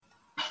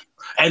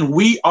And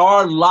we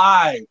are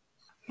live.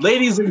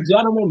 Ladies and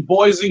gentlemen,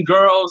 boys and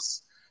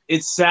girls,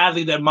 it's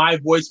sadly that my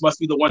voice must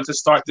be the one to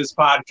start this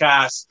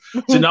podcast.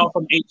 Janelle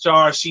from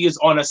HR, she is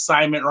on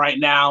assignment right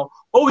now.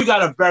 Oh, we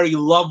got a very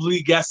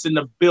lovely guest in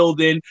the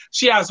building.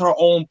 She has her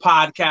own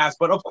podcast,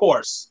 but of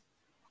course,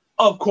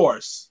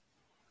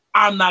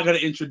 I'm not going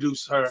to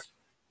introduce her.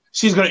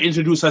 She's going to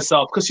introduce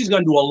herself because she's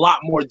going to do a lot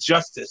more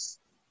justice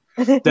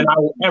than I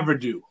will ever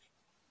do.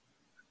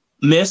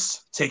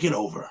 Miss, take it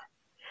over.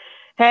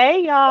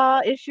 Hey,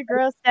 y'all. It's your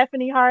girl,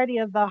 Stephanie Hardy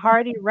of the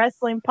Hardy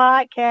Wrestling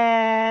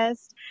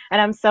Podcast. And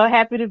I'm so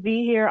happy to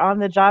be here on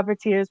the Jobber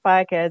Tears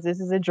podcast.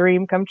 This is a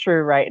dream come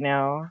true right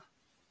now.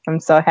 I'm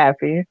so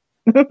happy.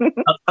 I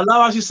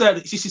love how she said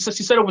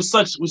it with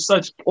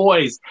such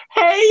poise.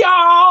 Hey,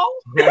 y'all.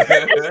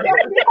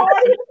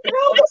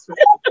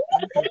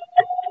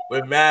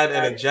 We're mad,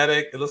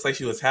 energetic. It looks like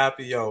she was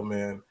happy. Yo,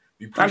 man.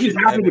 Like she's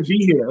happy to be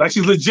here. Like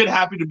she's legit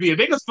happy to be here.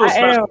 Make us feel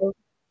special.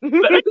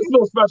 Make us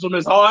feel special,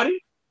 Miss Hardy.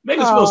 Make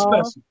us feel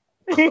special.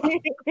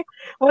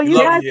 Well, you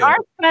guys are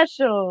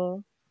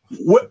special.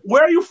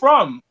 Where are you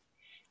from?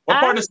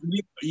 What part of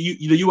the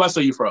U.S.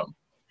 are you from?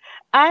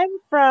 I'm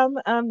from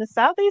the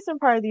southeastern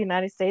part of the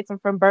United States. I'm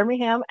from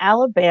Birmingham,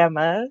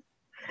 Alabama.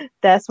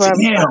 That's where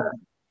I'm from.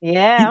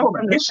 Yeah, I'm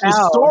from the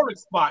historic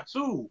spot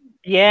too.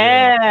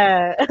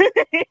 Yeah.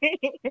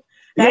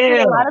 That's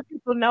where a lot of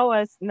people know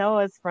us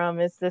from.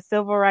 It's the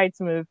civil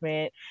rights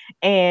movement.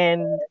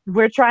 And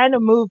we're trying to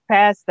move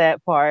past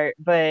that part,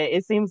 but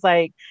it seems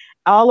like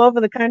all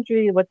over the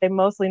country, what they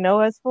mostly know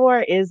us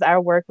for is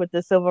our work with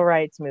the civil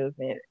rights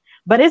movement.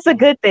 But it's a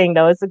good thing,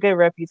 though. It's a good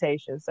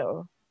reputation.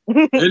 So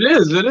it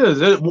is.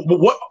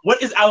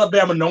 What is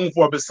Alabama known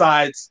for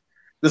besides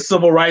the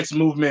civil rights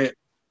movement?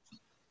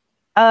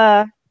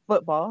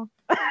 Football.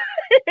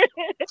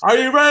 Are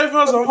you ready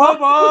for some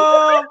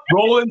football?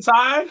 Rolling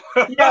Tide?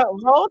 Yeah,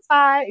 Roll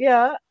Tide,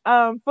 yeah.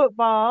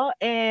 Football.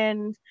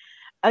 And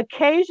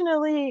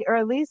occasionally, or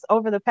at least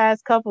over the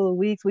past couple of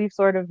weeks, we've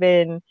sort of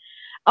been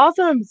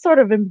also sort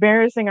of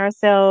embarrassing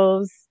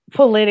ourselves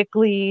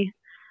politically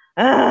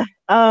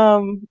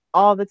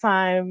all the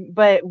time.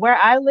 But where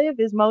I live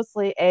is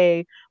mostly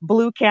a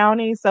blue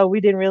county, so we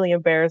didn't really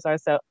embarrass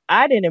ourselves.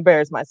 I didn't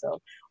embarrass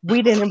myself.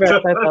 We didn't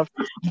embarrass ourselves.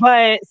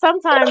 But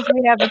sometimes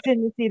we have a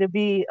tendency to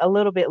be a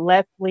little bit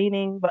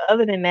left-leaning. But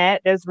other than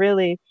that, there's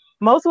really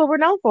most of what we're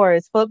known for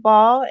is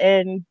football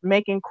and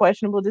making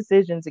questionable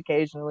decisions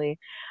occasionally.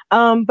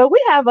 But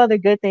we have other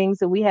good things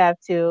that we have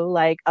too.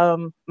 Like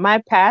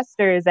my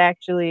pastor is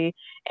actually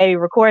a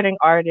recording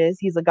artist.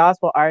 He's a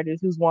gospel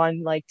artist who's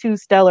won like 2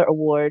 Stellar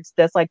Awards.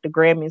 That's like the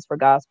Grammys for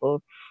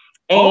gospel.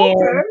 And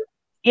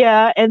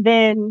yeah, and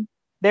then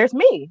there's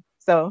me.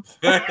 So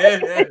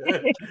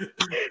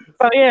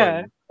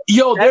yeah.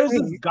 Yo, there's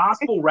this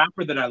gospel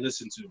rapper that I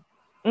listen to.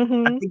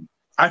 Mm-hmm.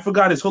 I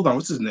forgot his. Hold on,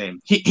 what's his name?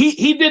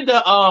 He did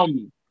the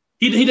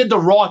he did the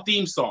Raw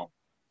theme song.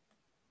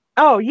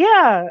 Oh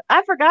yeah,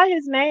 I forgot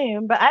his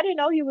name, but I didn't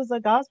know he was a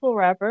gospel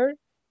rapper.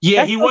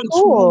 Yeah, he won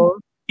cool.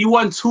 He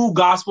won 2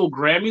 gospel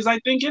Grammys, I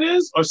think it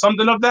is, or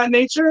something of that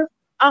nature.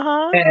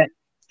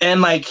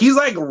 And like he's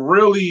like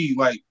really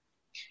like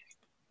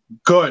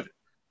good.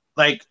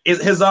 Like his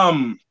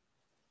name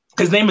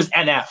is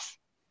NF.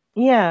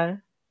 Yeah.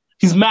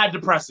 He's mad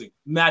depressing.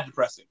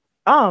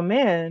 Oh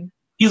man.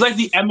 He's like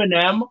the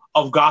Eminem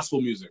of gospel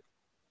music.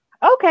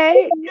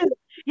 Okay.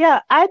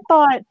 Yeah, I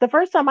thought the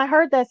first time I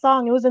heard that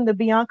song, it was in the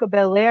Bianca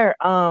Belair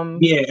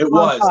yeah, it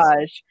montage.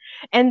 Was.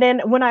 And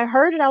then when I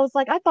heard it, I was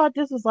like, I thought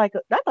this was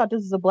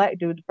a black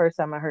dude the first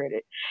time I heard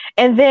it.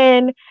 And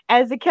then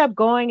as it kept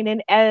going, and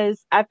then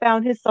as I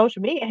found his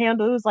social media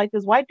handle, it was like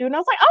this white dude, and I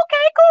was like,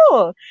 okay,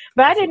 cool.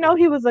 But I didn't know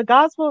he was a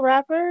gospel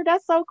rapper.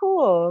 That's so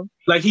cool.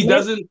 Like he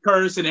doesn't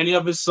curse in any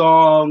of his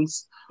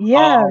songs.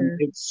 Yeah.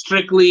 It's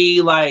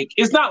strictly like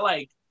it's not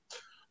like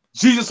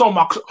Jesus on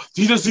my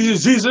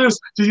Jesus on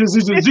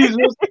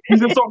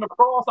the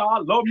cross. I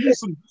love you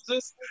some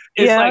Jesus.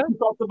 It's like he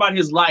talks about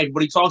his life,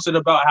 but he talks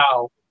about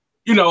how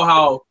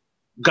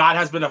God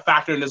has been a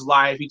factor in his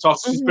life. He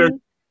talks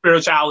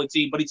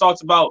spirituality, but he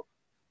talks about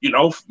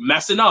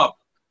messing up,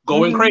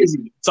 going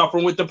crazy,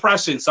 suffering with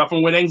depression,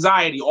 suffering with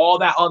anxiety, all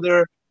that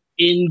other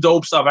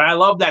dope stuff. And I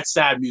love that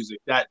sad music.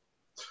 That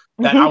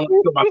I want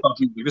to feel myself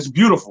music. It's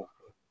beautiful.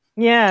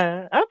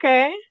 Yeah.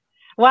 Okay.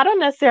 Well, I don't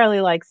necessarily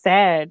like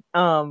sad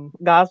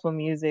gospel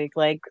music.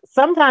 Like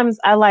sometimes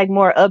I like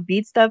more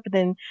upbeat stuff, but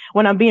then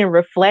when I'm being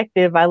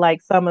reflective, I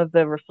like some of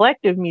the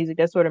reflective music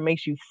that sort of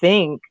makes you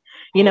think,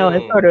 and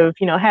sort of,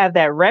 have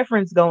that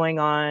reference going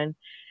on.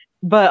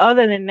 But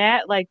other than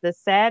that, like the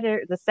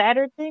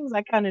sadder things,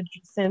 I kind of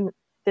tend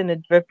to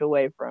drift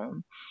away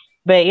from.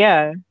 But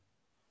yeah.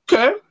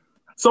 Okay.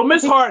 So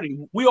Miss Hardy,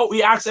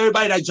 we ask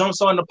everybody that jumps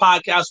on the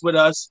podcast with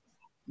us,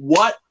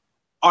 what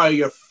are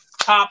your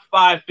top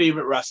 5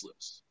 favorite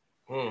wrestlers?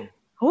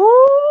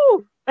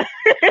 Ooh.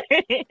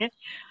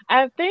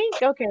 I think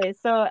I'm gonna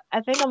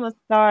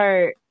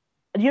start.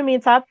 You mean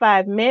top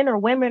 5 men or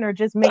women or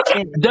just mixed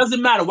in? It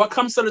doesn't matter what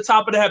comes to the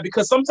top of the head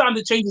because sometimes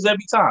it changes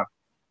every time.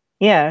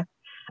 Yeah.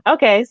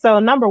 Okay, so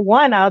number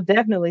one, I'll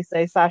definitely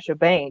say Sasha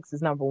Banks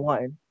is number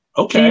one.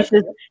 Okay.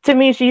 To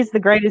me, she's the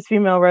greatest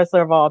female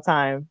wrestler of all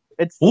time.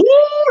 Ooh,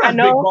 I that's big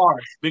know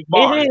bars. Big it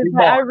bars. is, Big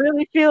but I bars.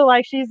 really feel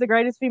like she's the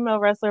greatest female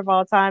wrestler of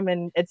all time,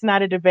 and it's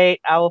not a debate.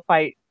 I will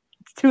fight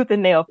tooth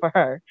and nail for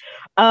her.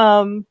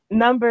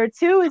 Number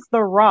two is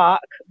The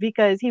Rock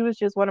because he was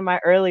just one of my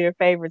earlier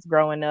favorites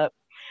growing up.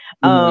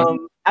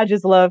 I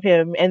just love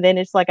him, and then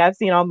it's like I've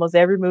seen almost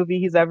every movie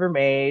he's ever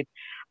made.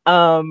 Wait.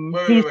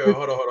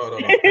 Hold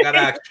on. I gotta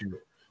ask you,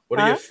 what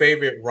are your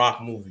favorite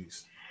Rock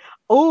movies?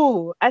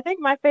 Oh, I think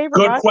my favorite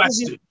Good Rock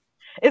question. movie.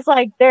 It's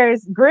like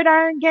there's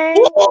Gridiron Gang.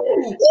 What?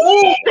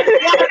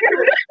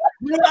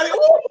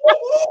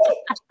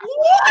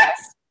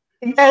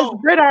 Yes,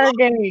 Gridiron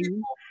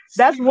Gang.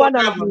 That's one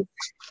of them.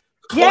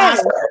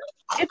 Yes,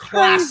 it's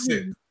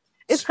crazy.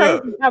 It's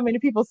crazy how many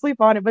people sleep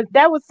on it, but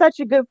that was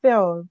such a good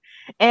film,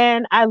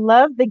 and I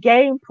love the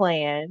game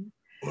plan.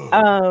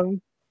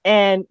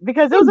 And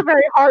because it was a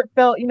very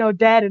heartfelt,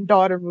 dad and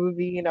daughter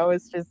movie,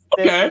 it's just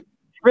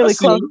really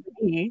close to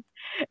me.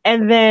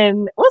 And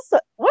then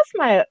what's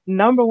my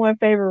number one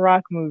favorite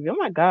Rock movie? Oh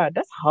my God,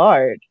 that's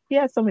hard. He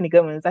has so many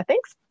good ones. I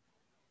think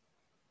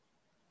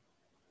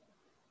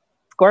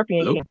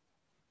Scorpion King.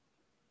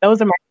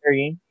 Those are my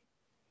three.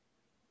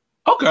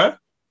 Okay.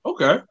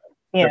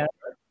 Yeah.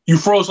 You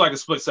froze like a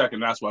split second.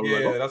 That's why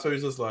we're that's what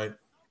he's just like.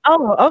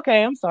 Oh,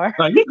 okay. I'm sorry.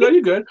 No,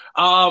 you're good.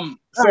 So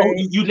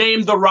you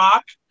named The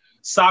Rock,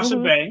 Sasha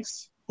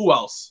Banks. Who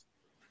else?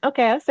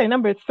 Okay, I'll say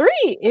number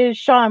three is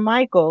Shawn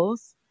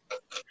Michaels.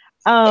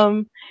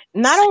 Not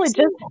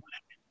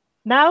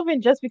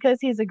even just because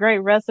he's a great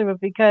wrestler, but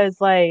because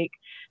like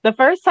the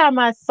first time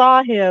I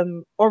saw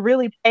him or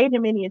really paid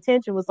him any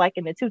attention was like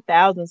in the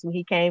 2000s when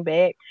he came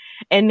back,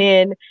 and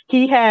then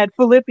he had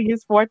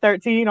Philippians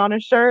 4:13 on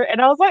his shirt,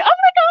 and I was like, oh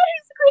my God,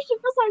 he's a Christian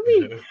just like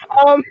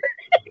me.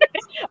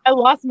 I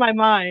lost my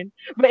mind,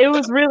 but it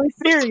was really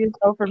serious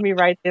though for me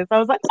right there. So I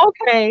was like,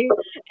 okay,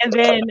 and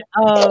then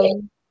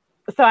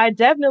so I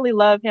definitely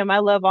love him. I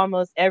love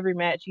almost every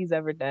match he's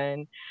ever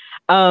done.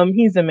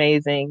 He's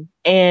amazing.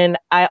 And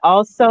I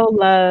also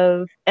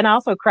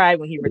cried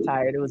when he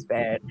retired. It was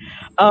bad.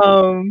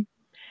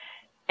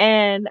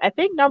 And I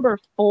think number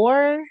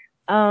four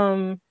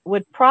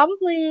would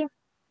probably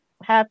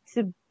have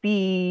to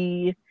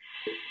be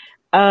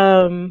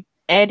Eddie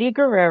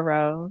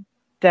Guerrero.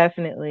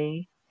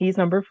 Definitely. He's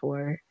number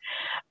four.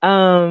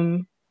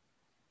 And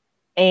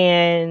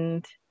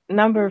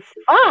number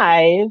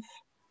five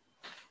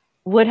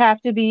would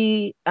have to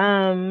be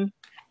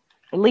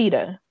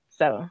Lita.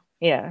 So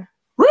yeah.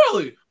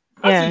 Really?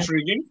 That's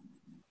intriguing.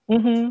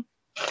 Mm-hmm.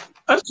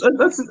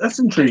 That's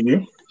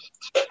intriguing.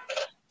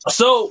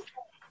 So,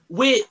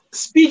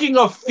 speaking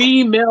of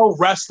female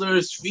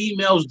wrestlers,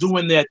 females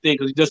doing their thing,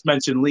 because you just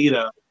mentioned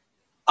Lita.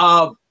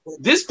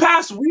 This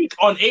past week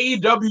on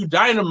AEW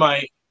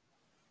Dynamite,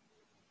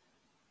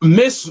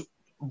 Miss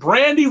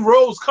Brandy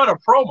Rose cut a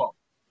promo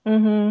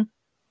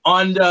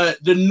on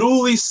the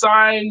newly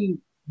signed,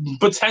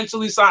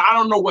 potentially signed. I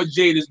don't know what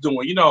Jade is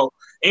doing.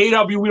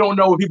 AEW, we don't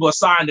know if people are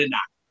signed or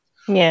not.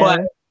 Yeah.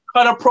 But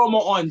cut a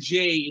promo on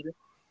Jade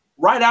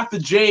right after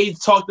Jade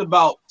talked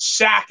about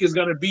Shaq is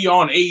going to be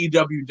on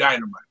AEW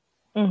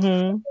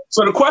Dynamite.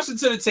 So the question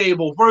to the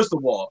table, first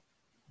of all,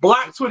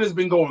 Black Twitter's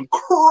been going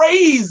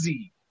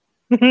crazy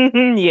on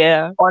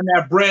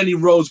that Brandy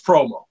Rose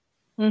promo.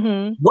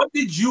 What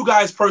did you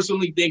guys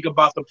personally think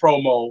about the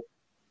promo?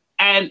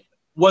 And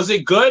was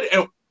it good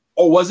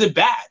or was it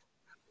bad?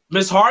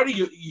 Miss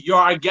Hardy, you're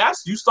our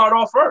guest. You start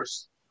off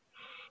first.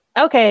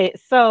 Okay,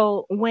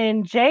 so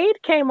when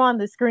Jade came on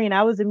the screen,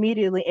 I was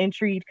immediately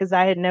intrigued because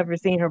I had never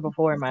seen her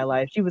before in my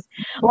life. She was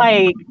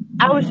like,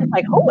 I was just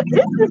like, who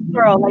is this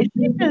girl? Like,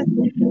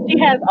 she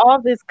has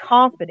all this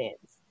confidence,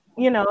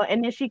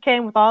 and then she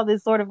came with all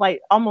this sort of like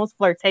almost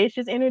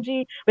flirtatious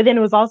energy, but then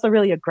it was also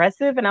really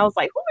aggressive. And I was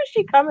like, who is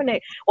she coming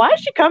at? Why is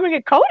she coming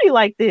at Cody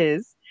like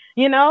this?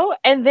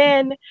 And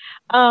then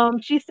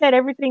she said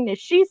everything that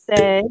she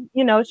said.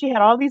 She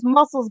had all these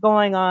muscles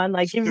going on,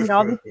 like giving me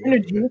all this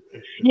energy,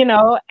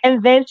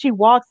 and then she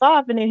walks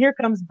off, and then here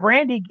comes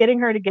Brandy getting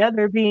her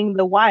together, being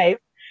the wife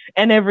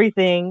and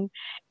everything.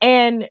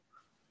 And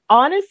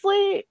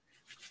honestly,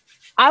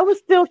 I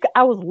was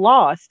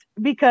lost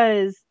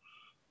because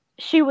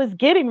she was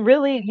getting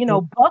really,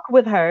 buck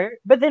with her,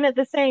 but then at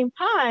the same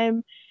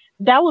time,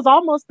 that was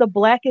almost the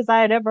blackest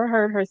I had ever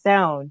heard her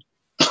sound.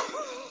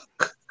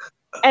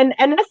 And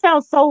that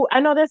sounds so, I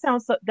know that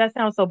sounds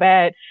so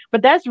bad,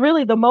 but that's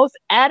really the most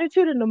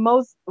attitude and the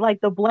most like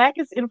the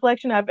blackest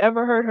inflection I've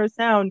ever heard her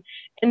sound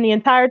in the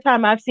entire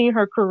time I've seen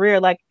her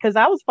career. Like, because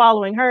I was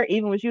following her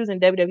even when she was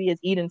in WWE as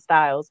Eden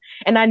Styles,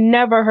 and I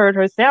never heard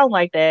her sound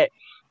like that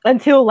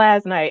until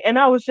last night. And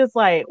I was just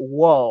like,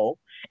 whoa.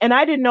 And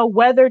I didn't know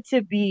whether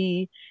to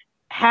be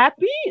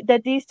happy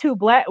that these two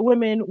black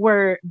women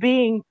were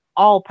being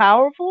all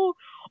powerful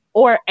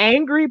or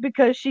angry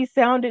because she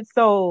sounded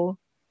so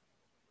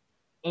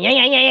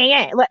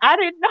yeah. Like, I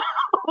didn't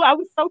know. I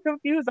was so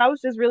confused. I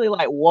was just really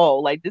like, whoa,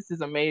 like this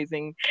is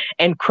amazing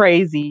and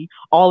crazy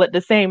all at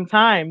the same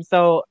time.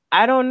 So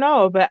I don't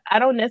know, but I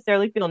don't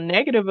necessarily feel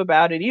negative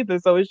about it either.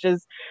 So it's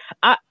just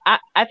I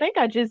think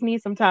I just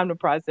need some time to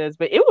process.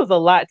 But it was a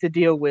lot to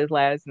deal with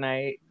last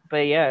night.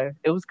 But yeah,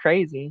 it was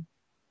crazy.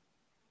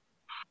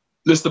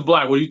 Mr.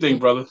 Black, what do you think,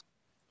 brother?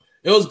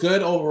 It was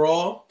good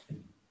overall.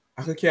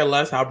 I could care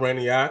less how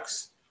Brandy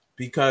acts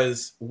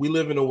because we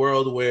live in a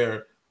world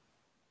where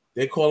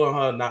they calling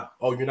her not,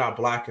 oh, you're not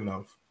black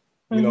enough.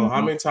 You know,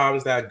 how many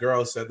times that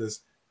girl said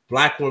this,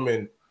 black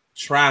women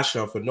trash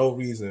her for no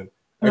reason.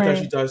 Every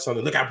time she does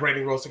something, look at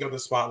Brandy Rose took up the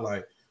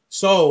spotlight.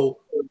 So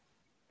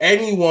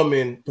any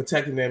woman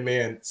protecting their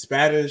man,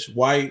 Spanish,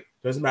 white,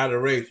 doesn't matter the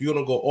race, you're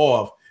gonna go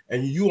off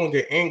and you gonna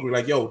get angry.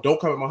 Like, yo,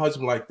 don't come at my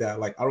husband like that.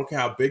 Like, I don't care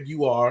how big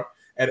you are.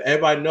 And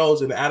everybody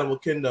knows in the animal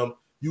kingdom,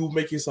 you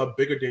make yourself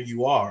bigger than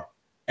you are.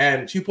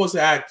 And she's supposed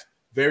to act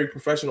very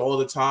professional all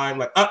the time.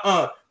 Like,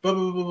 blah, blah,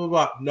 blah, blah,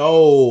 blah.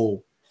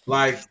 No.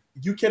 Like,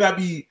 you cannot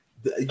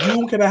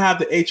have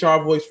the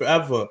HR voice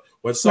forever.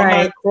 When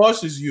somebody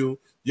crosses you,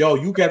 yo,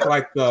 you get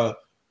like the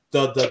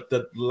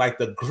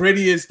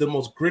grittiest, the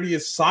most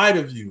grittiest side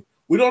of you.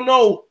 We don't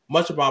know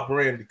much about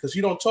Brandy because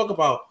you don't talk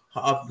about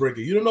her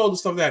upbringing. You don't know the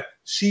stuff that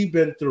she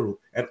been through.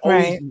 And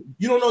always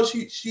you don't know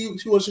she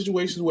was in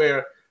situations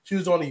where she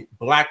was the only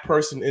black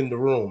person in the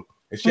room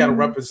and she had to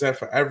represent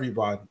for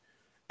everybody.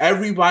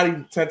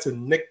 Everybody tend to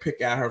nitpick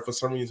at her for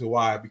some reason.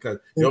 Why? Because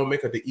they don't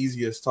make her the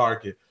easiest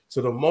target.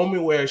 So the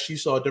moment where she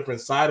saw a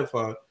different side of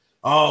her,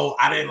 oh,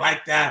 I didn't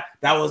like that.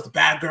 That was the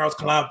Bad Girls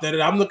Club.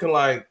 I'm looking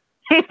like,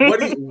 what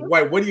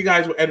do you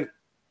guys? And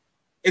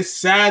it's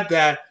sad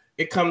that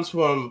it comes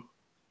from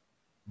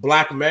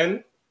black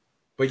men,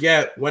 but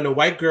yet when the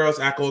white girls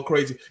act all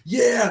crazy,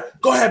 yeah,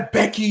 go ahead,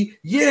 Becky,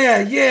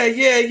 yeah,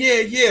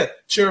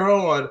 cheer her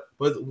on.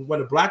 But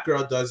when the black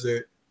girl does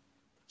it,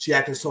 she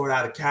acting so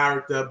out of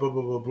character, blah,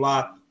 blah, blah,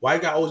 blah. Why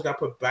you always got to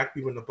put black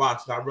people in the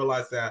box? And I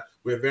realized that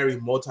we're very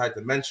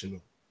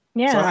multidimensional.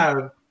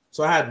 Yeah.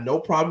 So I had no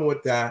problem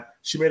with that.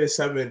 She made a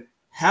 7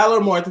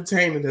 hella more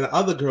entertaining than the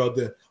other girl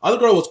did. Other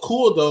girl was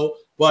cool, though,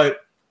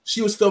 but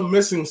she was still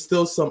missing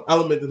some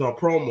element in her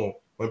promo.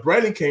 When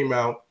Brandy came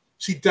out,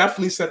 she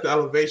definitely set the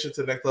elevation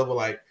to the next level.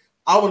 Like,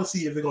 I want to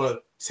see if they're going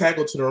to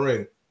tackle to the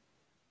ring.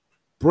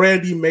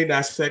 Brandy made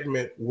that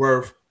segment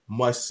worth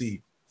must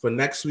see for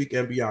next week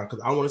and beyond,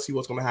 because I want to see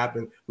what's going to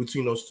happen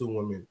between those two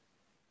women.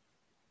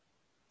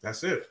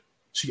 That's it.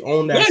 She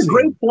owned that. Yeah,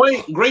 scene.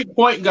 Great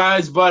point,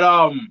 guys. But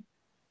I'm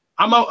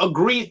gonna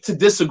agree to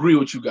disagree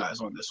with you guys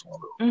on this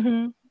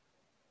one.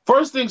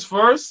 First things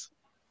first,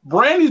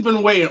 Brandy's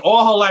been waiting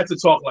all her life to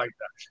talk like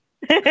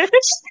that.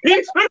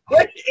 She's been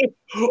waiting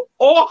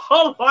all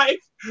her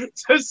life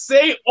to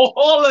say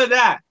all of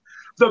that.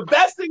 The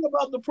best thing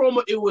about the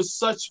promo, it was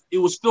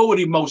filled with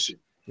emotion.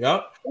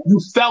 Yep. You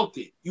felt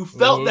it. You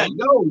felt that,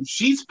 yo,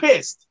 she's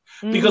pissed.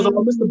 Because of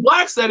what Mr.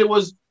 Black said,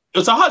 it's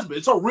her husband.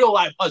 It's her real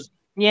life husband.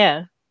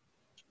 Yeah.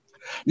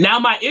 Now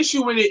my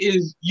issue with it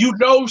is,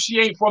 she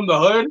ain't from the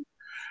hood,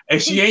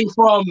 and she ain't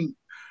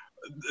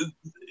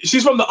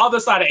she's from the other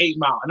side of 8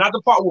 Mile, not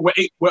the part where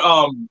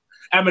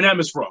Eminem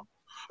is from.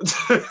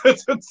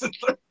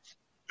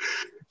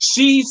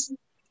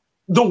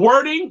 The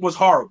wording was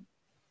horrible.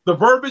 The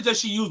verbiage that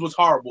she used was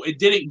horrible. It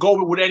didn't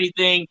go with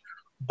anything,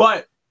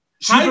 but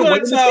how you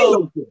gonna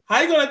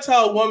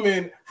tell a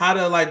woman how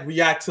to like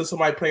react to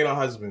somebody playing her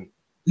husband?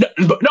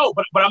 No,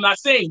 but I'm not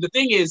saying. The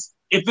thing is,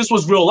 if this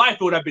was real life,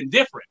 it would have been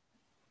different.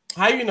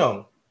 How you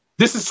know?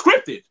 This is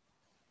scripted.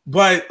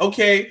 But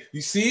okay,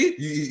 you see,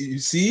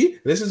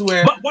 this is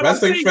where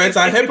wrestling friends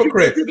are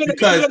hypocrites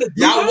because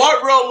y'all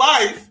want real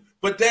life,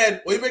 but then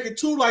when you make it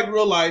too like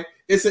real life,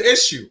 it's an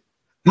issue.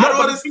 I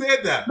don't understand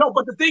that. No,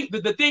 but the thing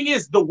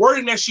is, the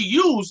wording that she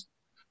used.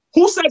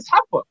 Who says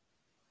heifer?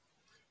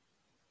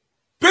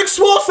 Big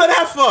Swole said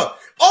heifer.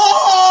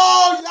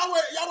 Oh,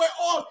 y'all went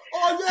on.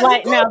 Oh, yeah,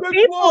 like now,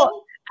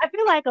 people. I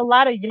feel like a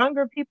lot of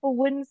younger people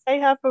wouldn't say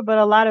heifer, but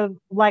a lot of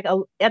I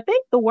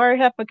think the word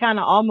heifer kind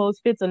of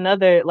almost fits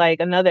another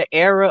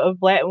era of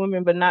black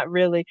women, but not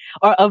really,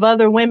 or of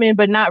other women,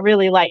 but not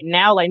really like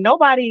now. Like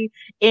nobody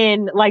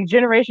in like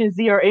Generation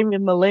Z or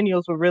even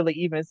millennials would really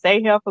even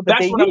say heifer. But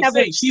that's what I'm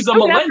saying. She's a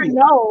millennial. You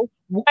never know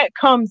what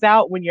comes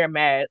out when you're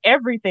mad.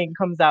 Everything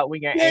comes out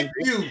when you're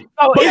angry. Thank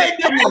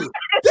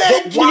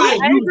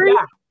you.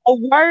 A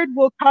word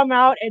will come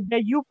out and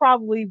that you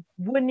probably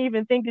wouldn't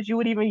even think that you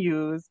would even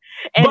use.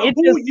 And but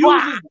who uses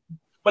it?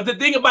 But the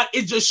thing about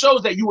it just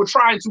shows that you were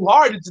trying too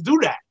hard to do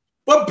that.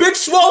 But Big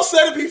Swole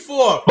said it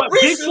before. But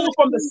Big Swole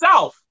from the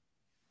South.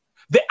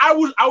 I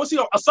would see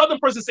a Southern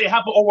person say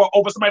heifer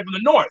over somebody from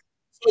the North.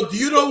 So do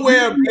you know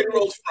where Brandy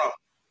Rose from?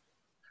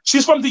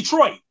 She's from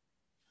Detroit.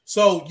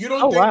 So you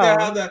don't think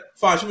that how that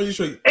fine? She's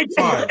from Detroit.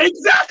 Fine.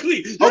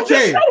 Exactly.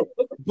 Okay.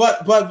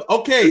 But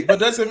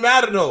doesn't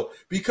matter though,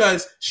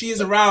 because she is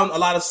around a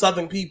lot of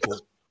Southern people.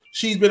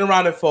 She's been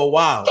around it for a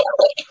while.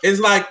 It's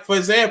like, for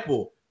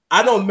example,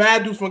 I know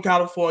mad dudes from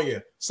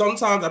California.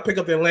 Sometimes I pick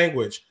up their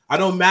language. I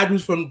know mad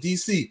dudes from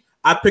DC.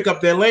 I pick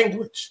up their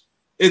language.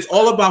 It's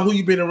all about who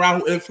you've been around,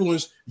 who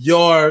influenced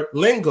your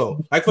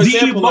lingo. Like for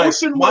example, like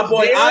my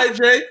boy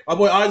IJ,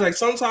 like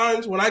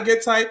sometimes when I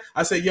get tight,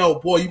 I say, "Yo,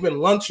 boy, you've been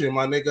lunching,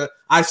 my nigga."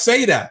 I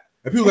say that,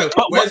 and people are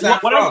like, "Where's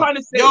that from?" I'm trying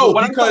to say,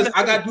 because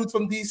I got dudes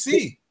from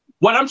DC.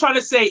 What I'm trying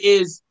to say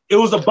is, it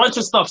was a bunch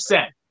of stuff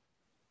said.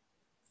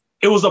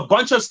 It was a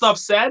bunch of stuff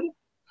said,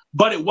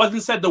 but it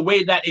wasn't said the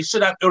way that it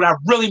should have. It would have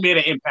really made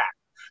an impact.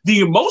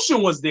 The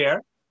emotion was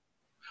there,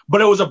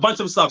 but it was a bunch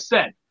of stuff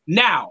said.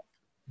 Now.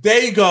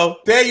 There you go.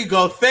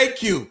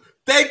 Thank you.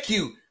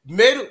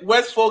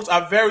 Midwest folks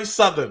are very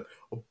Southern.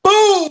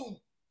 Boom.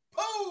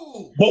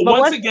 But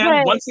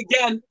once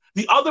again,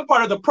 the other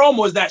part of the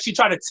promo is that she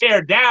tried to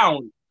tear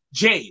down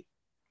Jade.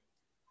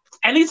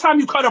 Anytime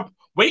you cut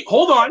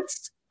hold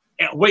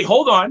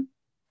on.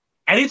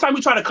 Anytime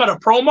you try to cut a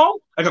promo,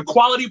 like a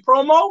quality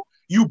promo,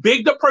 you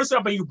big the person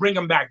up and you bring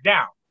them back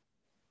down.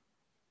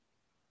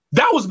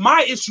 That was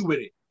my issue with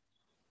it.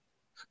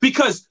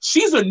 Because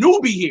she's a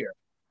newbie here.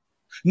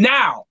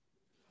 Now,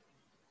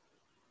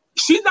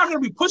 she's not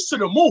going to be pushed to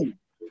the moon.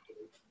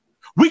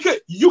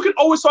 You can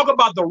always talk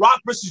about The Rock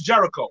versus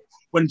Jericho.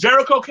 When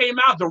Jericho came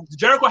out,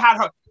 Jericho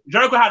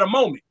had a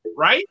moment,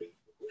 right?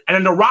 And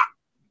then The Rock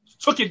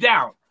took it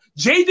down.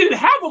 Jay didn't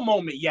have a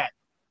moment yet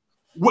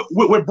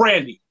with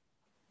Brandy.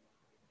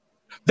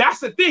 That's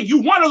the thing.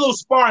 You want a little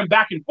sparring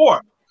back and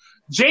forth.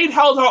 Jade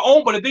held her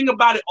own, but the thing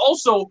about it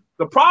also,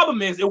 the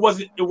problem is it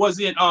wasn't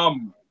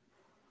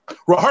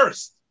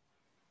rehearsed.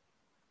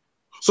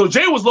 So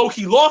Jay was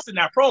low-key lost in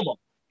that promo.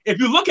 If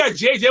you look at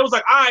Jay was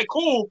like, all right,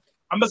 cool.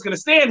 I'm just going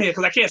to stand here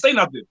because I can't say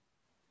nothing.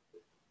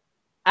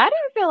 I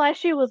didn't feel like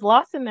she was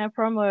lost in that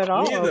promo at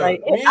all.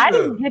 I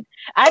didn't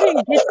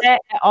get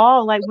that at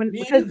all. Like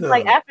because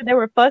like after they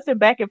were fussing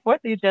back and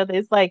forth with each other,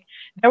 it's like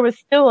there was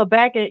still a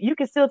back and you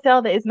can still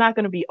tell that it's not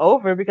going to be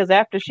over because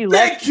after she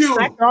left,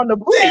 her on the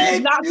boot.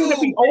 It's not going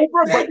to be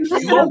over, but it's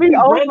not going to be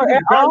over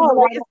at all.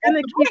 Like it's going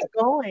to keep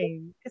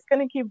going. It's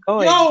going to keep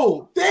going.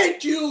 Yo,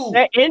 thank you.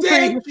 That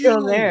intrigue is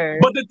still there.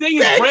 But the thing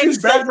is, Brandy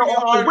buried her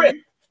off the rip.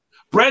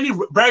 Brandy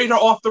buried her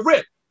off the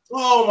rip.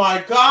 Oh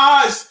my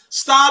gosh!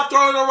 Stop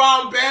throwing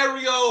around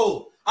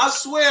burial. I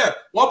swear,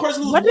 one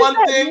person who's one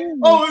thing. Mean?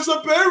 Oh, it's a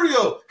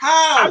burial.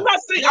 How? I'm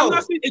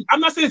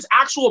not saying it's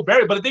actual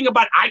burial, but the thing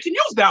about it, I can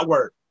use that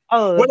word.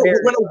 Oh,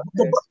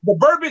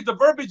 the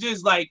verbiage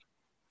is like,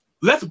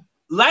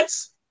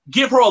 let's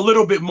give her a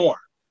little bit more.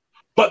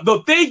 But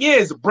the thing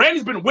is,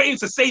 Brandy's been waiting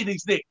to say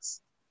these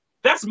things.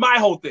 That's my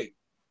whole thing.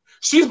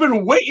 She's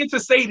been waiting to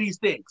say these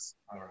things.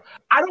 Right.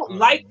 I don't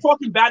like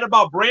talking bad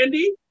about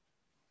Brandy.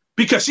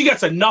 Because she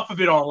gets enough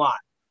of it online.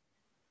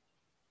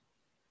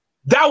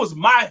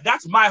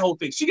 That's my whole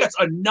thing. She gets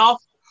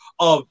enough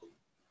of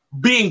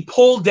being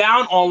pulled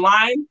down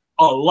online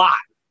a lot.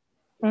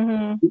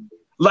 Mm-hmm.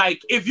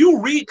 Like, if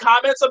you read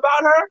comments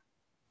about her,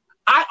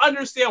 I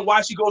understand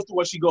why she goes through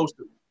what she goes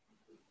through.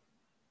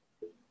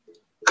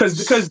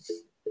 Because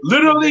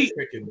literally,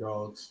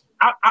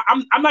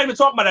 I'm not even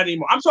talking about that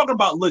anymore. I'm talking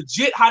about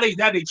legit how they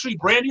treat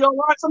Brandy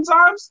online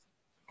sometimes.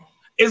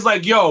 It's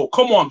like, yo,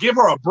 come on, give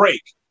her a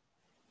break.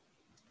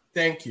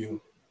 Thank you.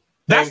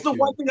 That's the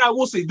one thing I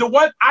will say. The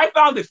one I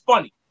found it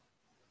funny.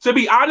 To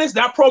be honest,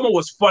 that promo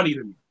was funny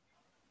to me.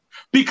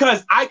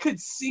 Because I could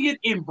see it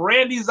in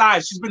Brandy's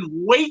eyes. She's been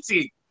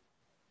waiting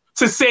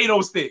to say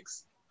those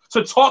things.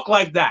 To talk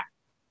like that.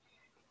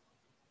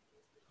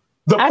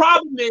 The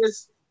problem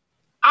is,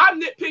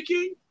 I'm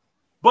nitpicky,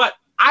 but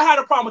I had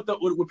a problem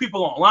with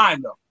people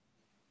online, though.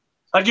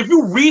 Like, if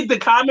you read the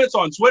comments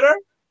on Twitter,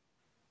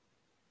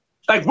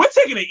 like, we're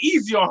taking it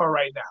easy on her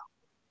right now.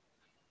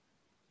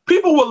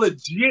 People were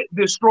legit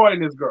destroying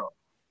this girl.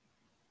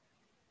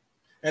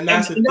 And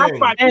that's the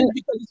thing.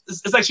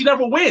 Because it's like she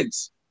never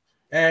wins.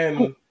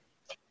 And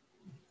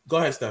go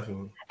ahead,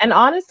 Stephanie. And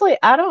honestly,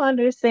 I don't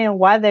understand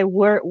why they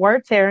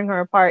were tearing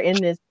her apart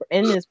in this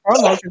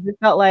promo, because it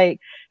felt like,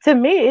 to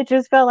me, it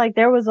just felt like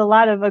there was a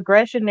lot of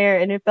aggression there,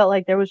 and it felt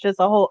like there was just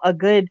a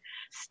good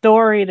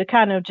story to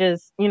kind of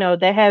just,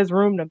 that has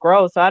room to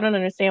grow. So I don't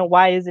understand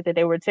why is it that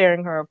they were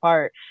tearing her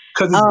apart.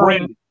 Because it's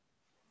Brandy.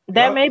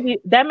 That may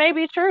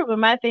be true, but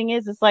my thing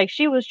is, it's like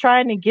she was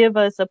trying to give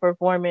us a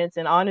performance,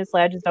 and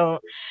honestly,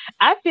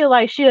 I feel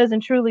like she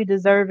doesn't truly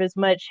deserve as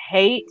much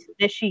hate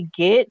that she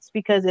gets,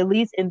 because at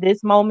least in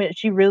this moment,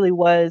 she really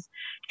was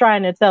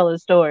trying to tell a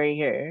story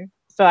here.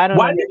 So I don't.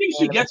 Why do you think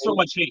she gets so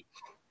much hate?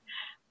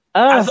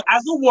 As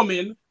a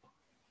woman,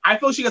 I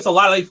feel she gets a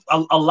lot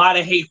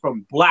of hate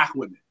from Black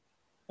women.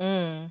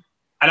 And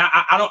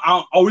I don't.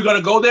 Are we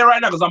gonna go there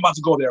right now? Because I'm about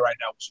to go there right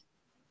now with you.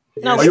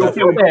 No, are you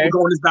okay with going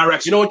in this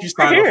direction? You know what you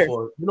signed up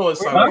for. You know what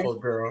you signed up for,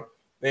 girl.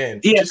 Man,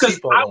 yeah, because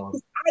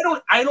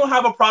I don't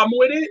have a problem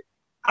with it.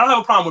 I don't have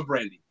a problem with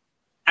Brandy.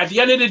 At the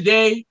end of the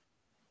day,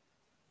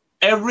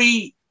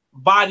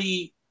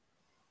 everybody,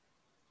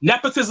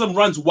 nepotism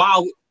runs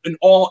wild in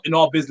all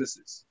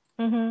businesses.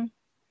 Mm-hmm.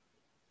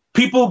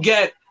 People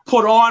get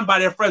put on by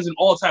their friends in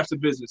all types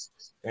of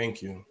businesses.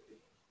 Thank you.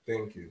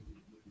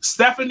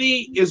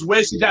 Stephanie is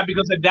where she's at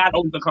because her dad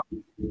owns the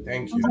company.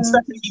 Thank you.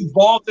 Stephanie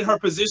evolved in her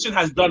position,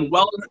 has done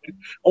well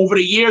over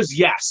the years.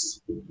 Yes.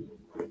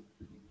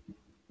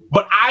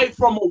 But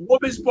from a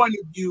woman's point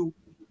of view,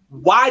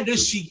 why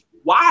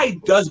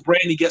does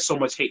Brandy get so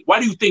much hate? Why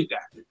do you think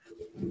that?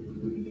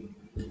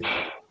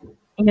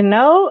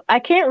 I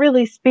can't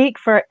really speak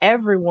for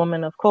every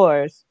woman, of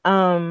course.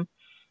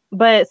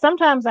 But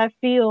sometimes I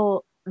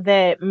feel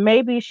that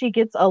maybe she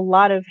gets a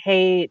lot of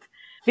hate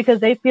because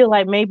they feel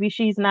like maybe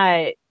she's not.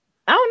 I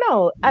don't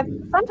know.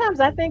 Sometimes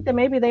I think that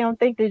maybe they don't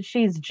think that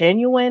she's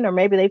genuine, or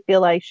maybe they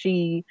feel like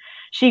she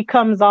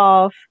comes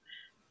off.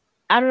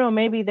 I don't know,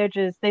 maybe they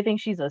think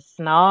she's a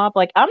snob.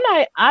 Like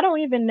I don't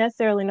even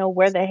necessarily know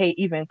where the hate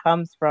even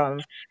comes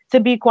from, to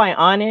be quite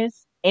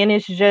honest. And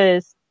it's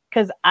just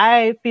because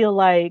I feel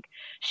like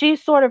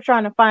she's sort of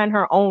trying to find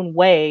her own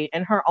way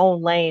and her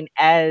own lane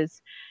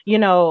as,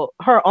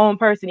 her own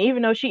person,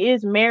 even though she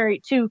is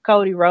married to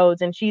Cody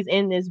Rhodes and she's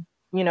in this,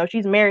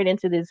 she's married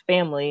into this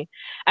family.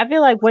 I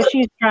feel like what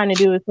she's trying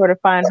to do is sort of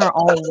find her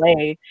own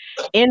way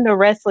in the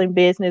wrestling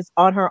business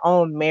on her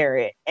own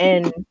merit.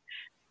 And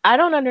I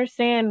don't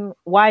understand,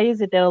 why is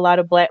it that a lot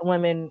of Black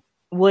women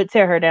would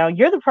tear her down.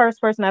 You're the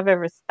first person I've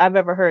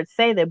ever heard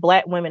say that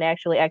Black women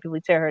actually actively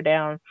tear her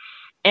down.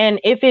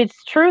 And if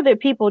it's true that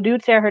people do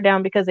tear her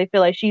down because they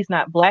feel like she's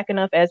not Black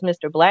enough, as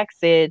Mr. Black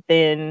said,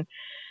 then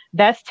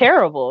that's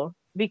terrible,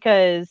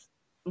 because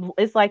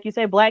it's like you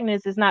say,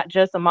 Blackness is not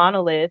just a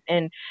monolith.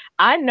 And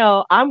I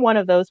know I'm one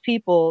of those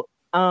people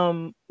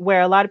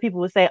where a lot of people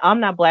would say I'm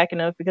not Black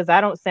enough because I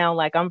don't sound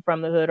like I'm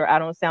from the hood, or I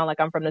don't sound like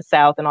I'm from the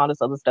South and all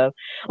this other stuff.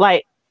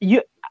 Like,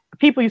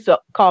 people used to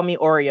call me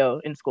Oreo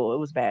in school. It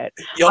was bad.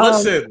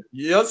 Listen.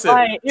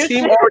 Like,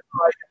 Team Oreo,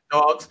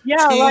 dogs.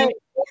 Yeah, Team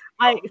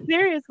like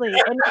seriously.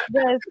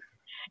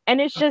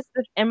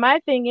 And my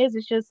thing is,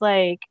 it's just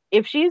like,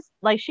 if she's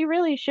like, she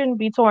really shouldn't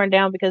be torn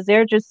down, because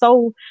there's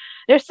so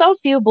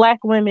few Black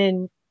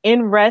women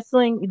in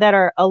wrestling that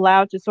are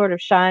allowed to sort of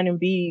shine and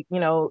be,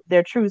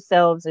 their true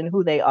selves and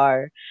who they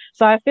are.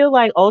 So I feel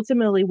like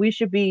ultimately we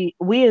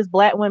as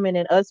Black women,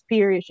 and us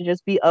period, should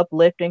just be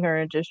uplifting her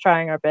and just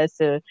trying our best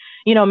to,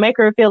 make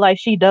her feel like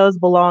she does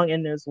belong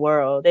in this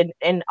world.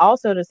 And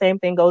also the same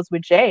thing goes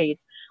with Jade.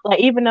 Like,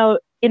 even though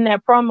in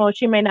that promo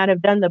she may not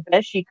have done the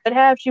best she could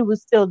have, she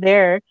was still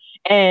there,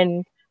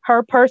 and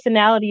her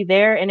personality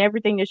there and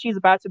everything that she's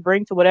about to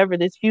bring to whatever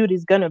this feud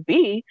is going to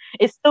be,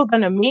 is still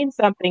going to mean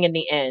something in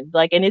the end.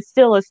 Like, and it's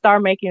still a star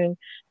making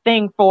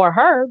thing for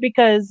her,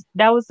 because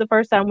that was the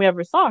first time we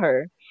ever saw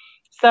her.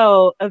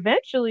 So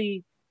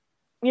eventually,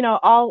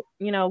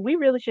 we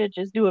really should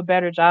just do a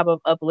better job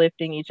of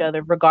uplifting each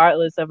other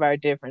regardless of our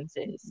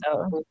differences.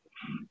 So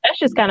that's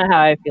just kind of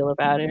how I feel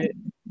about it.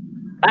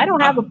 I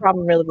don't have a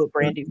problem really with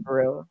Brandy, for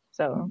real.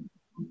 So,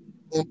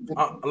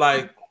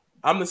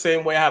 I'm the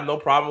same way. I have no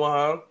problem with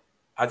her.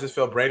 I just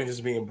feel Brandy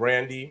just being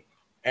Brandy,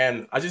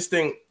 and I just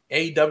think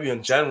AEW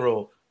in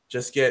general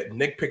just get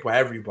nitpicked by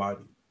everybody.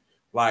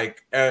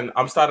 Like, and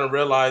I'm starting to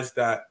realize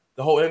that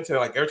the whole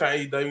internet, like every time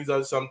AEW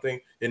does something,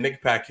 they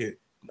nitpick it.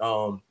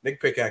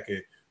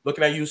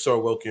 Looking at you, Sir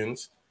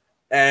Wilkins,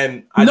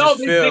 and I just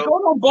feel. They go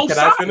on both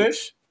sides. Can I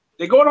finish?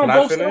 They go on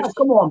both sides.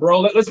 Come on, bro.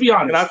 Let's be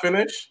honest.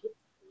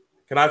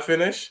 Can I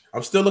finish?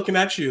 I'm still looking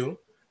at you,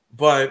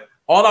 but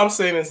all I'm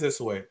saying is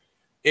this way: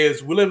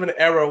 is we live in an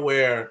era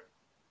where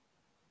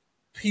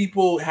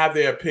people have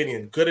their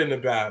opinion, good and the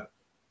bad.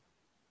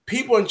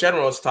 People in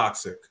general is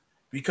toxic,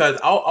 because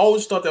I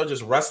always thought that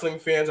just wrestling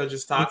fans are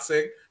just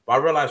toxic, but I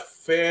realized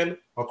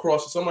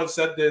someone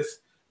said this,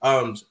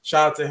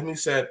 shout out to him, he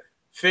said,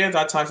 fans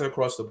are toxic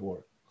across the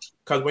board.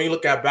 Because when you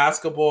look at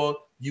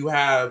basketball, you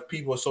have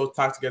people so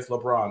toxic against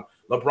LeBron.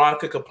 LeBron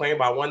could complain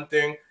about one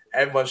thing,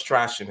 everyone's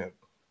trashing him.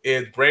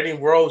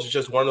 Brandon Rose is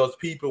just one of those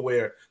people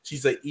where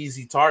she's an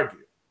easy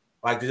target.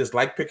 Like, they just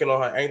like picking on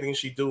her. Anything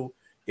she do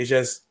is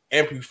just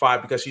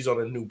amplified because she's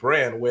on a new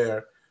brand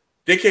where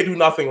they can't do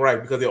nothing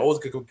right, because they always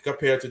get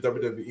compared to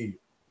WWE.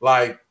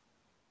 Like,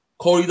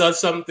 Cody does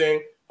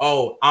something.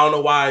 Oh, I don't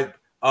know why.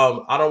 I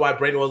don't know why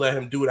Brandon will let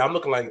him do it. I'm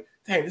looking like,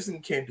 dang, this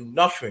thing can't do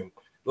nothing.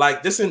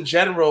 Like, this in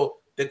general,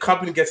 the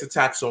company gets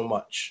attacked so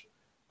much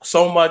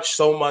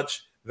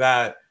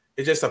that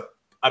it's just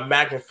a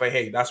magnet for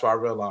hate. That's what I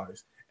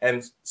realized.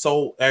 And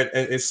so, and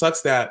it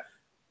sucks that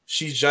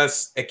she's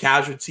just a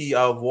casualty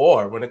of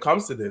war when it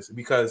comes to this,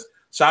 because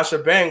Sasha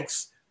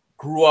Banks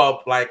grew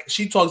up, like,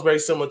 she talks very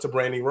similar to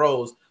Brandy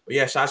Rose, but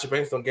yeah, Sasha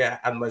Banks don't get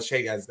as much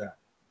hate as that.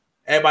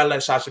 Everybody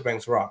lets Sasha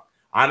Banks rock.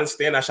 I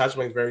understand that Sasha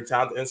Banks is very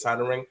talented inside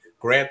the ring,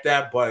 grant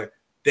that, but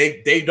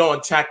they don't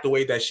attack the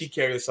way that she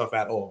carries herself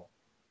at all.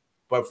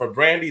 But for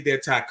Brandy, they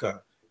attack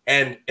her.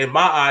 And in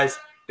my eyes,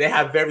 they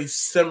have very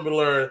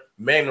similar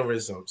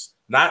mannerisms.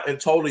 Not in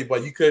totally,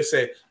 but you could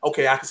say,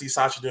 okay, I can see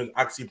Sasha doing,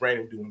 I can see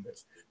Brandy doing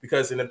this.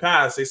 Because in the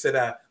past, they said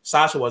that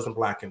Sasha wasn't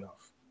Black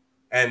enough.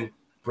 And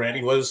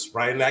Brandy was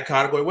right in that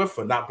category with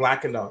her, not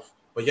Black enough.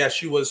 But yeah,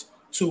 she was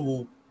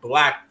too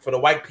Black for the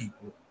white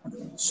people.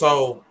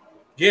 So,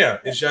 yeah,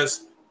 it's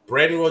just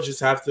Brandy will just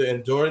have to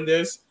endure in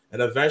this,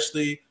 and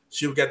eventually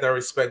she'll get that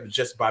respect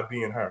just by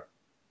being her.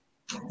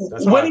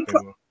 That's my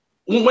opinion.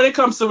 When it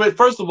comes to it,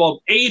 first of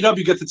all,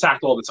 AEW gets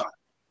attacked all the time.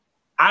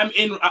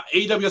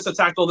 AEW gets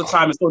attacked all the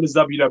time, and so does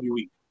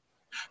WWE.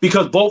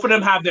 because both of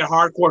them have their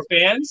hardcore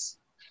fans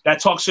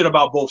that talk shit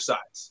about both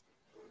sides.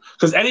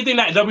 Because anything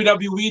that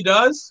WWE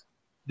does,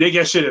 they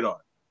get shitted on.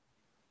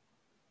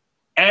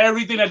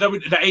 Everything that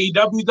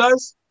AEW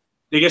does,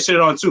 they get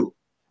shitted on too.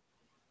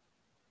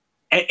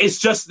 And it's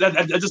just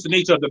that's just the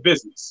nature of the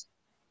business.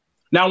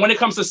 Now, when it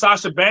comes to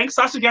Sasha Banks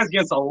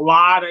gets a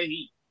lot of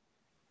heat.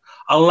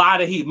 A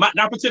lot of heat.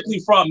 Not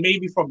particularly from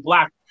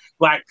black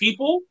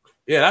people.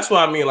 Yeah, that's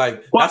what I mean.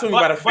 Like, that's what we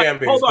got a fan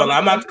base. But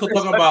I'm not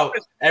talking about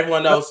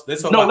everyone else.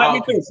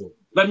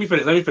 Let me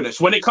finish.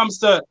 When it comes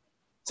to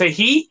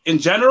heat in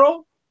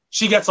general,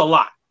 she gets a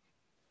lot.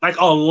 Like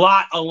a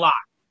lot.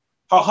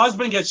 Her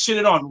husband gets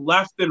shitted on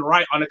left and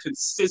right on a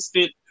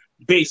consistent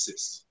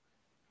basis.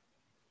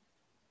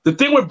 The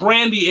thing with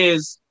Brandy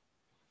is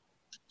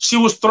she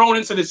was thrown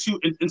into this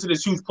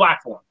huge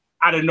platform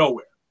out of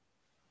nowhere.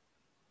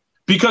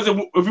 Because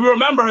if you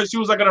remember her, she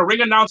was like a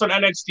ring announcer on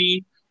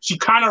NXT. She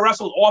kind of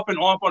wrestled on and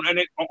off on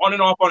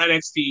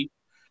NXT,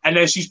 and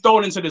then she's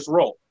thrown into this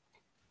role.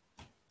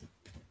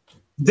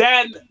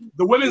 Then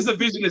the women's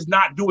division is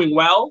not doing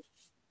well,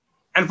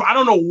 and I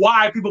don't know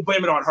why people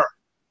blame it on her.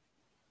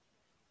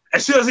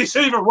 And she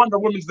shouldn't even run the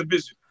women's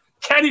division.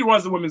 Kenny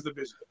runs the women's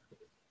division.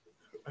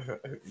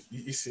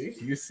 You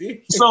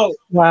see. So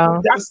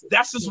wow,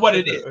 that's just what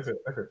it is.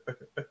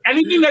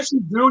 Anything that you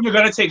do, you're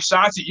gonna take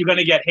shots. You're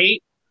gonna get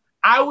hate.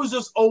 I was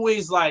just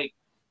always like,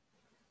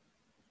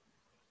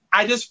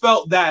 I just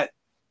felt that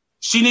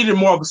she needed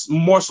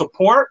more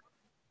support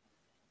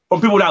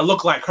from people that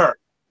look like her.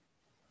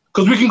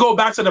 Because we can go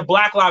back to the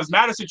Black Lives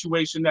Matter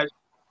situation, that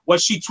what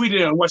she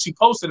tweeted and what she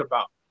posted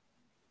about.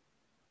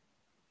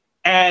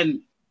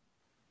 And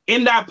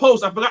in that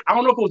post, I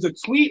don't know if it was a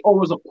tweet or it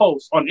was a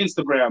post on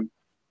Instagram.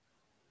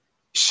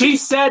 She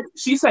said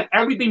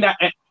everything that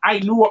I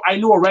knew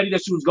already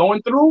that she was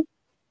going through,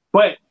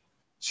 but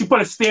she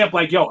put a stamp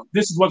like, yo,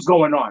 this is what's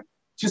going on.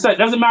 She said, it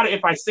doesn't matter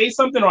if I say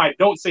something or I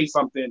don't say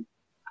something,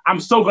 I'm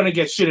still going to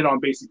get shitted on,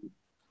 basically.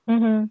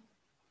 Mm-hmm.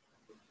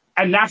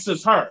 And that's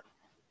just her.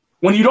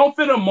 When you don't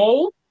fit a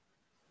mold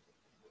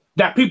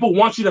that people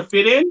want you to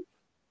fit in,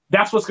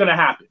 that's what's going to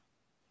happen.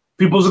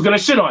 People are going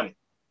to shit on it.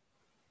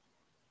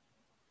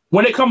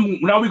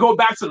 Now we go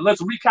back to,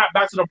 let's recap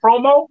back to the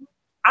promo.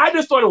 I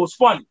just thought it was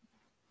funny.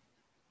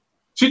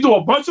 She threw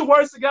a bunch of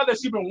words together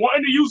she's been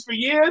wanting to use for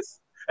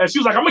years, and she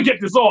was like, I'm going to get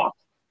this off.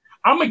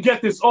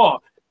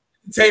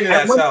 Taking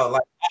that sound.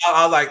 Like,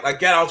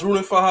 I was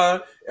rooting for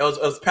her. It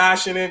was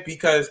passionate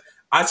because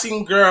I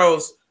seen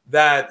girls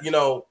that,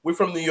 we're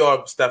from New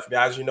York, Stephanie,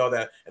 as you know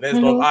that, and there's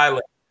Long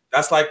Island.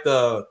 That's like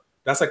the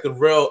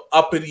real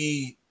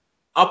uppity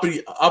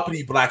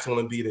blacks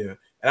want to be there.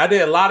 And I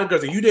did a lot of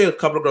girls, and you did a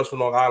couple of girls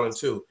from Long Island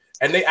too,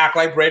 and they act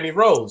like Brandy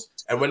Rose.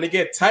 And when they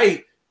get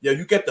tight,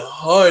 you get the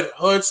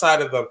hood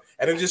side of them,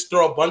 and then just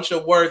throw a bunch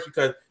of words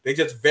because they're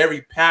just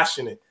very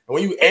passionate. And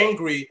when you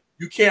angry,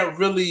 you can't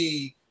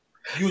really,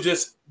 you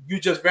just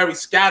very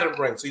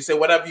scatterbrained. So you say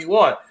whatever you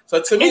want.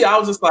 So to me, I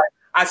was just like,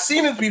 I've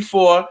seen it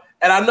before,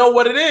 and I know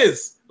what it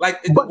is. Like,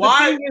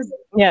 why? It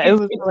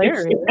was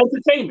hilarious.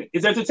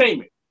 It's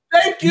entertainment.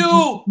 Thank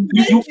you.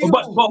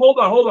 But hold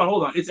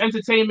on. It's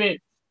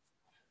entertainment.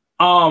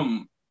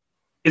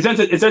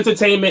 It's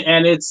entertainment,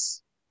 and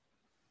it's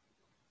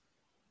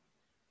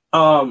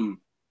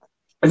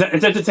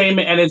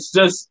entertainment, and it's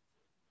just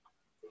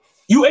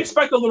you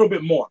expect a little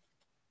bit more.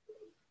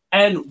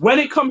 And when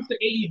it comes to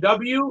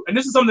AEW, and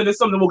this is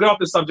something we'll get off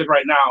this subject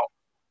right now,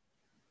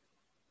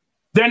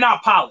 they're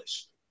not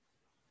polished.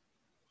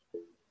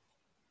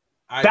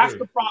 That's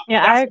the problem.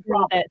 Yeah, I agree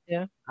with that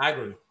too. I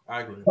agree.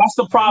 That's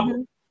the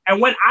problem.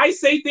 And when I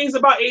say things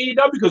about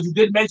AEW, because you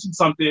did mention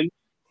something,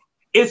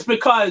 it's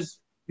because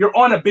you're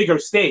on a bigger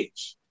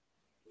stage.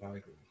 I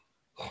agree.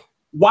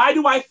 Why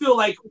do I feel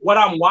like what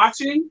I'm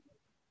watching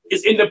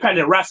is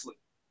independent wrestling?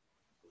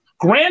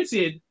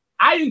 Granted,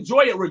 I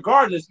enjoy it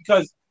regardless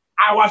because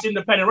I watch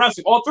independent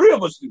wrestling. All three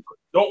of us do,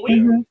 don't we?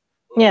 Mm-hmm.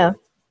 Yeah.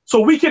 So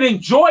we can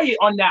enjoy it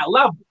on that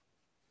level.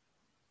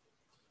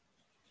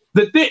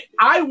 The thing,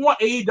 I want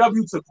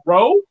AEW to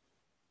grow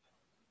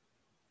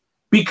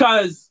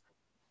because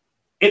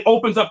it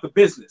opens up the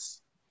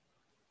business.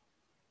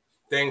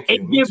 Thank you.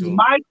 It gives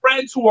my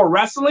friends who are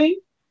wrestling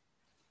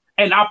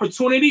an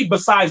opportunity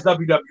besides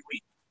WWE.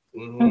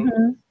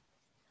 Mm-hmm.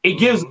 It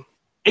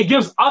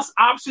gives us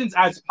options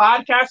as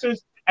podcasters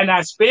and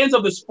as fans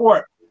of the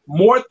sport,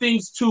 more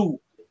things to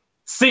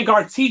sink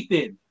our teeth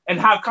in and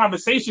have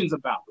conversations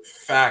about.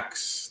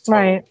 Facts.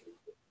 Right.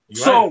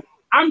 So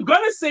I'm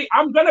gonna say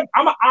I'm an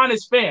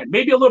honest fan,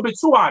 maybe a little bit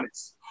too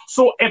honest.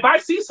 So if I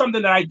see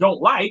something that I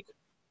don't like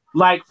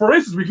for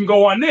instance, we can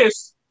go on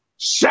this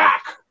Shaq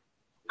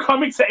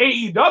coming to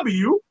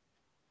AEW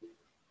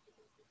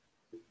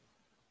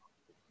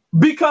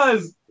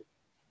because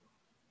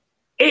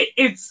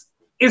it's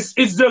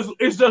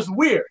just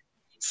weird.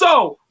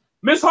 So,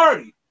 Miss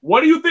Hardy,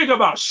 what do you think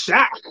about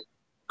Shaq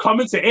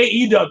coming to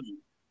AEW?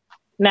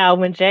 Now,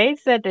 when Jay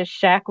said that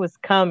Shaq was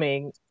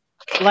coming,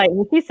 like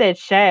when she said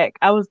Shaq,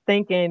 I was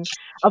thinking,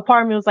 a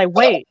part of me was like,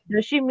 wait,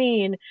 does she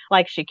mean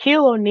like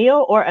Shaquille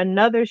O'Neal or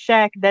another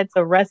Shaq that's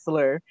a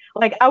wrestler?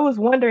 Like I was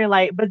wondering,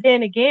 like, but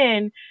then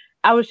again,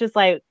 I was just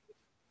like,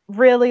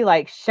 really,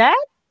 like Shaq?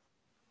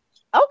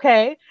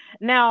 Okay.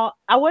 Now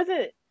I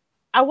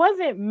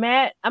wasn't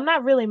mad. I'm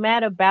not really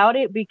mad about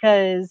it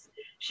because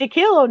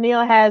Shaquille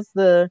O'Neal has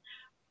the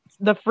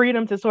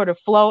freedom to sort of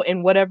flow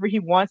in whatever he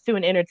wants to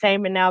in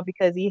entertainment now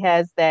because he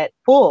has that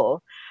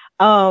pull.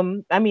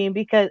 I mean,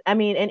 because I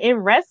mean, and in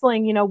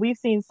wrestling, we've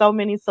seen so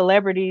many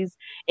celebrities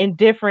in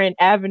different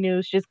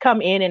avenues just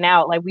come in and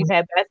out. Like we've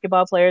had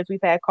basketball players, we've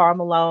had Karl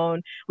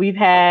Malone, we've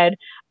had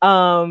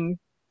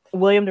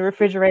William the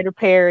Refrigerator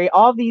Perry,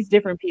 all these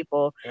different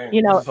people, Dang,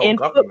 this is whole in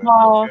government.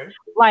 football, Okay.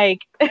 like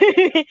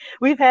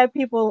we've had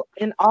people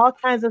in all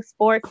kinds of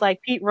sports like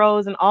Pete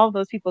Rose and all of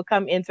those people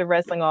come into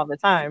wrestling all the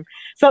time.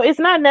 So it's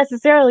not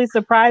necessarily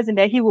surprising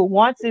that he would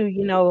want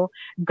to,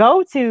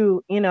 go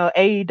to,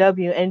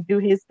 AEW and do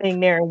his thing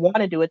there and want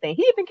to do a thing.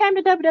 He even came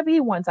to WWE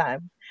one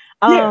time.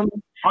 Yeah,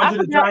 I Andre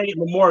the forgot. Giant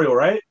Memorial,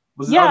 right?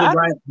 Was it Yeah,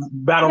 Andre the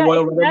Giant Battle yeah,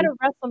 Royal? it was at a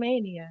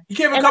WrestleMania. He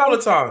came a And couple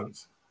of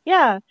times.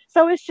 yeah,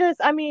 so it's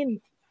just, I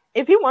mean,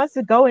 if he wants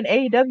to go in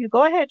AEW,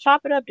 go ahead,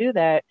 chop it up, do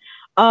that.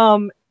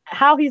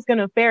 How he's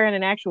gonna fare in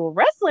an actual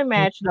wrestling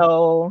match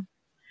though,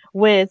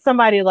 with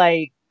somebody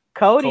like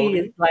Cody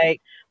is Cody.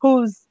 like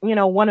who's,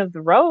 one of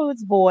the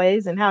Rhodes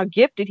boys and how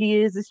gifted he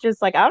is, it's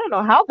just like I don't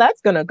know how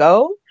that's gonna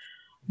go.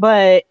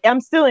 But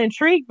I'm still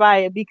intrigued by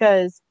it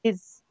because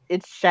it's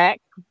Shaq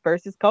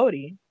versus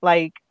Cody.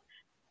 Like,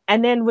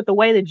 and then with the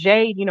way that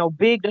Jade,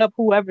 bigged up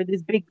whoever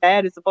this big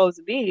bad is supposed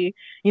to be,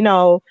 you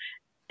know,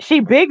 she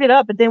bigged it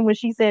up, but then when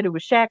she said it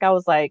was Shaq, I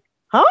was like,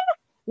 huh?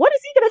 What is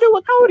he gonna do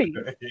with Cody?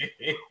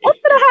 What's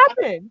gonna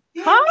happen?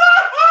 Huh?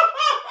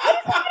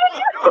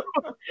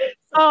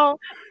 So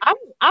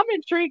I'm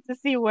intrigued to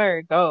see where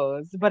it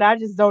goes, but I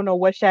just don't know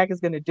what Shaq is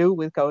gonna do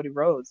with Cody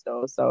Rhodes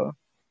though. So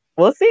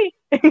we'll see.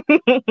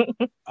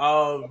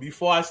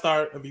 Before I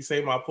start, let me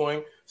say my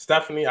point,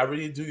 Stephanie. I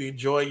really do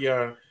enjoy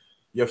your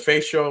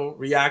facial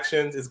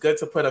reactions. It's good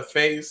to put a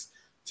face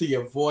to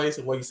your voice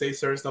and when you say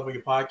certain stuff on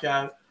your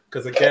podcast.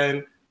 Because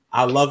again,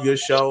 I love your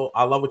show.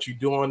 I love what you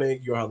do on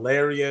it. You're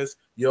hilarious.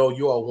 You're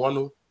a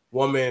one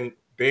woman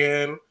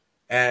band,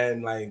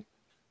 and like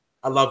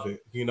I love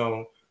it.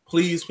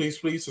 Please, please,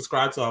 please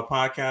subscribe to our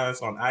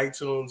podcast on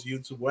iTunes,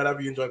 YouTube,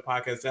 whatever you enjoy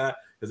podcasts at,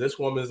 because this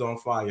woman is on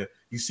fire.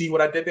 You see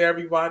what I did there,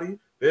 everybody?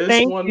 This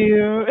Thank one.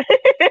 you.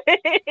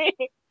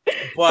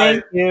 But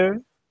Thank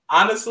you.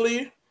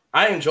 honestly,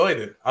 I enjoyed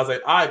it. I was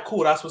like, all right,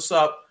 cool. That's what's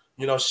up.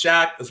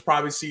 Shaq is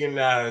probably seen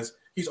as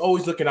he's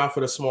always looking out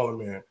for the smaller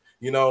man.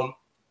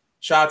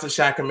 Shout out to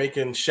Shaq and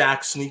making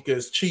Shaq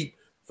sneakers cheap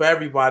for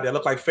everybody. They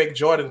look like fake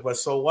Jordans, but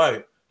so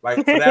what? Like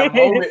for that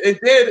moment, it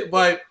did.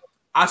 But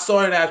I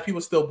saw it as people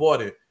still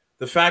bought it.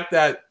 The fact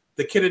that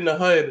the kid in the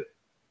hood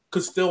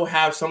could still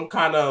have some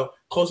kind of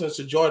closeness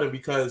to Jordan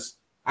because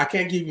I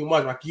can't give you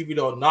much. I can give you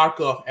the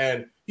knockoff,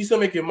 and he's still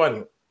making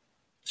money.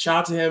 Shout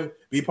out to him,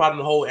 be part of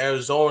the whole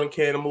Arizona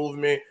kid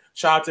movement.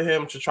 Shout out to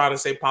him to try to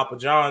say Papa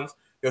John's.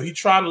 He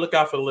trying to look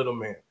out for the little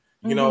man.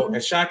 And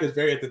Shaq is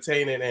very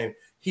entertaining, and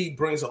he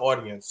brings an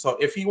audience. So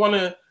if they want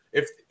to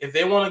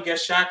get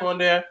Shaq on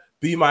there,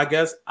 be my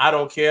guest. I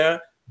don't care.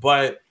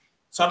 But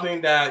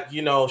something that,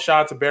 shout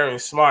out to Barry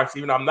Smarks,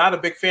 even though I'm not a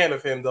big fan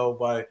of him though,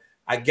 but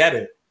I get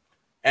it.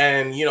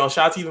 And, shout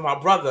out to even my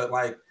brother,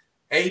 like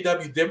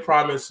AEW did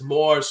promise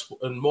more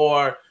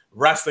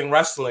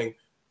wrestling,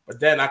 but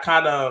then I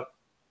kind of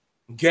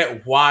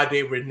get why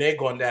they renege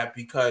on that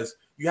because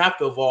you have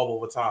to evolve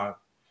over time.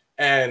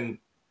 And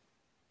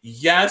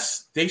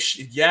yes, they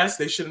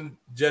shouldn't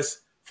just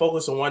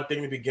focus on one thing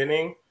in the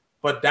beginning,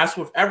 but that's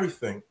with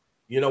everything.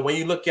 When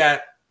you look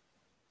at,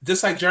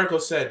 just like Jericho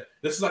said,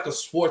 this is like a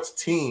sports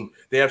team.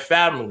 They're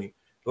family.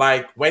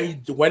 Like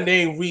when you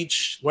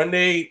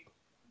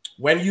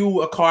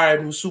acquire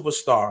a new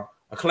superstar,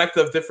 a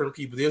collective of different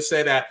people, they'll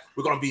say that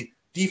we're going to be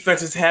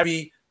defenses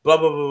heavy, blah,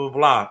 blah, blah, blah,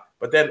 blah.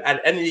 But then at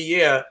the end of the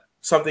year,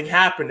 something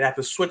happened. They have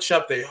to switch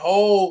up their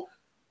whole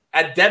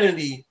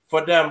identity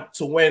for them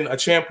to win a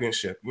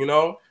championship.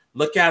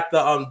 Look at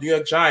the New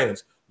York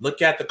Giants.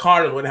 Look at the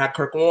Cardinals when they had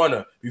Kurt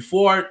Warner.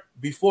 Before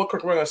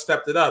Kurt Warner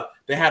stepped it up,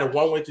 they had a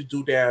one way to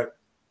do their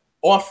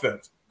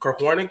offense.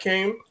 Kurt Warner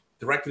came,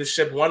 directed the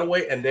ship one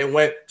way, and they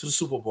went to the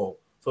Super Bowl.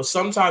 So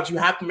sometimes you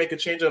have to make a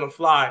change on the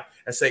fly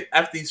and say,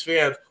 F these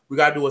fans, we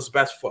got to do what's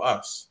best for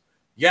us.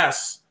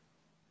 Yes,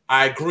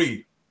 I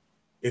agree.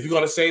 If you're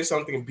going to say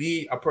something,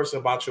 be a person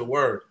about your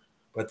word.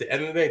 But at the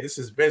end of the day, this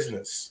is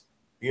business.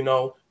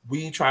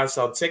 We try to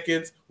sell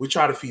tickets. We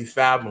try to feed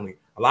family.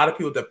 A lot of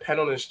people depend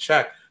on this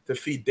check to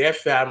feed their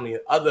family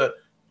and other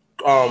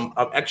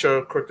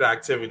extracurricular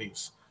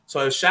activities.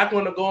 So if Shaq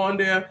want to go on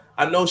there,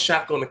 I know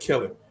Shaq going to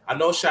kill it. I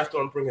know Shaq's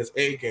going to bring his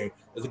A game.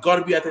 It's going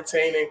to be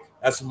entertaining.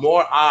 That's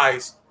more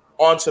eyes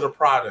onto the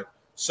product.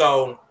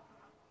 So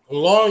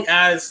long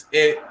as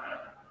it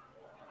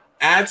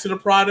adds to the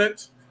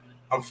product,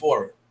 I'm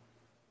for it.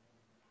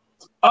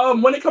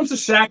 When it comes to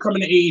Shaq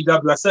coming to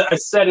AEW, I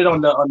said it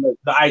on the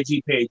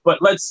IG page,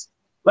 but let's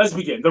let's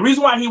begin. The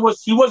reason why he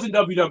was in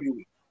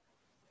WWE,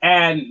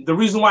 and the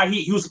reason why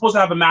he was supposed to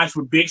have a match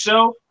with Big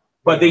Show,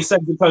 but they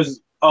said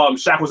because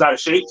Shaq was out of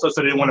shape, so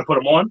they didn't want to put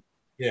him on.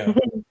 Yeah,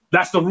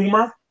 that's the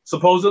rumor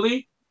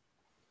supposedly.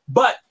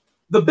 But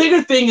the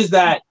bigger thing is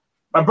that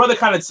my brother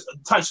kind of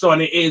touched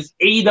on it. Is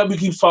AEW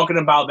keeps talking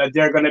about that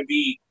they're going to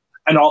be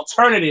an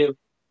alternative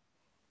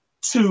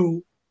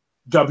to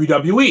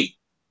WWE.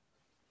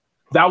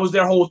 That was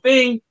their whole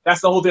thing.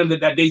 That's the whole thing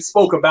that they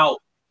spoke about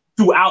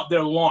throughout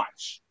their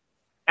launch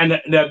and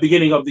the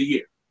beginning of the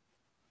year.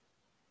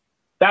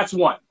 That's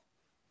one.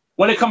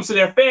 When it comes to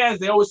their fans,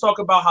 they always talk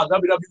about how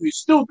WWE is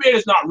stupid,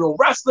 it's not real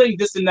wrestling,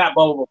 this and that,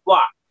 blah, blah, blah,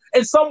 blah.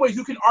 In some ways,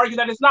 you can argue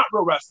that it's not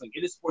real wrestling.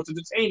 It is sports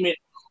entertainment,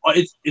 or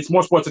it's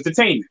more sports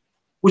entertainment,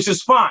 which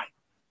is fine.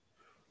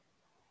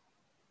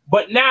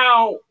 But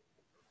now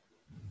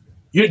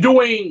you're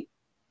doing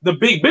the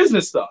big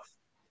business stuff.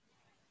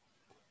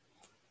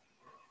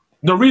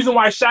 The reason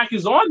why Shaq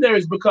is on there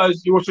is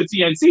because he works for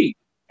TNT,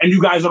 and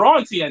you guys are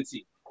on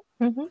TNT.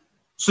 Mm-hmm.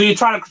 So you're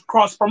trying to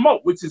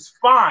cross-promote, which is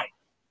fine.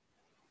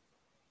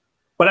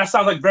 But that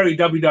sounds like very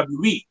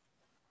WWE.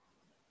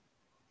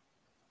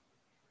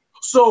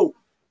 So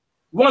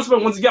once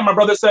again, my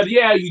brother said,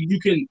 yeah, you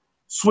can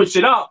switch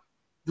it up,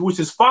 which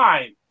is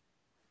fine.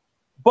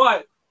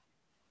 But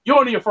you're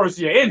only your first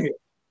year in here.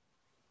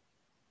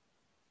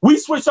 We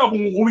switch up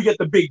when we get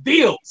the big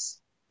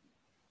deals.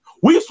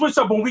 We switch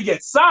up when we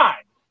get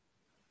signed.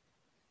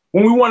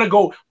 When we want to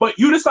go, but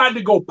you decided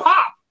to go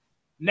pop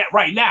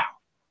right now.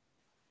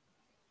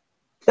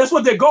 That's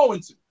what they're going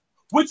to,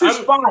 which is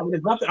fine.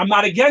 There's nothing. I'm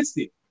not against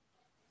it.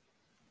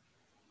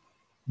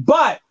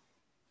 But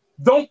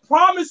don't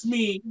promise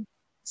me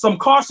some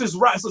cautious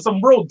rap,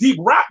 some real deep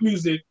rap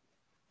music,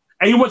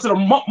 and you went to the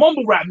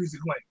mumble rap music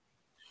lane.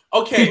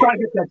 Okay. You trying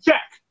to get that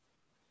check.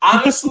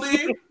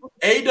 Honestly,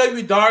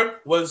 AEW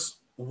Dark was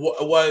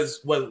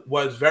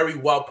very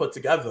well put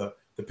together.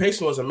 The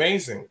pacing was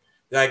amazing.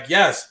 Like,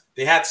 yes,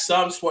 they had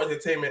some sports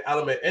entertainment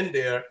element in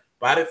there,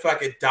 but I didn't feel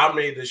like it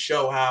dominated the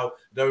show how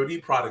the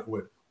WWE product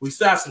would. We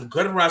still had some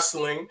good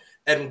wrestling,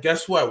 and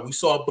guess what? We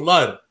saw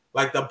blood.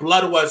 Like, the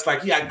blood was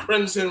like, he had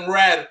crimson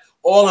red,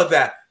 all of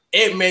that.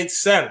 It made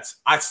sense.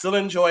 I still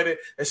enjoyed it.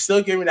 It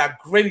still gave me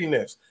that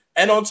grittiness.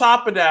 And on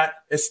top of that,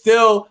 it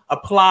still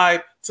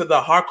applied to the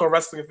hardcore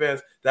wrestling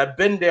fans that have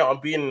been there on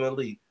being an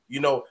elite.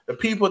 You know, the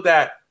people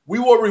that we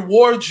will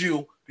reward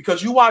you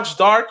because you watch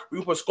Dark. We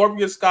will put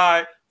Scorpio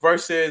Sky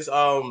versus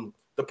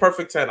the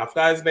Perfect 10. I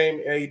forgot his name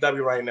in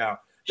AEW right now.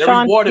 They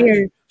rewarded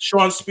me,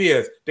 Sean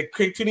Spears. They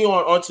continue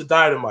on to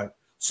Dynamite.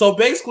 So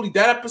basically,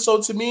 that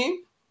episode to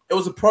me, it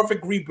was a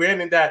perfect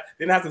rebranding that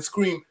didn't have to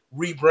scream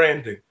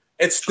rebranding.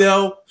 It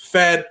still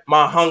fed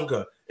my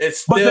hunger. It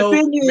still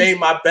made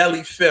my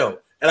belly fill.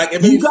 And like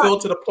it made me feel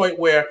to the point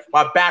where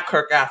my back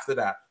hurt after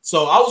that.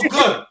 So I was good.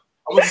 I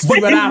went to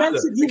sleep right after.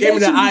 It gave me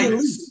the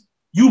itis.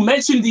 You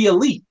mentioned the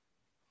Elite.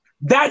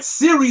 That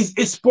series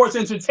is sports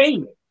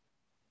entertainment.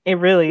 It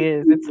really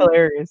is. It's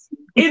hilarious.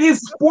 It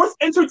is sports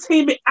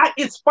entertainment at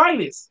its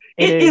finest.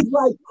 It is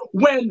like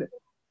when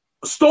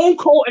Stone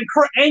Cold and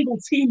Kurt Angle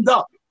teamed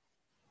up.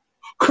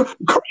 Kurt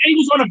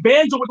Angle's on a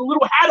banjo with a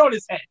little hat on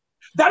his head.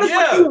 That is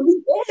what the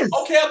Elite is.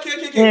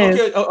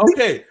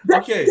 Okay.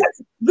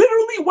 That's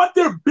literally what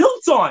they're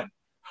built on.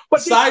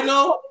 But side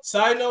note,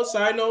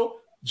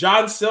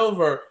 John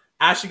Silver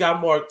actually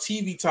got more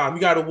TV time. He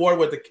got an award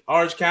with the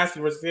Orange Cassidy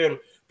versus him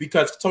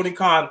because Tony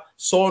Khan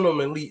saw him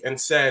Elite and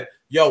said,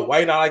 yo, why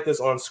you not like this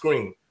on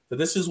screen? So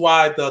this is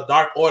why the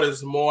Dark Order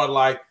is more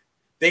like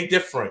they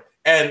different.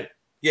 And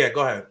yeah, go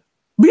ahead.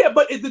 Yeah,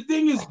 but the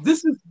thing is,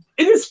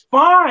 it is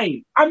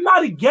fine. I'm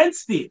not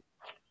against it.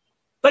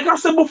 Like I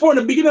said before in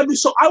the beginning of the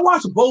show, I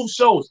watch both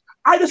shows.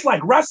 I just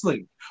like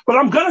wrestling, but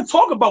I'm gonna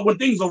talk about when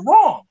things are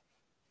wrong.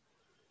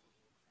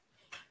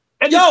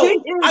 And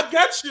I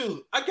get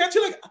you. Like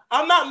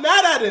I'm not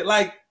mad at it.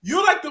 Like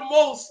you're like the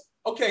most.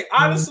 Okay,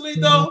 honestly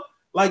though,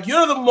 like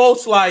you're the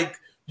most like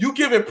you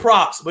give it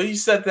props. But you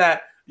said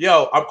that,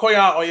 yo, I'm calling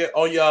out on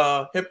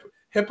your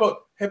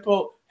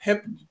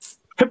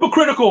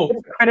hypocritical.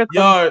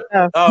 Your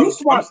you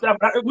smart stuff.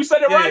 We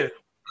said it right.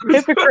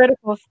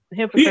 Hypocritical.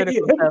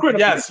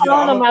 Yes, you know,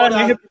 I'm gonna call out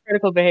your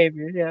hypocritical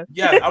behavior. Yeah.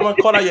 Yes, I'm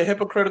gonna call out your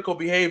hypocritical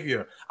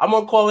behavior. I'm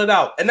gonna call it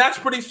out, and that's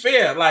pretty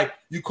fair. Like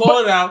you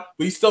call it out,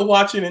 but you still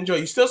watch and enjoy.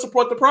 You still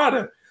support the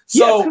product.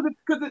 So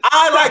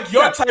I like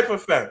your type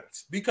of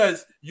fans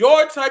because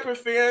your type of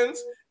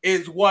fans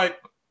is what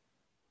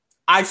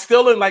I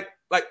still in like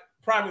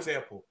prime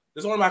example.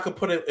 There's only way I could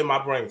put it in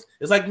my brains.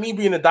 It's like me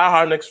being a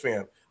diehard Knicks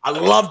fan. I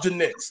love the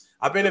Knicks.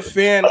 I've been a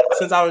fan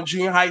since I was in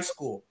junior high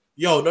school.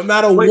 Yo, no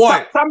matter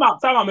what. Time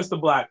out, Mr.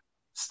 Black.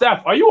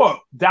 Steph, are you a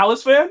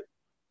Dallas fan?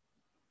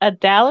 A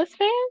Dallas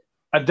fan?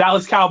 A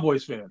Dallas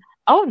Cowboys fan?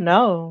 Oh,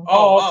 no.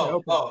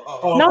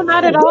 No,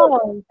 not at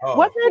all.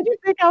 What made you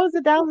think I was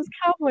a Dallas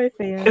Cowboy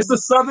fan? It's a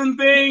Southern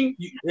thing.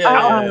 No,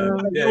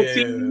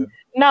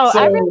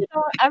 I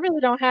really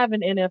don't have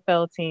an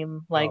NFL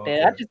team like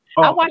that.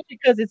 I watch it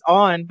because it's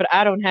on, but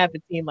I don't have a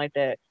team like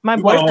that. My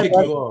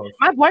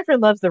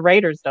boyfriend loves the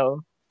Raiders,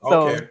 though.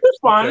 So okay, it's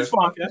fine. okay, It's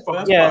fine. okay, It's fine.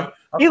 that's yeah, fine.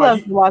 That's he fine.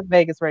 loves the Las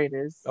Vegas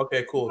Raiders.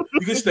 Okay, cool.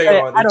 You can stay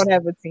But on. I don't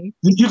have a team.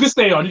 You can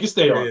stay on. You can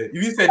stay Yeah, on. yeah. If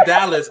you said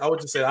Dallas, I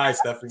would just say, all right,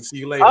 Stephanie, see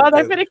you later. Oh,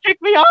 they're gonna kick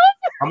me off.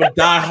 I'm a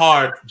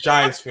diehard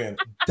Giants fan.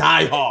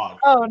 Die hard.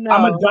 Oh no,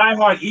 I'm a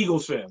diehard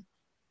Eagles fan.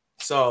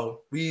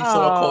 So we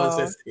somewhat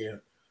coexist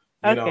here,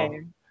 you okay. know.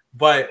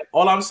 But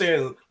all I'm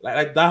saying is,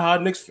 like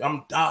diehard Knicks,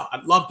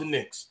 I love the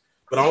Knicks,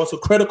 but I'm also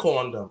critical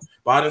on them.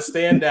 But I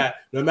understand that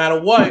no matter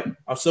what,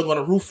 I'm still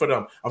gonna root for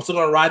them. I'm still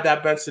gonna ride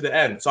that bench to the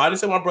end. So I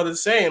understand what my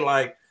brother's saying.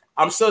 Like,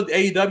 I'm still an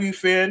AEW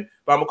fan,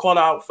 but I'm gonna call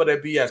out for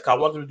their BS because I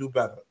want them to do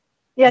better.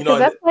 Yeah, You know,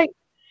 because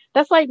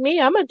that's like me.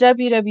 I'm a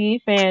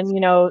WWE fan,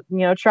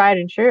 tried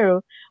and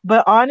true.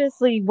 But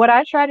honestly, what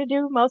I try to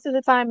do most of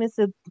the time is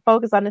to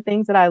focus on the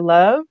things that I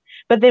love.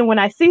 But then when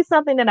I see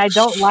something that I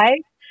don't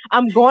like,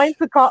 I'm gonna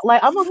call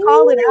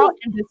it out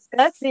and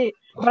discuss it,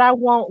 but I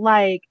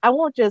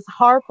won't just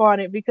harp on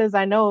it because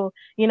I know,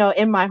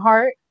 in my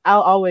heart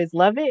I'll always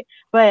love it.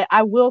 But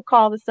I will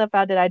call the stuff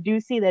out that I do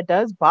see that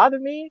does bother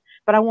me,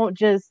 but I won't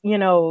just,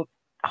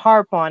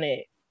 harp on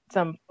it.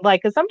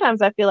 Because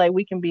sometimes I feel like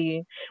we can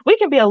be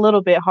a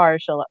little bit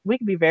harsh. We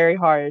can be very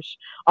harsh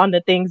on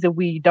the things that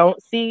we don't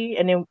see,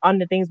 and then on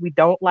the things we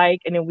don't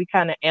like, and then we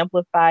kind of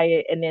amplify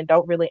it, and then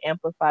don't really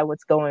amplify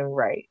what's going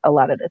right a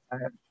lot of the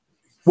time.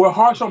 We're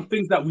harsh on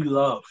things that we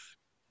love.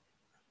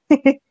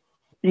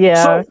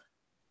 Yeah. So,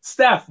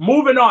 Steph,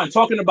 moving on,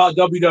 talking about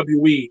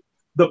WWE,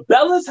 the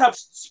Bellas have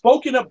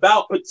spoken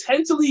about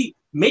potentially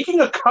making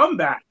a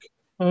comeback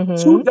to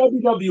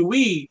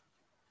WWE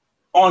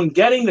on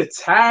getting the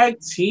tag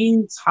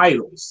team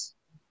titles.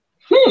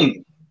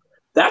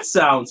 That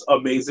sounds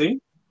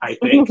amazing, I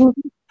think.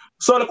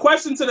 So the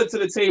question to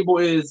the table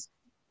is,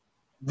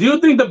 do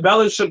you think the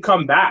Bellas should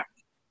come back?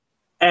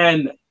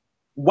 And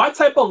what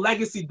type of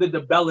legacy did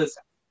the Bellas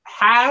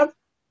have?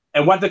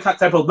 And what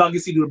type of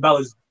legacy do the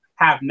Bellas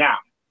have now?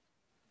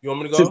 You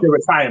want me to go? Since their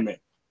retirement.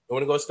 You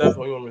want to go, Steph,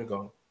 or you want me to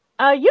go?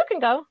 You can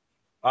go.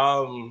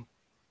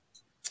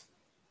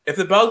 If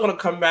the Bellas want to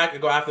come back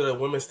and go after the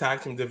women's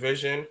tag team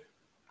division,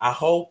 I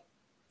hope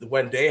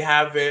when they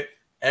have it,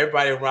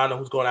 everybody around them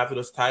who's going after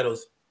those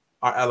titles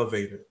are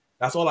elevated.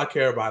 That's all I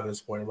care about at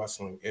this point in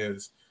wrestling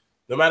is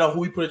no matter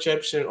who we put a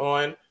championship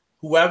on,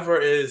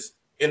 whoever is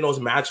in those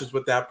matches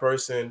with that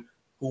person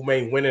who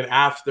may win it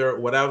after,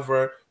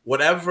 whatever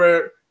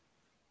their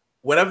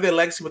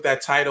legacy with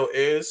that title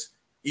is,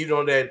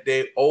 even though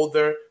they're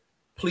older,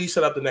 please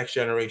set up the next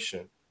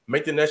generation.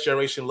 Make the next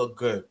generation look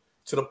good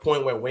to the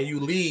point where when you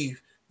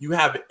leave, you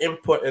have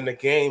input in the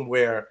game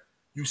where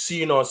you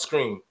see it on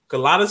screen. Because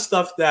a lot of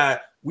stuff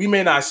that we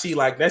may not see,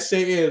 like let's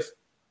say is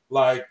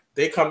like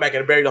they come back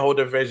and bury the whole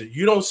division.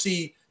 You don't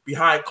see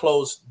behind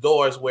closed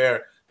doors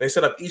where they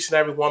set up each and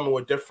every woman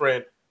with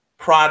different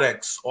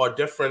products or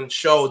different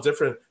shows,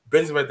 different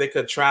business that they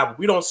could travel.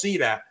 We don't see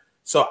that.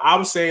 So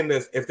I'm saying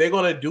this, if they're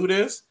going to do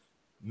this,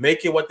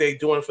 make it what they're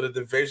doing for the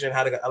division,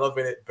 how they can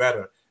elevate it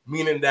better.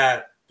 Meaning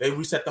that they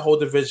reset the whole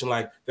division,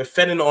 like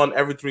defending on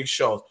every 3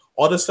 shows.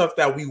 All the stuff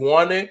that we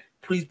wanted,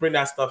 please bring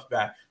that stuff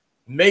back.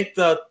 Make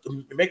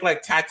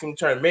like tag team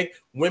turn. Make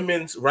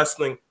women's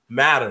wrestling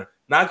matter.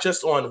 Not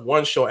just on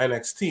one show,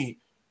 NXT,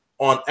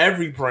 on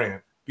every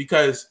brand.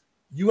 Because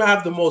you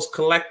have the most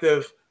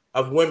collective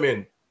of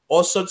women,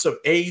 all sorts of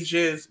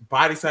ages,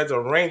 body size, a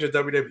range of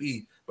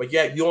WWE. But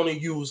yet you only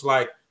use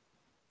like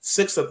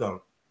 6 of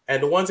them.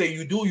 And the ones that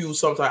you do use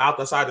sometimes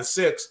outside of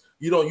 6,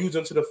 you don't use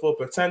them to the full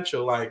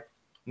potential. Like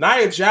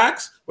Nia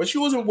Jax, when she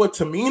wasn't with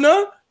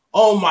Tamina,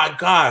 oh my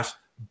gosh,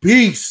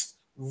 beast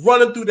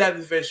running through that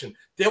division.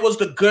 There was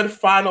the good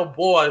final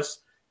boss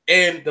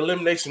in the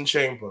Elimination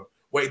Chamber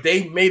where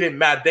they made it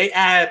mad. They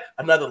add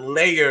another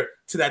layer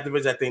to that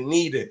division that they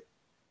needed.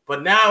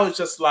 But now it's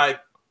just like,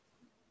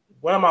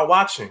 what am I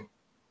watching?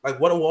 Like,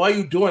 what are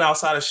you doing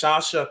outside of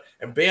Sasha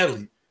and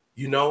Bayley?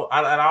 You know,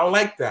 I don't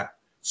like that.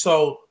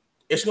 So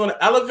it's going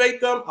to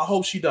elevate them. I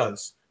hope she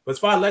does. But as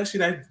far as legacy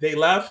that they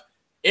left,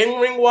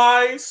 in-ring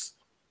wise,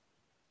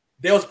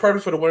 they was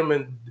perfect for the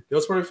women. They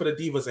was perfect for the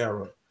Divas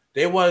era.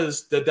 They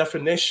was the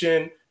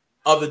definition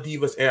of the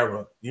Divas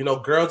era. You know,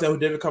 girls that who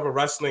didn't cover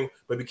wrestling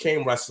but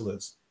became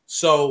wrestlers.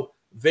 So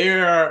they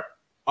are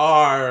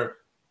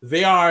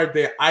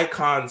the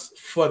icons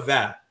for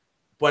that.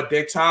 But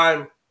their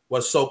time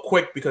was so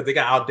quick because they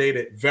got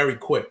outdated very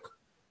quick.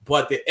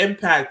 But the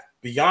impact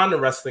beyond the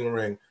wrestling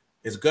ring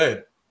is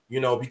good. You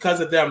know,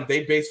 because of them,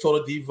 they based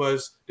Total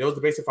Divas. There was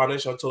the basic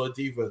foundation of Total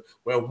Divas,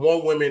 where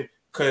more women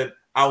could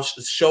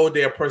show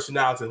their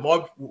personality,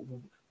 more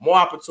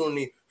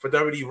opportunity for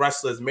WWE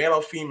wrestlers, male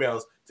or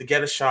females, to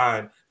get a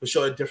shine, to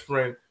show a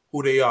different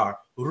who they are.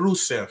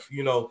 Rusev,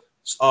 you know,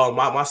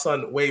 my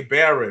son Wade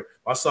Barrett,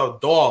 my son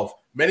Dolph.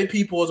 Many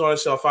people was on the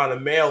show, found the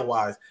male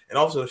wise and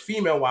also the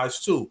female wise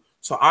too.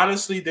 So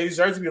honestly, they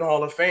deserve to be in the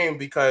Hall of Fame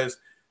because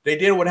they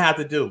did what they had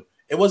to do.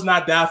 It was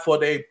not that for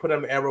they put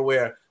them in an era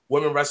where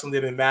women wrestling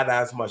didn't matter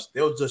as much.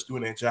 They were just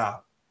doing their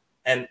job.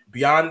 And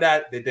beyond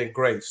that, they did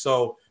great.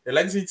 So the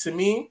legacy to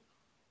me,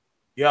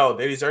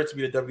 they deserve to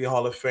be the WWE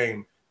Hall of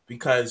Fame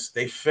because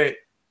they fit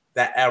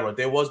that era.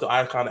 There was the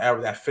icon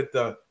era that fit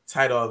the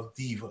title of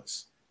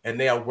divas, and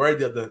they are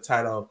worthy of the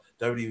title of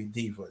WWE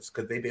divas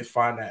because they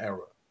defined that era.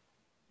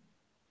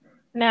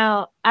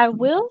 Now, I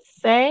will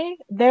say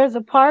there's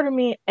a part of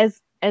me as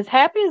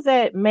happy as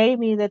that made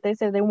me that they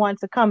said they want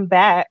to come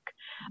back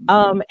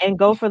and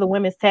go for the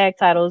women's tag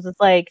titles. It's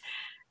like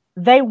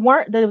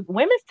the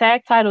women's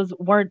tag titles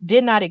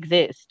did not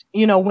exist,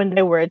 when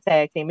they were a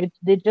tag team.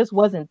 It just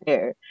wasn't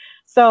there.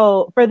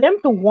 So for them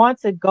to want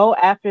to go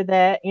after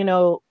that,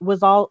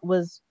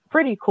 was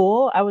pretty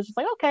cool. I was just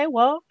like, okay,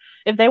 well,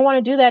 if they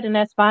want to do that, then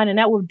that's fine. And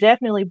that will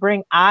definitely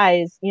bring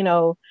eyes,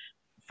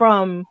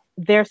 from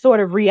their sort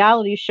of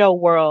reality show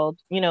world,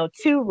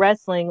 to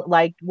wrestling,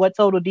 like what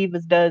Total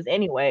Divas does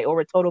anyway, or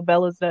what Total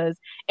Bellas does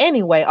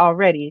anyway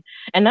already.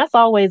 And that's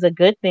always a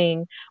good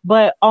thing.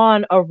 But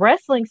on a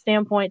wrestling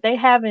standpoint,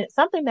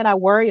 something that I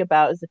worry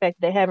about is the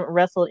fact that they haven't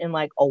wrestled in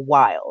like a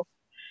while.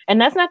 And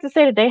that's not to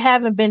say that they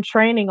haven't been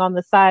training on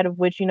the side of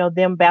which,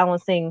 them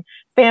balancing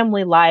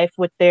family life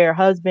with their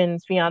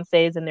husbands,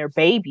 fiancés, and their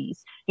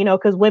babies,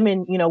 because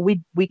women,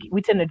 we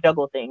tend to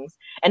juggle things,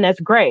 and that's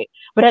great.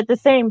 But at the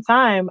same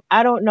time,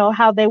 I don't know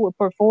how they would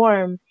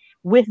perform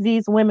with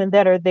these women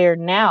that are there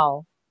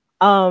now.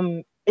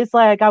 It's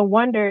like, I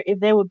wonder if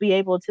they would be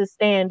able to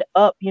stand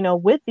up,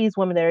 with these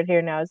women that are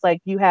here now. It's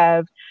like you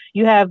have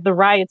the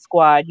Riot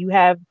Squad, you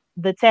have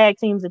the tag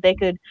teams that they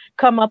could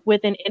come up with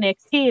in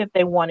NXT if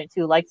they wanted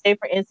to. Like, say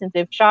for instance,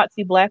 if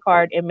Shotzi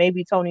Blackheart and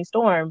maybe Toni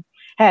Storm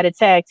had a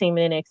tag team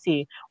in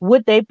NXT,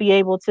 would they be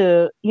able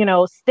to,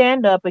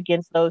 stand up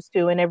against those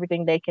two and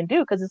everything they can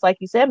do? Because it's like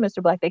you said,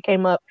 Mr. Black, they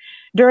came up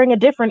during a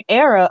different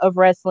era of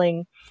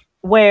wrestling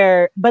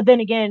but then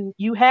again,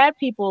 you had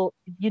people,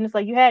 it's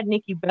like you had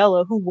Nikki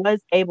Bella, who was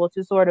able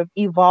to sort of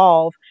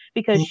evolve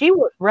because she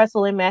would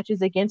wrestle in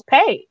matches against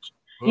Paige,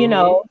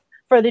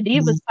 for the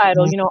Divas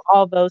title,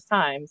 all those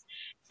times.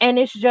 And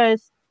it's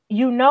just,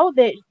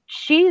 that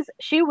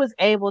she was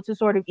able to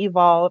sort of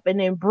evolve, and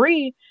then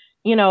Brie,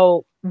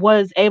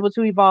 was able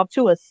to evolve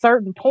to a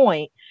certain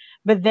point.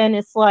 But then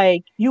it's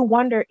like, you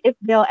wonder if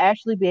they'll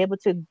actually be able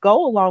to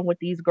go along with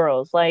these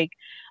girls. Like,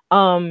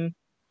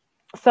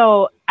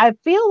 so I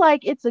feel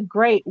like it's a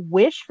great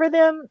wish for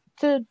them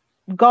to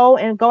go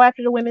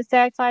after the women's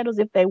tag titles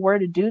if they were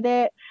to do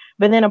that.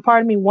 But then a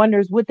part of me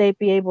wonders, would they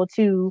be able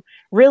to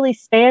really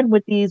stand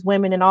with these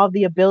women and all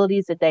the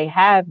abilities that they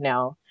have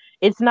now?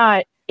 It's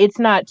not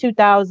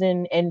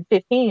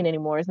 2015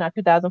 anymore. It's not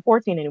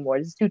 2014 anymore.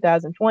 It's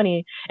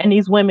 2020. And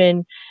these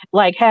women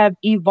like have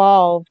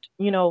evolved,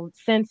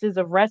 senses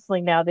of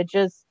wrestling now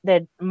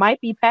that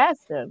might be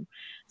past them.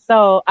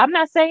 So I'm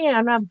not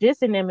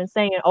dissing them and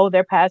saying, oh,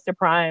 they're past their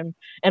prime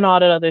and all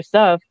that other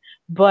stuff.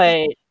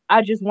 But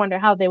I just wonder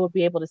how they would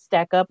be able to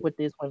stack up with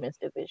this women's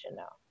division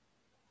now.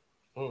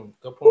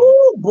 Good point.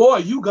 Oh boy,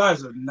 you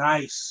guys are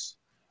nice.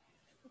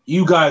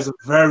 You guys are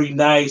very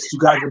nice. You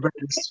guys are very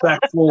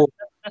respectful.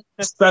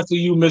 Especially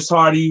you, Miss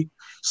Hardy,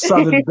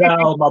 Southern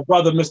Belle, my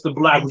brother, Mr.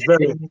 Black, was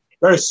very,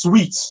 very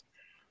sweet.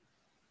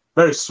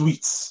 Very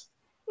sweet.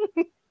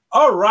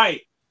 All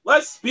right,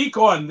 let's speak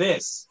on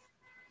this.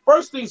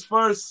 First things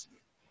first,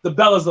 the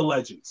Bellas are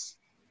legends.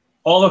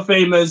 Hall of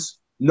Famers,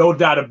 no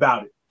doubt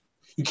about it.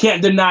 You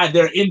can't deny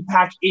their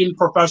impact in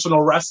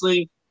professional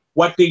wrestling,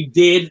 what they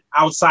did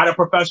outside of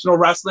professional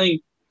wrestling.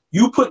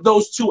 You put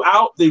those two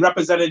out, they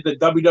represented the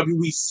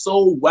WWE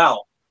so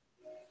well.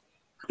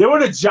 They were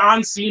the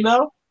John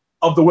Cena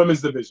of the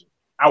women's division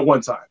at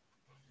one time.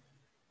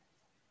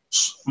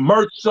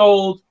 Merch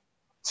sold,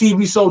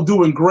 TV sold,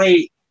 doing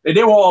great. And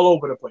they were all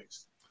over the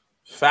place.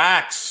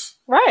 Facts.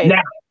 Right.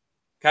 Now,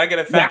 can I get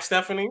a fact,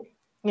 Stephanie?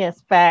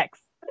 Yes,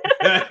 facts.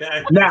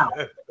 Now,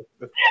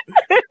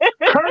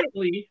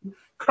 currently,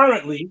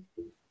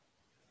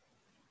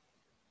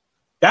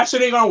 that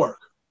shit ain't gonna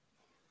work.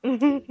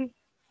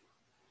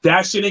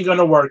 That shit ain't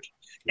gonna work.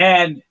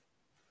 And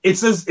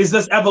it's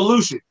this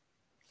evolution.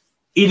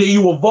 Either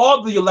you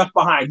evolved or you're left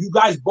behind. You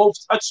guys both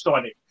touched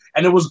on it.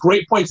 And it was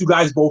great points you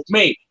guys both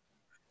made.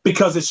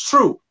 Because it's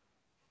true.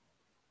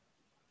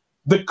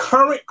 The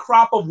current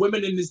crop of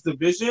women in this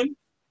division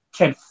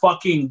can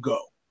fucking go.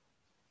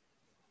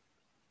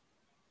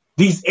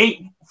 These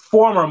ain't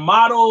former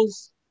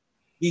models.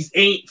 These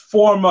ain't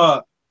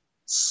former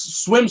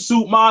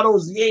swimsuit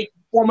models. These ain't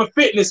former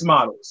fitness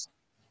models.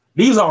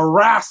 These are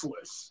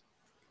wrestlers.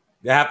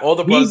 They have all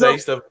the brothers that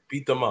used to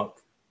beat them up.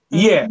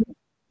 Yeah,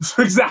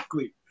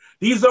 exactly.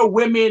 These are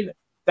women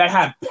that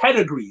have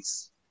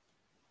pedigrees.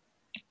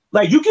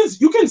 Like you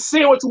can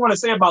say what you want to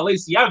say about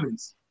Lacey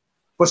Evans,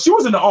 but she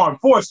was in the armed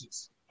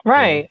forces.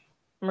 Right.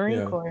 Yeah.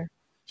 Marine Corps.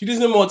 She just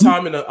needed more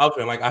time in the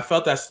oven. Like I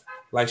felt that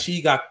like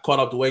she got caught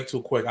up way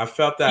too quick. I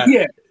felt that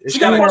she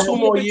got like 2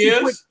 more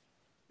years.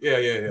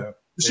 Yeah.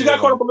 She got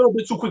caught up a little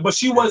bit too quick, but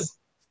she was,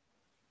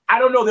 I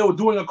don't know, they were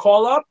doing a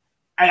call up,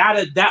 and out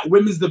of that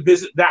women's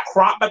division, that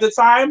crop at the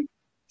time,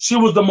 she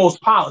was the most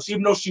polished,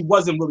 even though she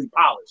wasn't really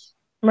polished.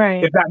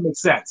 Right. If that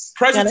makes sense.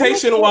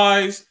 Presentation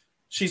wise,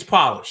 she's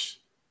polished.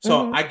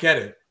 So I get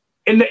it.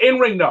 In the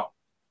in-ring, no.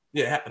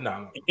 Yeah,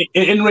 no.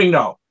 In-ring,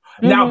 no.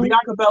 Now,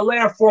 Bianca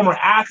Belair, former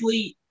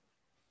athlete,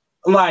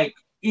 like,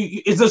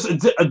 is just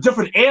a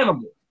different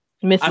animal.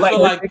 I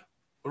feel like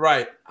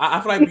right. I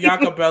feel like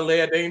Bianca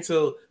Belair, they need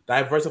to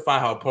diversify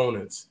her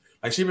opponents.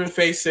 Like she's been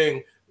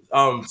facing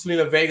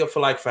Selena Vega for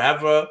like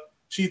forever.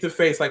 She used to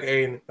face like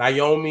a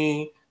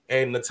Naomi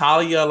and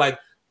Natalia. Like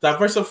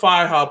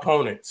diversify her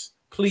opponents,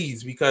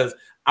 please, because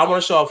I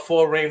want to show her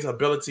full range of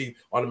ability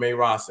on the main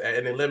roster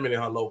and eliminate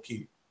her low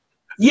key.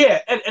 Yeah,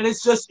 and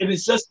it's just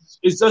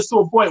to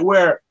a point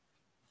where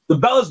the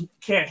Bellas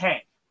can't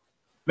hang.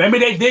 Remember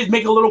they did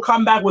make a little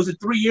comeback. Was it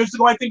 3 years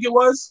ago? I think it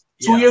was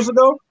 2 years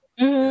ago.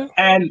 Mm-hmm.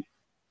 And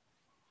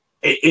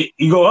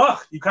you go, ugh,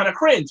 you kind of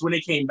cringe when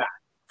they came back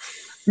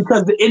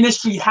because the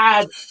industry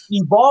had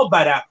evolved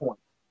by that point.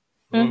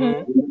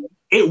 Mm-hmm.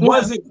 It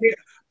wasn't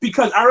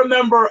because I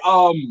remember.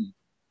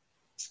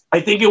 I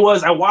think it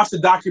was. I watched a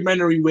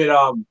documentary with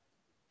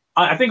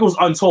I think it was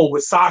Untold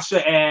with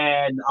Sasha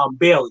and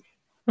Bailey.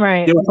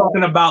 Right. They were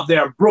talking about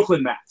their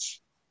Brooklyn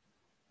match,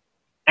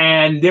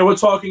 and they were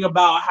talking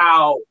about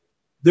how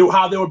they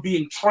were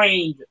being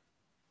trained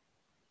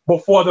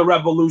before the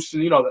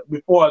revolution. You know,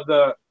 before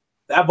the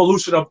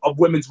evolution of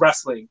women's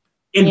wrestling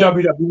in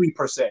WWE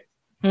per se.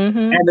 Mm-hmm.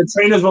 And the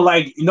trainers were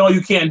like, no,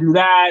 you can't do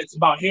that. It's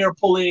about hair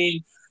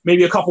pulling,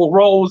 maybe a couple of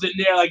rolls in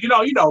there, like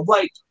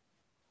like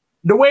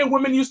the way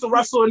women used to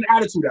wrestle in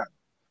Attitude Era.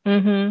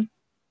 Mm-hmm.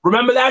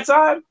 Remember that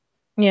time?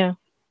 Yeah.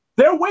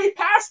 They're way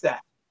past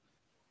that.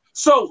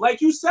 So,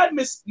 like you said,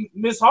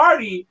 Miss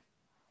Hardy,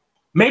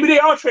 maybe they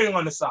are training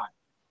on the side.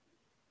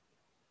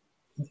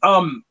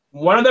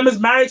 One of them is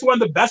married to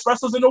one of the best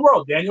wrestlers in the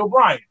world, Daniel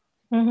Bryan.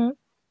 Mm-hmm.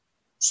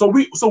 So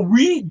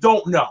we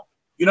don't know.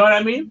 You know what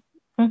I mean?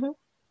 Mm-hmm.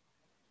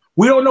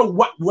 We don't know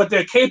what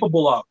they're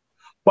capable of.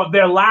 But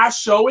their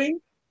last showing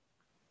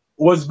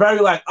was very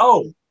like,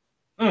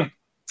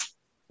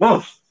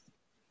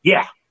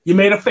 yeah, you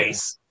made a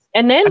face.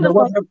 And then it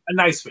wasn't a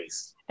nice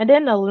face. And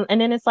then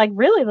it's like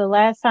really the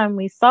last time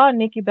we saw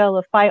Nikki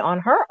Bella fight on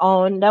her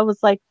own, that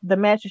was like the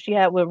match that she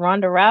had with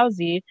Ronda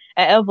Rousey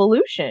at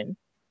Evolution.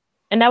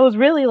 And that was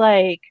really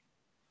like,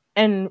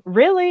 and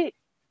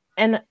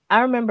I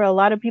remember a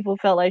lot of people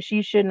felt like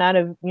she should not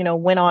have,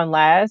 went on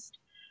last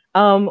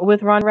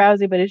with Ronda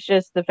Rousey, but it's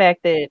just the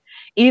fact that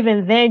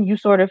even then you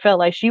sort of felt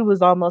like she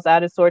was almost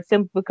out of sorts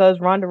simply because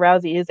Ronda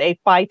Rousey is a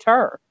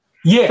fighter.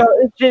 Yeah. So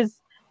it's just,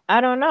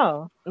 I don't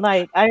know.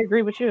 Like, I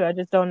agree with you. I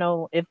just don't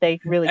know if they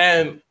really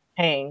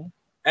hang.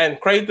 And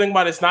crazy thing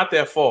about it's not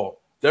their fault.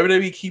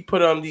 WWE keep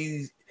putting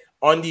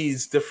on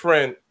these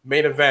different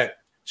main event.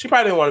 She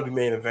probably didn't want to be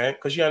main event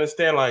because she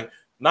understand like,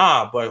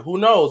 nah, but who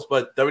knows?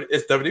 But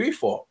it's WWE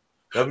fault.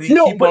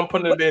 WWE keep on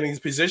putting them in these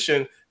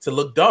positions to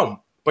look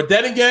dumb. But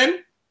then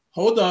again,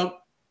 hold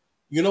up.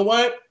 You know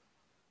what?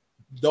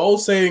 The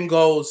old saying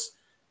goes,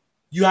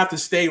 you have to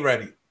stay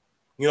ready.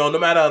 No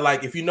matter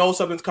like if you know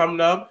something's coming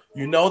up,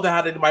 you know that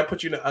how they might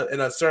put you in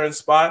a certain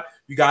spot.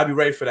 You gotta be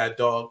ready for that,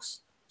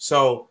 dogs.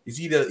 So it's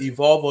either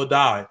evolve or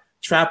die,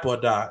 trap or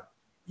die.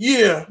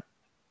 Yeah.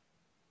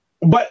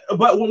 But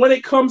when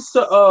it comes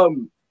to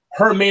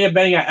her main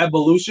eventing at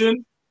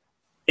Evolution,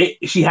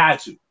 she had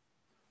to.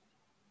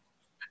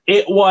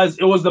 It was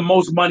the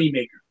most money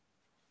maker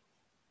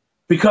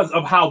because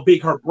of how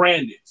big her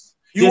brand is.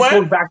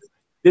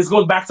 This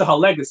goes back to her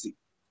legacy.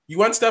 You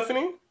went,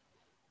 Stephanie?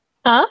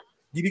 Huh?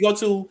 Did you go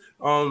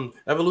to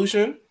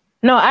Evolution?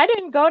 No, I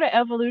didn't go to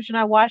Evolution.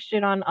 I watched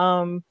it on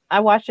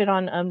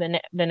the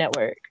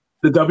network.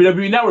 The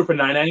WWE network for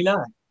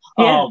 $9.99.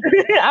 Yeah.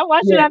 I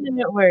watched it on the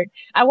network.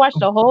 I watched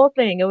the whole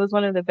thing. It was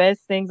one of the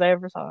best things I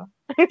ever saw.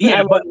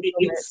 Yeah, but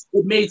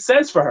it made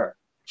sense for her.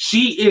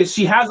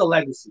 She has a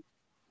legacy.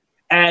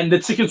 And the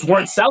tickets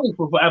weren't selling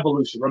for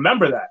Evolution.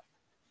 Remember that.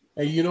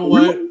 And you know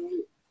what?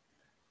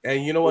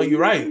 You're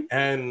right.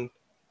 And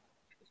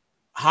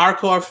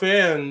hardcore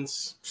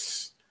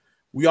fans,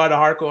 we are the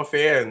hardcore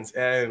fans,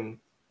 and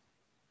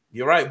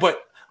you're right.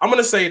 But I'm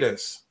gonna say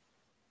this: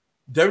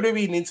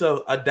 WWE needs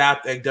to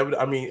adapt a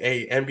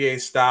NBA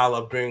style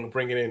of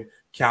bringing in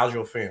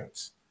casual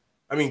fans.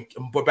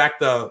 But back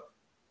to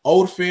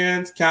old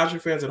fans, casual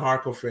fans, and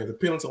hardcore fans,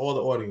 appealing to all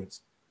the audience.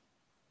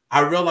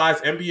 I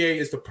realize NBA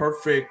is the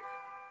perfect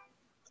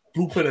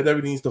blueprint that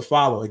WWE needs to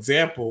follow.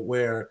 Example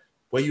where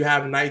you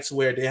have nights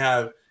where they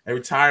have a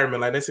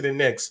retirement, like let's say the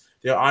Knicks,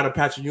 they'll honor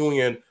Patrick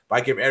Ewing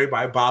by giving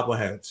everybody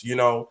bobbleheads.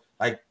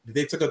 Like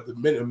they took the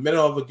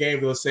middle of a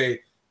game, they'll say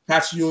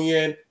Patrick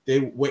Ewing,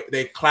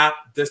 they clap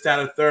this, that,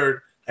 and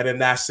third, and then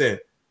that's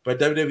it. But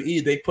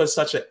WWE, they put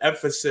such an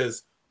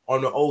emphasis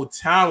on the old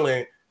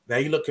talent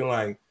that you're looking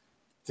like,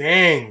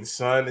 dang,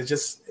 son. It's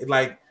just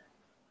like,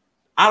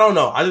 I don't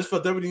know. I just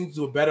feel WWE needs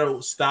to do a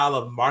better style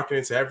of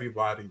marketing to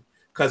everybody.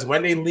 Because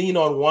when they lean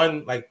on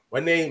one, like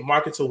when they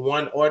market to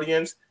one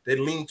audience, they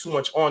lean too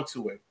much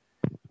onto it,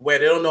 where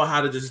they don't know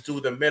how to just do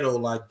the middle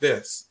like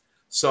this.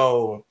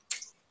 So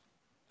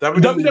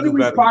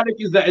WWE's product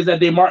is that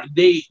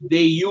they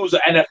use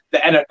the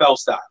NFL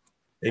style.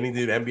 They need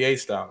to do the NBA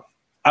style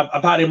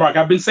of how they market.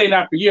 I've been saying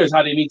that for years.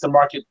 How they need to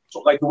market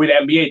like the way the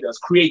NBA does,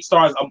 create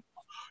stars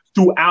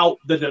throughout.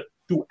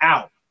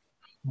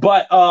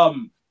 But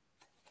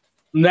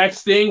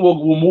next thing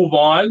we'll move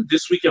on.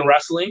 This week in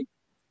wrestling,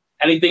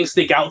 Anything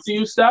stick out to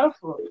you, Steph?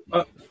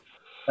 Like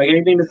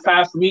anything this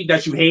past week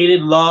that you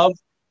hated, loved,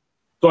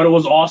 thought it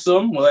was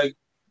awesome? Like,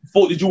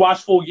 did you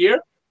watch Full Gear?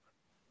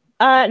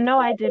 No,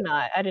 I did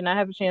not. I did not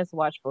have a chance to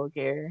watch Full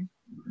Gear.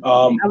 I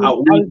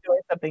was doing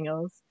something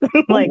else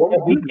like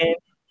the weekend.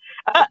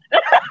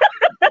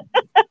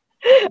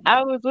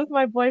 I was with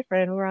my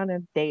boyfriend. We were on a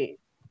date.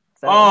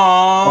 So.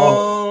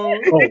 Oh,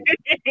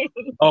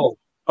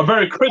 a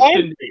very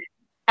Christian date.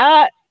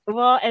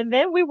 Well, and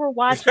then we were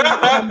watching Joe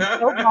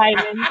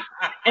Biden,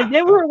 and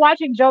then we were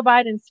watching Joe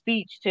Biden's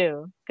speech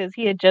too, because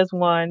he had just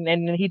won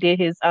and he did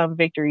his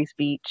victory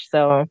speech.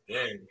 So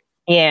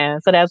yeah,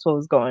 so that's what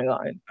was going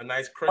on. A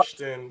nice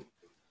Christian,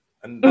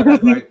 and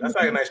that's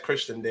like a nice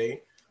Christian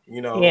day,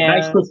 you know. Yeah.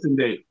 Nice Christian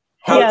day.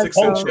 Politics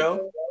and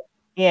chill.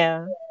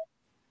 Yeah.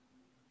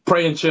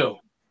 Pray and chill.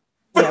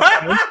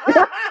 Yeah.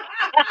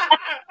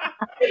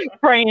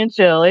 Pray and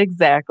chill,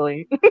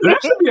 exactly. That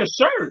should be a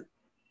shirt.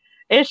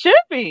 It should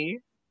be.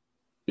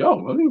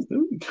 Yo,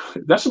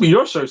 that should be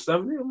your shirt,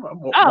 Stephanie.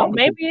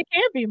 Maybe it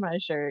can be my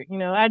shirt. You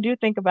know, I do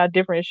think about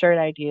different shirt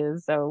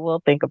ideas, so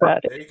we'll think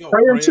about it. There you go.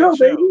 Pray and chill,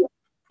 baby.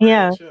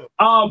 Yeah.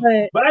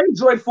 But I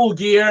enjoyed Full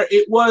Gear.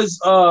 It was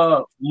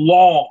long.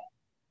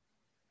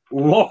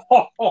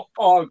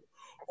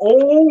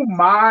 Oh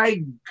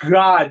my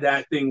God,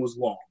 that thing was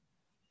long.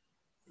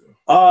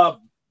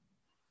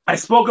 I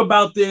spoke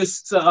about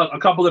this to a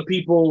couple of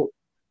people,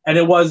 and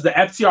it was the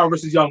FTR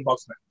versus Young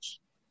Bucks match.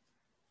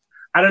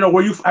 I don't know.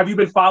 Have you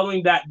been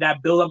following that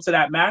build up to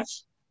that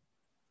match?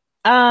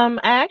 I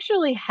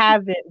actually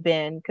haven't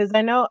been, because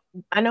I know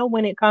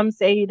when it comes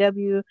to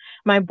AEW,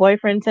 my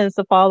boyfriend tends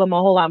to follow them a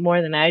whole lot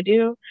more than I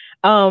do.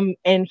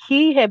 And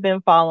he had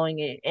been following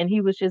it, and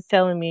he was just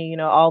telling me, you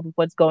know, all of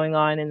what's going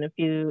on in the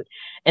feud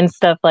and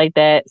stuff like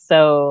that.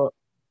 So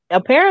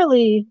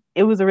apparently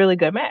it was a really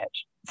good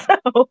match.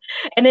 So,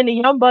 and then the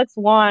Young Bucks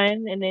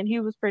won, and then he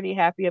was pretty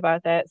happy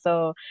about that.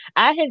 So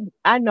I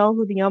know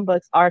who the Young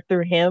Bucks are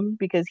through him,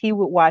 because he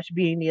would watch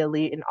Being the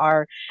Elite and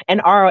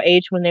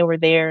ROH when they were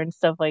there and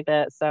stuff like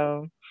that.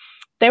 So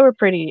they were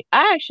pretty.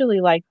 I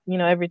actually like, you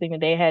know, everything that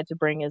they had to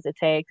bring as a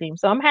tag team.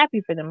 So I'm happy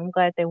for them. I'm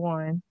glad they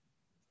won.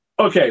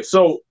 Okay,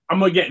 so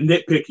I'm gonna get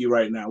nitpicky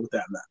right now with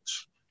that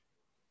match.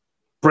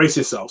 Brace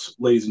yourselves,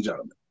 ladies and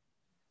gentlemen.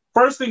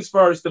 First things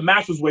first, the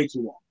match was way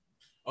too long.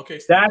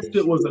 Okay, that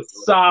shit was a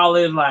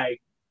solid,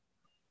 like,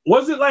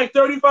 was it like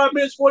 35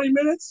 minutes, 40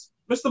 minutes,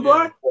 Mr.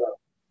 Black?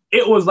 Yeah.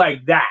 It was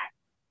like that.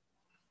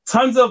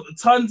 Tons of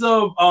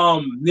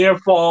near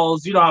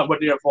falls. You know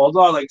what near falls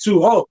are, like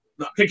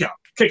kick out.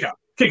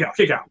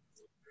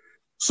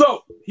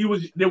 So we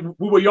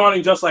were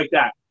yawning just like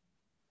that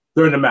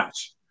during the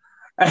match.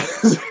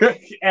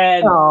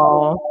 And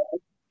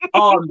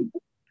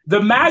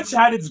the match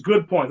had its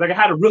good points. Like, it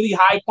had a really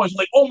high point.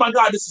 Like, oh my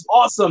God, this is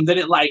awesome.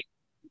 Then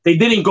they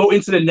didn't go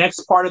into the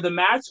next part of the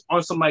match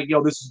on some like,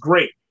 yo, this is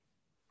great.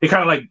 They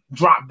kind of like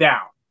dropped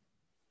down.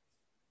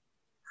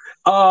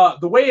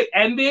 The way it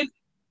ended,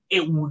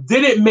 it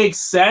didn't make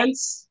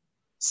sense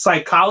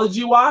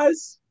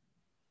psychology-wise.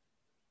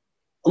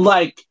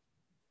 Like,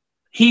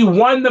 he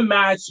won the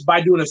match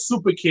by doing a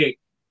super kick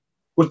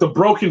with the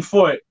broken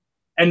foot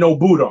and no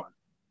boot on.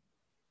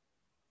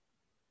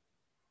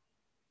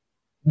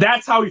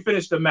 That's how he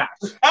finished the match.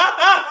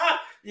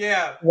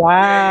 Yeah. Wow.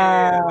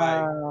 Yeah.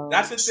 Like,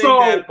 that's the thing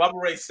that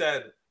Bubba Ray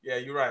said. Yeah,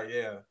 you're right.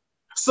 Yeah.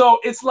 So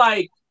it's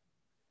like,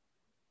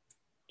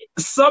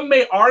 some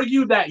may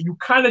argue that you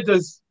kind of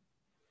just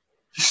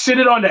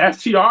shitted on the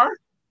FTR.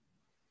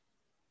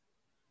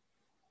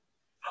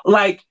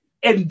 Like,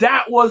 and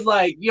that was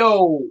like,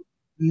 yo,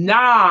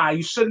 nah,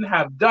 you shouldn't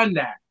have done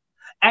that.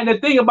 And the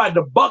thing about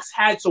the Bucks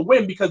had to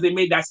win because they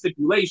made that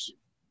stipulation.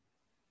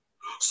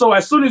 So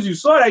as soon as you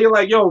saw that, you're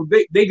like, yo,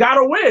 they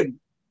gotta win.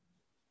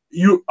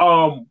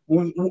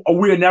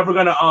 We're never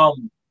gonna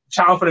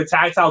challenge for the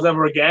tag titles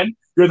ever again.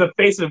 You're the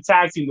face of the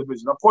tag team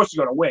division. Of course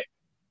you're gonna win.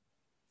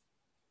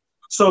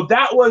 So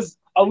that was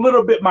a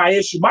little bit my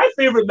issue. My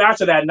favorite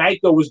match of that night,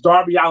 though, was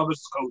Darby Allin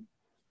versus Cody.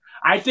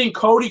 I think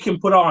Cody can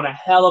put on a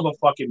hell of a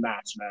fucking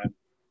match, man.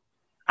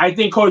 I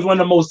think Cody's one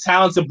of the most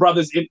talented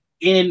brothers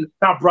in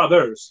not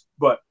brothers,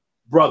 but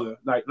brother,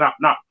 like not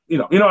you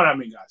know what I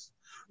mean, guys.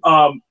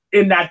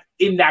 In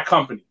that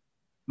company,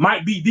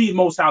 might be the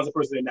most talented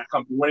person in that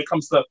company when it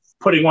comes to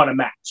putting on a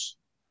match.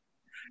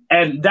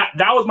 And that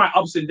was my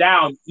ups and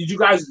downs. Did you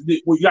guys?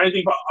 You got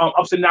anything for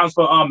ups and downs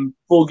for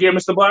Full Gear,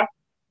 Mr. Black?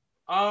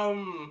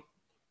 I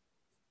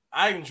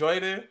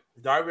enjoyed it.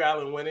 Darby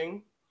Allin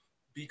winning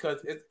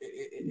because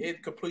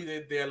it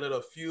completed their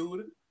little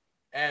feud,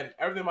 and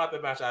everything about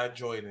the match I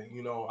enjoyed it.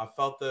 You know, I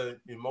felt the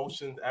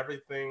emotions,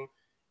 everything,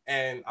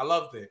 and I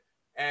loved it.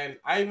 And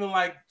I even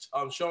like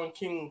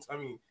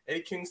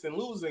Eddie Kingston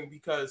losing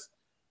because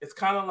it's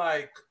kind of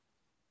like,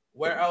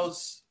 where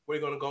else we're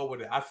gonna go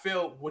with it? I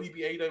feel, would he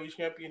be AEW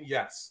champion?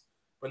 Yes,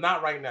 but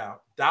not right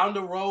now. Down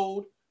the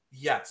road,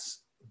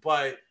 yes,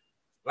 but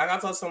like I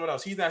told someone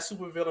else, he's that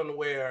super villain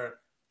where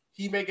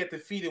he may get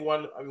defeated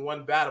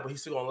one battle, but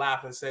he's still gonna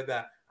laugh and say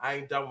that I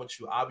ain't done with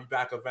you. I'll be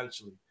back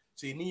eventually.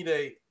 So you need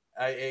a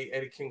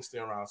Eddie Kingston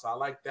around. So I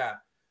like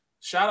that.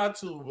 shout out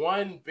to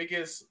one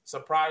biggest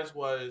surprise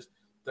was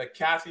the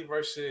Cassie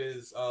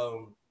versus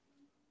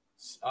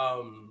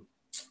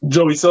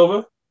Joey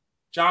Silva.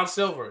 John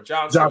Silver.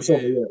 John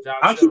Silver, yeah. John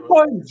I keep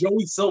calling him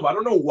Joey Silva. I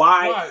don't know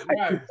why.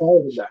 I keep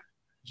calling him that.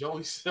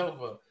 Joey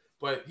Silva,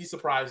 but he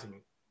surprised me.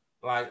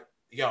 Like,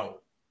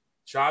 yo,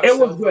 John It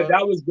Silva. Was good.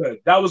 That was good.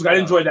 That was good. I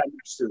enjoyed that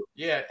match too.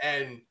 Yeah,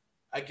 and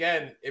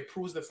again, it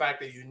proves the fact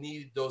that you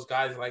need those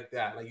guys like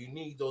that. Like, you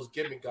need those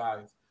gimmick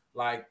guys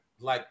like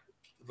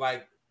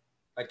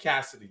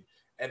Cassidy.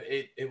 And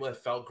it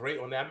felt great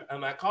on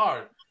that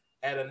card.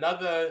 And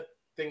another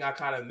thing I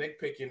kind of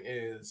nitpicking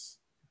is,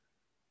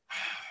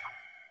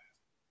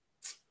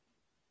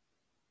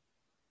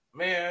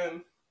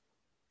 man,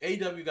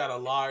 AEW got a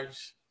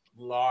large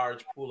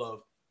pool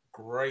of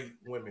great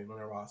women on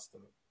their roster.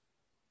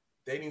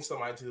 They need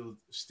somebody to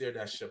steer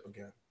that ship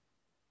again.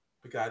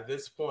 Because at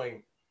this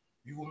point,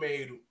 you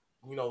made,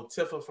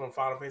 Tifa from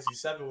Final Fantasy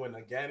VII win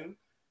again,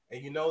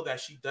 and you know that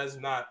she does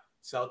not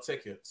sell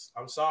tickets.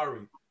 I'm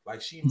sorry.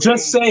 Like,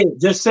 Just say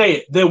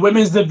it. The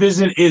women's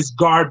division is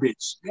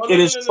garbage. It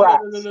is trash.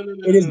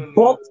 It is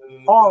booked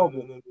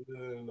horrible.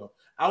 No.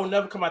 I will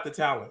never come out the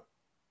talent.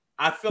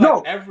 I feel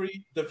like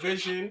every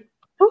division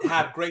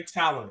have great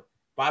talent,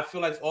 but I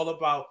feel like it's all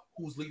about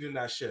who's leading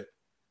that ship.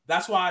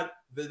 That's why.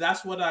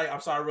 That's what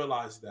I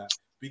realized that,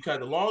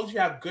 because as long as you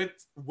have good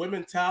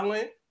women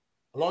talent,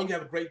 as long as you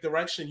have a great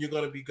direction, you're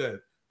gonna be good.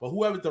 But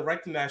whoever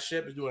directing that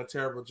ship is doing a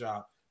terrible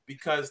job,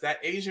 because that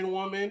Asian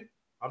woman,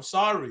 I'm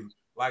sorry,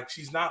 like,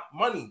 she's not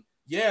money.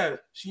 Yeah,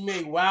 she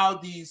may wow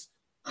these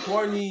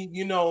corny,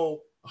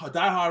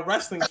 diehard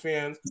wrestling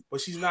fans, but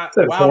she's not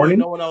wowing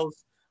no one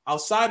else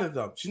outside of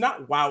them. She's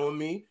not wowing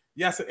me.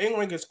 Yes, the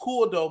in-ring is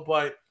cool though,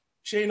 but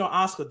she ain't no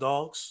Oscar,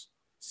 dogs.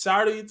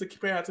 Sorry to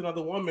compare her to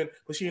another woman,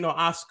 but she ain't no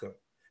Oscar.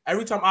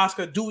 Every time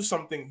Oscar do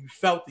something, you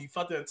felt the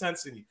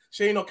intensity.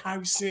 She ain't no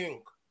Kairi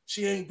Singh.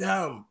 She ain't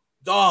them.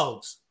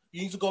 Dogs.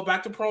 You need to go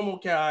back to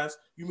promo cast.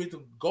 You need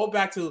to go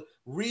back to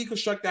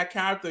reconstruct that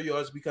character of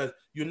yours, because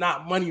you're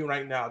not money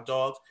right now,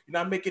 dogs. You're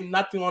not making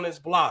nothing on this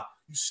block.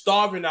 You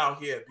starving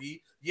out here,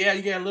 B. Yeah,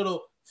 you get a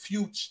little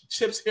few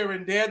chips here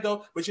and there,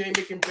 though, but you ain't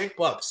making big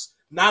bucks.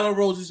 Nyla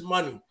Rose is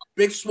money.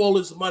 Big Swole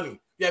is money.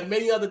 You have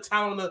many other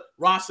talent on the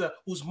roster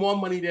who's more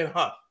money than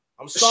her.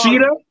 I'm sorry.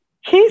 Sheeta?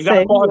 He said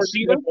he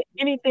wasn't making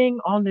anything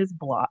on this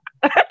block.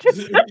 She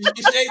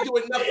ain't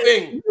doing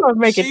nothing. You are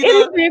making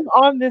anything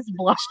on this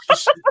block.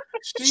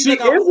 She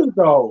isn't,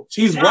 though.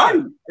 She's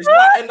right. It's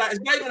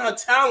not even her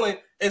talent.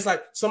 It's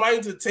like somebody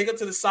to take her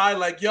to the side,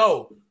 like,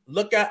 yo,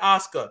 look at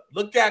Asuka.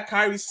 Look at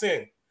Kairi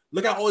Singh.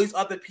 Look at all these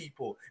other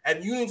people.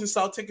 And you need to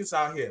sell tickets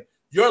out here.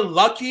 You're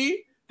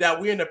lucky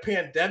that we're in a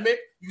pandemic.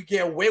 You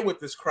get away with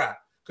this crap.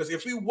 Because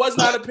if we was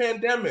not a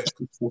pandemic,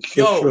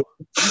 yo, you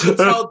can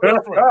tell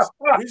difference.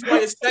 The reason why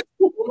it's second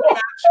match,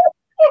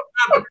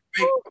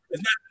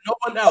 it's not no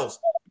one else.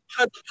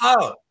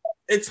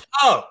 It's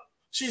her.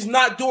 She's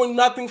not doing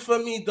nothing for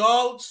me,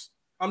 dogs.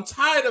 I'm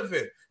tired of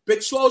it.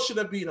 Big Swole should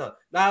have beat her.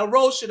 Nyla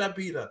Rose should have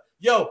beat her.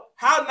 Yo,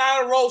 how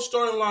Nyla Rose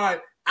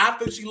storyline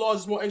after she lost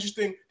is more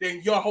interesting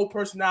than your whole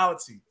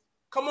personality?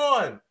 Come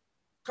on.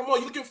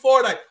 You're looking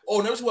forward like,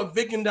 oh, notice what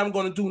Vic and them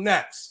going to do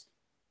next.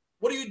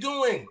 What are you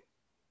doing?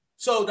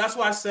 So that's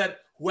why I said,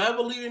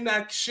 whoever leading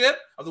that ship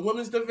of the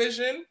women's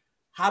division,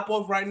 hop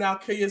off right now,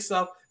 kill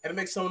yourself, and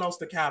make someone else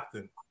the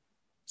captain.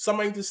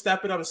 Somebody needs to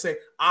step it up and say,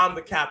 I'm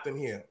the captain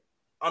here.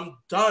 I'm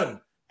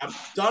done. I'm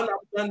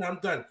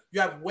done.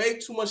 You have way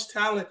too much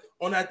talent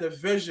on that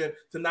division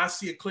to not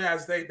see it clear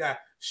as day that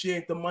she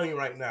ain't the money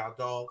right now,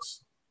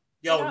 dogs.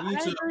 Yo, you need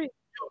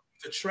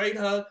to trade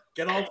her,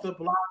 get off the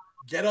block,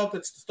 get off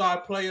the star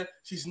player.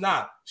 She's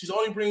not. She's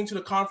only bringing to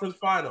the conference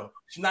final.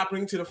 She's not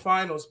bringing to the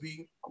finals,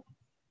 B.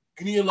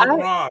 You need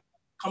LeBron.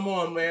 Come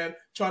on, man.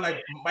 Trying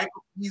like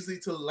Michael Beasley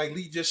to like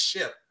lead your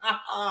ship.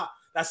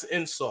 That's an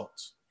insult.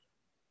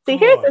 See,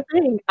 here's the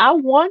thing. I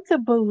want to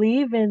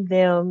believe in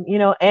them,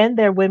 and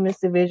their women's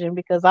division,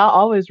 because I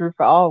always root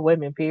for all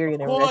women,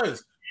 period. Of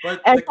course.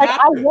 But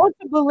I want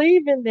to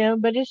believe in them,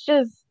 but it's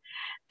just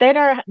they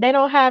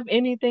don't have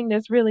anything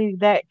that's really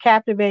that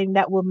captivating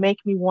that will make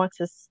me want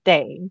to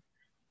stay.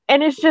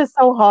 And it's just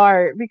so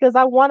hard because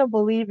I want to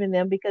believe in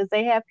them, because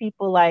they have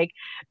people like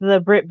the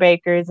Britt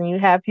Bakers, and you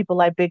have people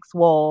like Big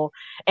Swole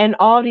and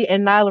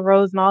Nyla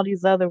Rose and all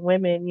these other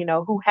women,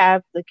 who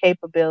have the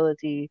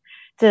capability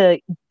to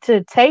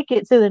take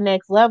it to the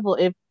next level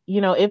if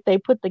they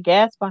put the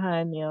gas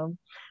behind them.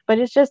 But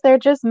it's just they're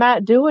just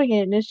not doing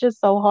it, and it's just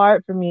so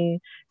hard for me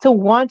to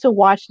want to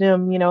watch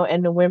them,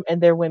 and the women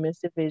and their women's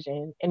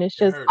division. And it's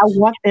just I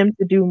want them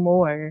to do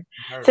more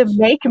to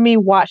make me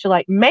watch,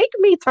 like make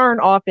me turn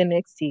off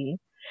NXT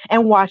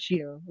and watch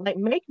you, like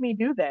make me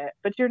do that.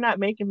 But you're not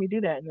making me do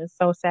that, and it's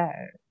so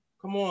sad.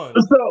 Come on.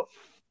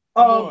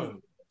 So,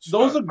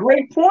 those are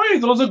great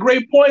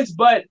points.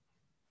 But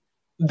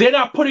they're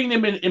not putting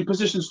them in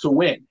positions to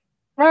win.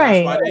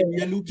 Right. That's why they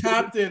need a new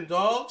captain,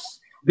 dogs.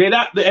 They're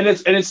not, and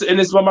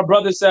it's what my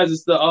brother says.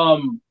 It's the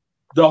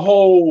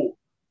whole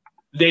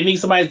they need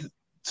somebody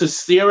to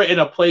steer it in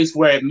a place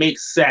where it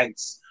makes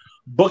sense.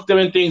 book them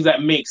in things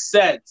that make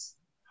sense.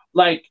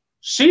 Like,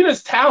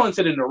 Sheena's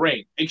talented in the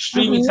ring,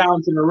 extremely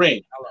talented in the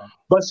ring,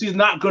 but she's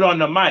not good on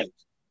the mic.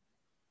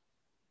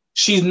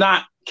 She's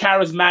not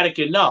charismatic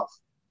enough.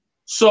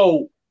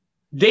 So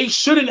they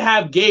shouldn't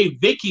have gave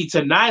Vicky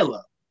to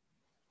Nyla.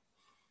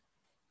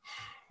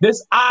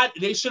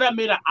 They should have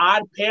made an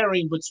odd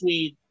pairing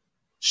between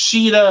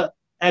Sheeta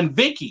and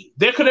Vicky.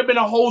 There could have been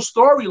a whole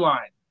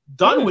storyline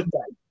done with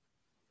that.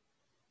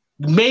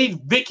 Made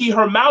Vicky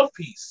her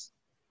mouthpiece.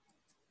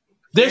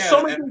 There's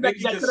so many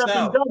things that could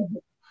have been done.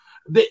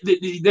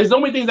 There's so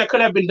many things that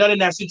could have been done in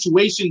that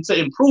situation to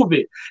improve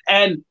it.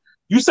 And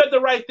you said the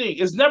right thing.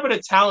 It's never the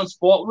talent's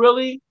fault,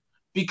 really,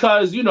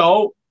 because, you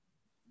know,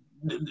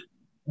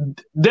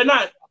 they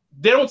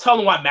don't tell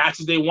them what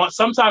matches they want.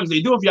 Sometimes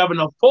they do if you have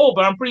enough pull,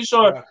 but I'm pretty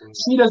sure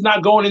Sheeta's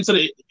not going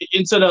into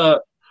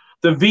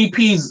the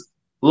VP's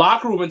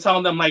locker room and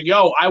telling them, like,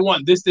 yo, I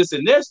want this, this,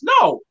 and this.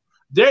 No.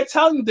 They're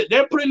telling that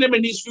they're putting them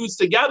in these feuds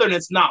together and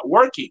it's not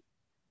working.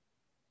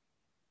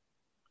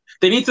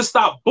 They need to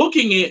stop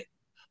booking it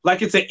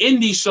like it's an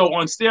indie show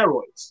on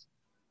steroids.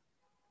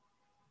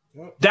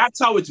 Yep. That's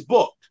how it's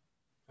booked.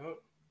 Yep.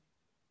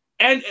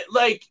 And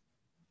like,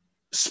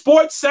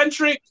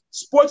 sports-centric,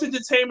 sports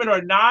entertainment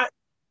or not,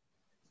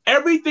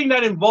 everything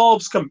that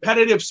involves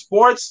competitive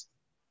sports,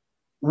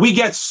 we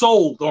get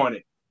sold on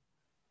it.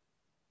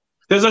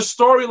 There's a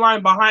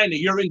storyline behind it.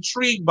 You're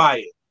intrigued by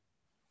it.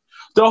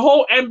 The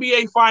whole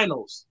NBA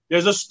Finals,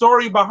 there's a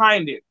story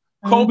behind it.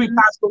 Kobe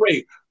passed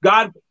away.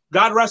 God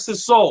rest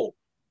his soul.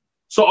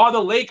 So are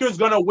the Lakers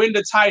going to win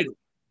the title?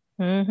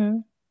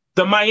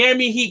 The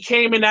Miami Heat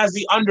came in as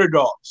the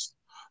underdogs.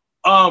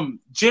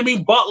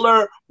 Jimmy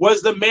Butler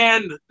was the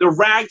man, the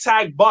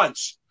ragtag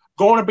bunch,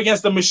 going up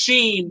against the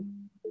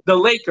machine, the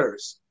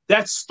Lakers.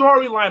 That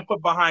storyline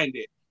put behind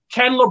it.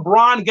 Can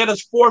LeBron get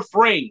his fourth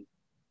ring?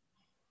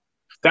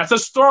 That's a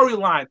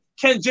storyline.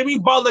 Can Jimmy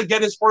Butler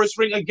get his first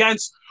ring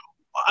against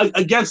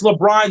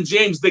LeBron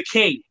James, the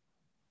king?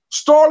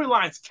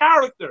 Storylines,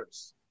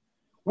 characters.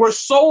 We're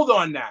sold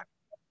on that.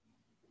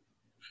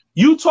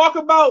 You talk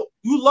about,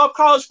 you love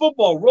college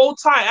football, Roll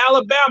Tide,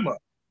 Alabama.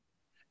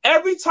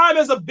 Every time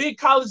there's a big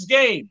college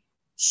game,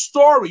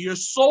 story, you're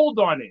sold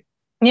on it.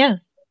 Yeah.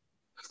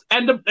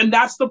 And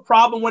that's the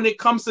problem when it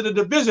comes to the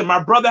division.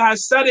 My brother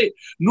has said it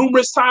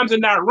numerous times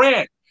in that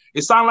rant.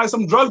 It sounded like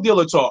some drug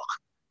dealer talk,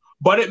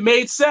 but it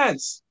made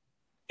sense.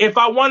 If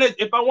I want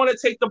to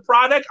take the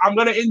product, I'm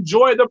going to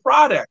enjoy the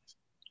product.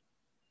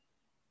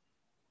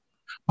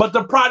 But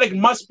the product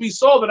must be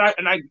sold,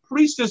 and I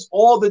preach this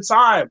all the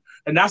time,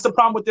 and that's the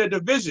problem with their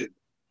division.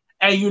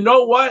 And you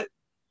know what?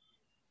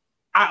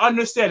 I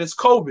understand it's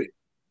COVID.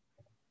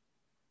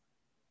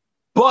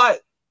 But,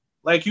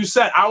 like you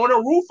said, I want to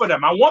root for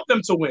them. I want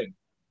them to win.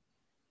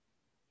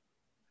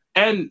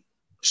 And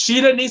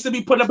Sheeta needs to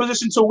be put in a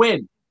position to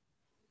win.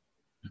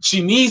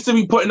 She needs to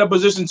be put in a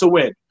position to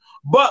win.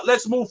 But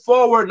let's move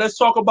forward. Let's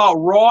talk about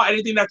Raw.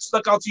 Anything that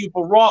stuck out to you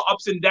for Raw,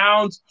 ups and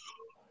downs,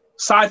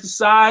 side to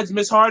sides,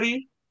 Miss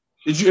Hardy?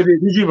 Did you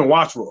even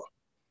watch Raw?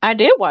 I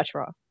did watch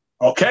Raw.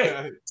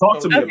 Okay.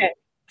 Talk to me. Okay.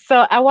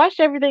 So I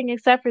watched everything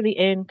except for the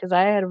end because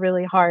I had a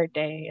really hard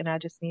day and I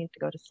just needed to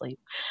go to sleep.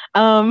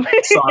 Sorry.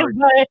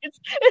 But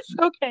it's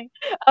okay.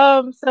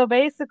 So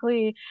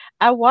basically,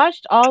 I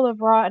watched all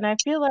of Raw and I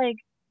feel like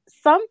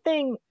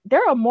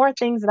there are more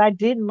things that I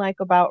didn't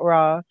like about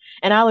Raw,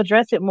 and I'll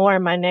address it more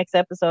in my next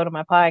episode of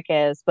my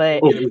podcast.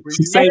 But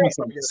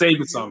save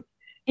some.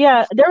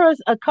 Yeah, there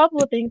was a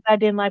couple of things I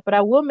didn't like, but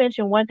I will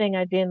mention one thing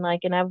I didn't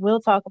like, and I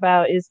will talk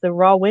about is the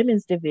Raw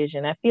women's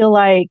division. I feel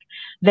like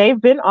they've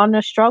been on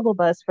the struggle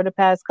bus for the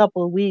past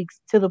couple of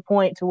weeks to the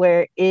point to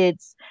where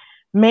it's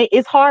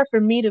hard for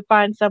me to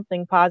find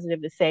something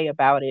positive to say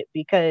about it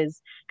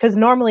because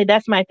normally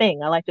that's my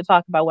thing. I like to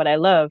talk about what I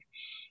love.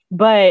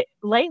 But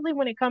lately,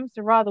 when it comes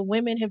to Raw, the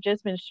women have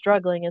just been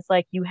struggling. It's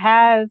like you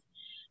have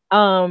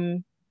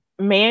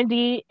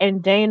Mandy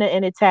and Dana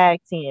in a tag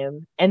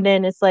team. And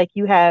then it's like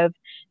you have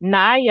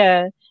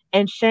Nia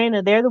and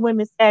Shayna. They're the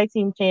women's tag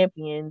team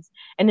champions.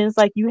 And then it's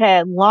like you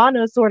had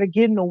Lana sort of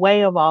get in the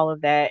way of all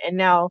of that. And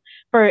now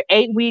for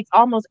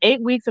almost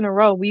 8 weeks in a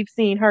row, we've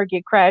seen her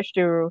get crashed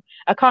through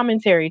a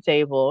commentary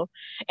table.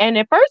 And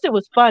at first it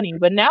was funny,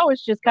 but now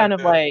it's just kind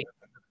of like,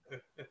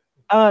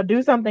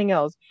 do something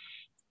else.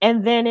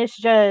 And then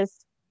it's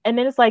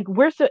like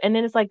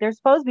they're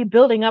supposed to be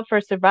building up for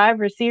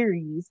Survivor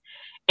Series.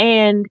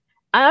 And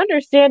I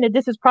understand that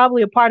this is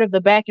probably a part of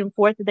the back and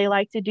forth that they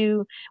like to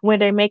do when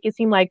they make it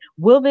seem like,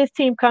 will this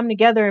team come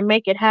together and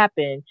make it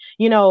happen?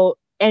 You know,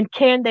 and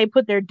can they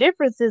put their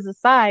differences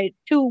aside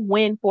to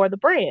win for the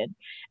brand?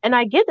 And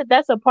I get that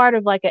that's a part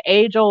of like an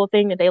age-old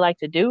thing that they like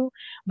to do,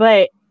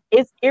 but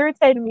it's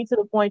irritating me to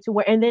the point to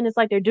where, and then it's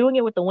like they're doing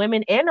it with the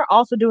women and they're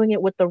also doing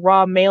it with the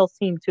Raw males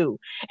team too.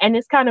 And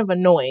it's kind of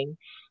annoying.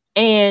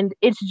 And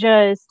it's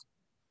just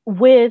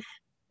with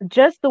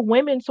just the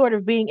women sort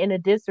of being in a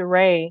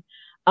disarray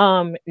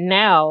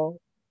now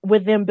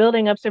with them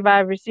building up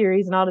Survivor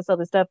Series and all this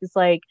other stuff. It's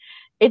like,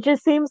 it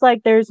just seems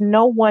like there's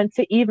no one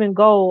to even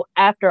go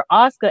after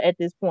Asuka at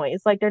this point.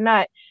 It's like they're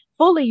not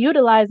fully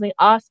utilizing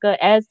Asuka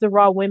as the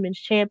Raw Women's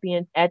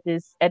Champion at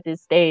this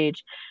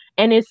stage,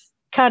 and it's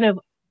kind of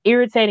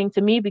irritating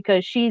to me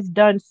because she's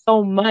done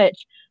so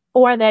much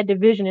for that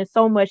division and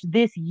so much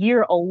this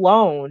year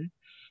alone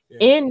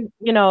in,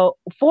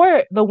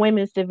 for the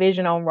women's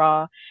division on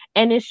Raw.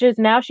 And it's just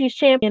now she's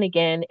champion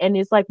again. And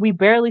it's like we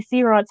barely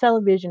see her on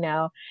television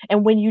now.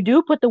 And when you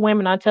do put the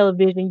women on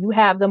television, you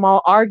have them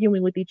all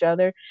arguing with each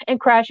other and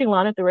crashing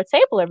Lana through a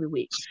table every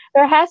week.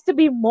 There has to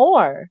be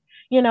more.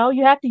 You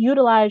have to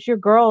utilize your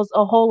girls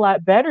a whole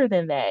lot better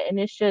than that. And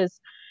it's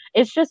just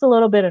a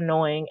little bit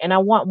annoying. And I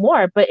want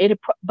more. But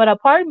a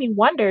part of me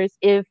wonders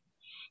if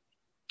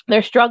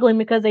they're struggling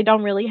because they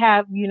don't really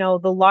have,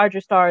 the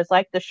larger stars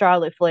like the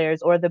Charlotte Flairs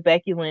or the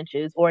Becky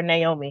Lynches or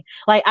Naomi.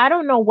 Like, I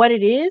don't know what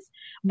it is,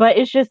 but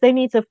it's just they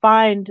need to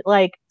find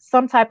like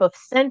some type of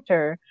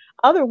center.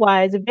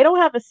 Otherwise, if they don't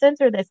have a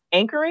center that's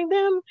anchoring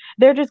them,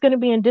 they're just going to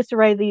be in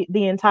disarray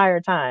the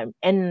entire time.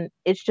 And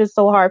it's just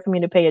so hard for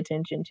me to pay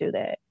attention to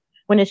that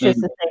when it's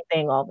just the same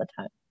thing all the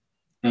time.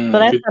 So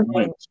that's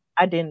something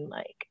I didn't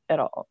like at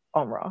all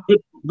on Raw.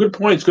 Good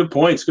points. Did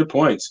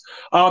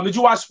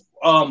you watch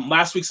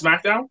last week's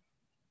SmackDown?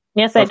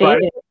 Yes, I did. What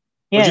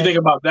did you think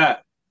about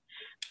that?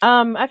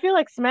 I feel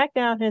like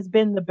SmackDown has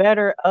been the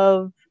better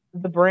of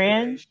the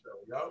brands.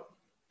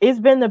 It's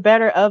been the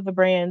better of the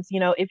brands.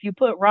 If you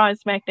put Raw and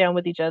SmackDown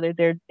with each other,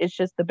 it's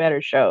just the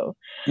better show.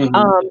 And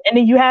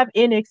then you have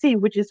NXT,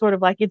 which is sort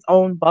of like its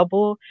own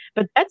bubble,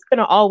 but that's going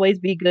to always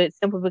be good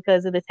simply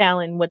because of the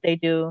talent and what they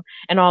do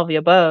and all the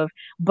above.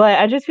 But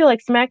I just feel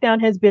like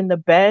SmackDown has been the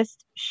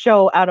best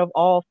show out of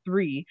all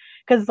three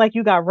because it's like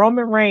you got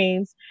Roman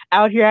Reigns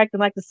out here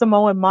acting like the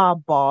Samoan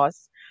mob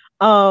boss.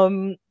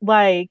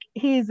 Like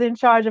he's in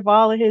charge of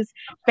all of his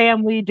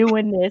family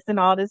doing this and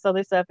all this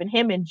other stuff, and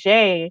him and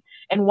Jay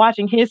and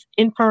watching his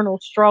internal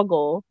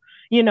struggle,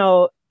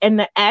 and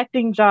the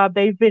acting job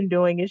they've been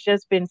doing has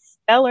just been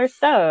stellar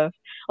stuff.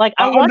 Like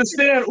I want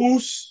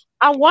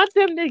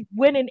them to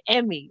win an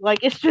Emmy. Like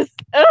it's just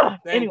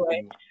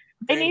anyway.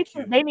 They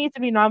need to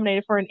be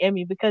nominated for an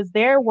Emmy because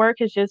their work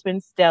has just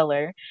been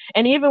stellar.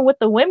 And even with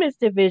the women's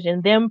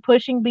division, them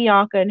pushing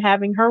Bianca and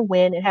having her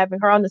win and having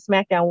her on the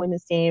SmackDown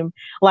women's team,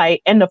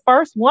 and the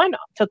first one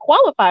to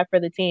qualify for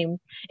the team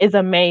is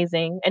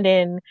amazing. And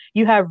then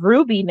you have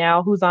Ruby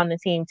now who's on the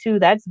team too.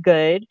 That's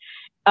good.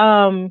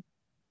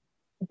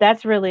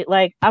 That's really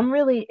I'm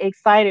really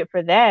excited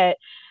for that.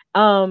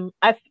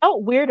 I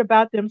felt weird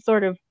about them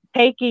sort of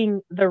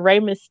taking the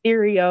Rey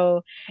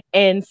Mysterio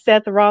and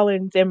Seth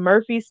Rollins and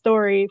Murphy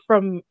story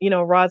from,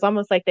 Raw. It's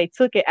almost like they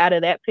took it out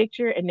of that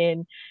picture and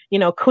then,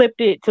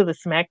 clipped it to the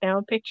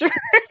SmackDown picture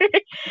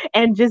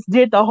and just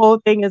did the whole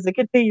thing as a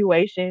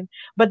continuation.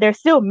 But they're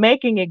still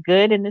making it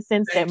good in the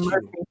sense that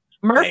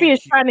Murphy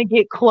is trying to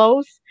get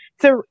close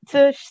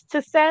to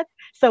Seth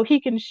so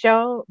he can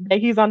show that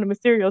he's on the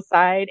Mysterio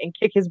side and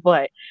kick his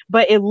butt.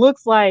 But it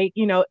looks like,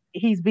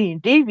 he's being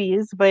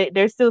devious, but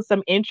there's still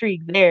some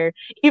intrigue there,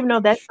 even though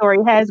that story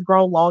has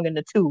grown long in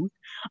the tooth.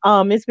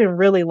 It's been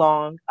really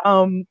long.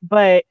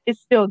 But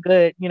it's still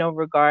good,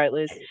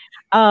 regardless.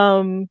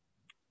 And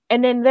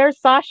then there's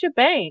Sasha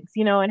Banks,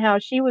 and how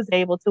she was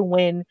able to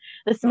win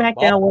the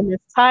SmackDown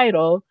Women's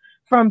title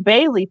from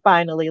Bayley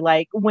finally.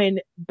 Like when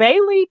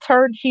Bayley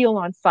turned heel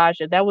on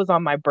Sasha, that was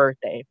on my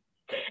birthday.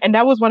 And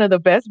that was one of the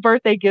best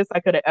birthday gifts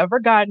I could have ever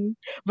gotten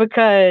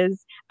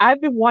because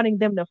I've been wanting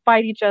them to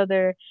fight each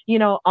other,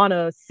 on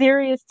a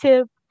serious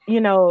tip,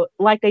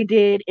 like they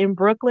did in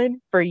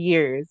Brooklyn for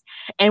years.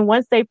 And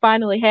once they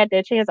finally had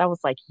that chance, I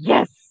was like,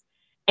 yes.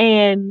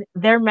 And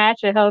their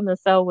match at Hell in a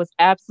Cell was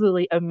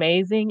absolutely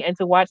amazing. And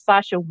to watch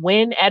Sasha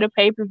win at a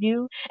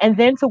pay-per-view and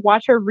then to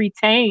watch her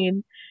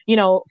retain,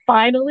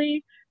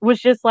 finally was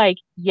just like,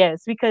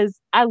 yes, because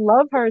I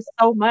love her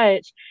so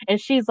much and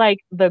she's like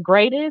the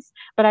greatest,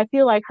 but I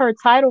feel like her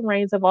title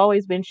reigns have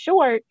always been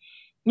short,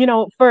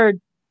 for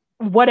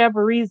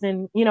whatever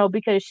reason,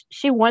 because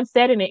she once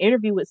said in an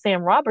interview with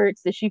Sam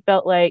Roberts that she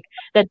felt like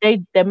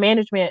the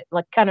management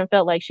kind of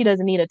felt like she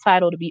doesn't need a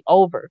title to be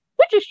over,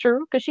 which is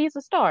true because she's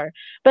a star.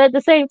 But at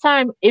the same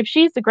time, if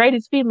she's the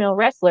greatest female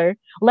wrestler,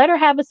 let her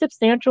have a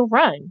substantial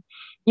run,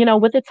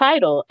 with the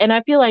title. And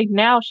I feel like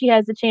now she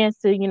has the chance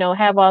to,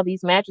 have all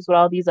these matches with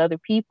all these other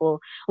people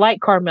like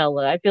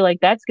Carmella. I feel like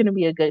that's going to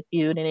be a good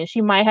feud. And then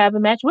she might have a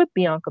match with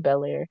Bianca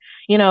Belair,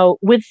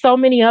 with so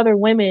many other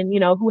women,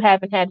 who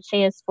haven't had a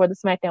chance for the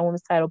SmackDown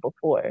Women's title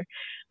before.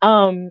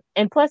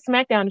 And plus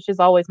SmackDown is just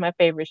always my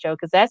favorite show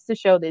because that's the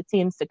show that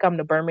seems to come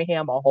to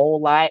Birmingham a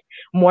whole lot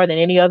more than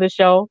any other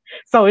show.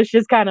 So it's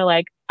just kind of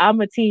like, I'm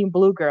a team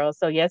blue girl.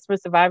 So yes, for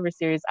Survivor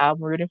Series,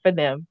 I'm rooting for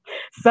them.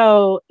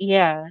 So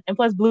yeah. And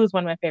plus blue is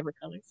one of my favorite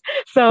colors.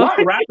 So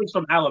what rappers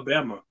from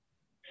Alabama?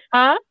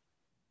 Huh?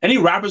 Any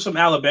rappers from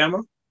Alabama?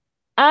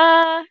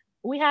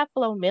 We have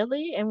Flo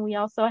Milli and we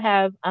also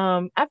have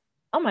oh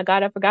my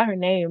God, I forgot her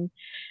name.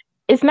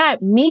 It's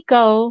not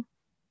Miko.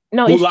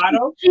 No,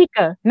 Mulatto? It's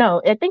Chica.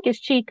 No, I think it's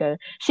Chica.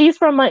 She's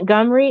from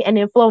Montgomery, and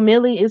then Flo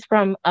Milli is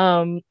from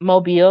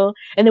Mobile,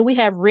 and then we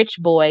have Rich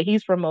Boy.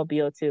 He's from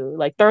Mobile too.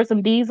 Like throw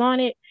some D's on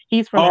it.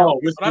 He's from.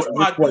 That's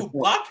my dude,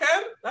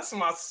 Blockhead. That's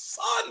my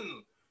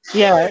son.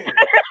 Yeah.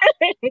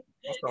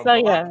 So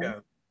yeah.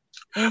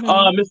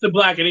 Mr.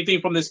 Black,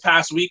 anything from this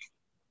past week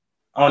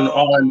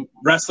on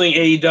wrestling,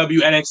 AEW,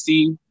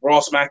 NXT, Raw,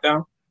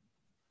 SmackDown?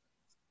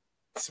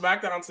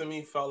 SmackDown to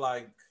me felt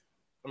like,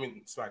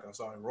 SmackDown.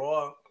 Sorry,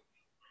 Raw.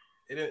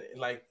 It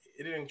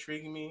didn't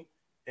intrigue me.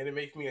 It didn't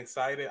make me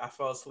excited. I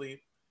fell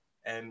asleep,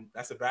 and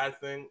that's a bad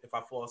thing if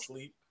I fall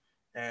asleep.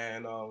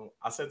 And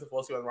I tend to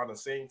fall asleep around the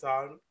same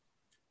time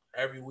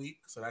every week,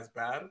 so that's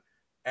bad.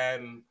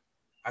 And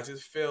I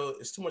just feel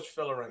it's too much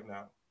filler right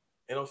now.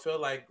 It don't feel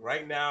like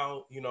right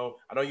now. I know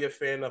you're a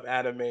fan of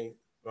anime,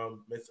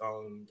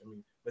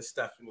 Miss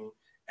Stephanie,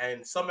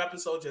 and some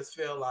episodes just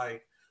feel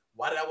like,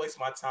 why did I waste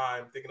my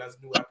time thinking that's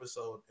a new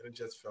episode and it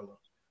just filler?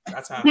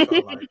 That's how I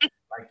felt like.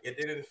 Like it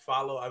didn't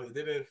follow. It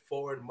didn't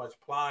forward much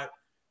plot.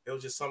 It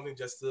was just something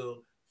just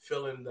to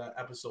fill in the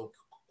episode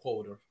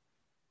quota.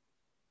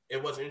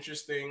 It was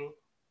interesting.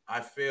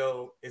 I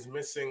feel it's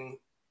missing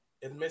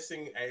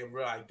a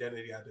real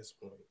identity at this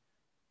point.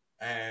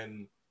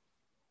 And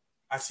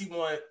I see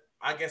what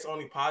I guess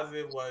only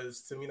positive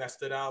was to me that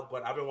stood out,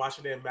 but I've been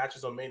watching their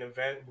matches on Main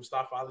Event,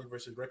 Mustafa Ali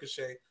versus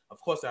Ricochet. Of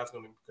course, that's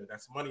going to be good.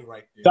 That's money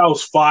right there. That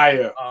was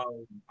fire.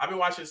 I've been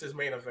watching since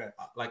Main Event.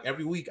 Like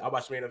every week, I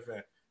watch Main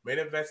Event. Main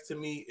Events to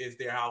me is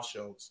their house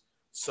shows.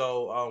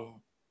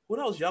 So, what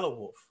else? Yellow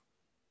Wolf.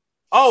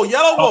 Oh,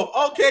 Yellow Wolf.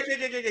 Okay,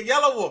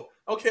 Yellow Wolf.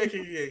 Okay.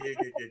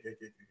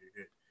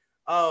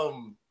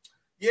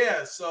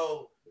 Yeah.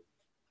 So,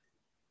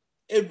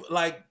 it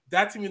like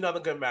that to me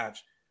another good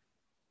match.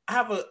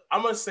 I'm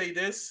gonna say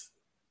this.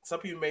 Some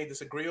people may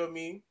disagree with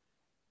me.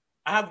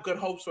 I have good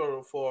hopes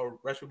for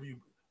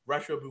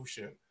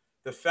Retribution.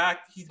 The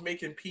fact he's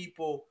making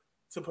people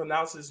to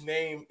pronounce his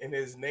name in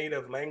his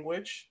native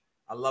language,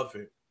 I love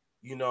it.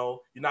 You're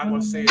not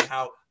gonna say it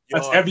how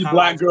that's every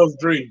black girl's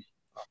dream.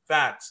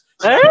 Facts.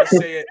 You're not gonna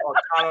say it on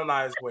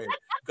colonized way. You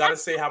gotta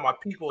say how my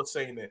people are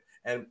saying it.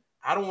 And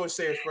I don't want to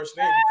say his first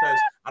name because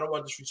I don't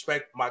want to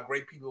disrespect my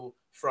great people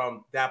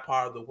from that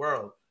part of the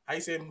world. How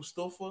you say it?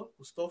 Mustafa?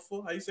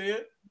 How you say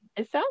it?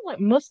 It sounds like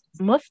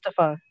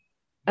Mustafa.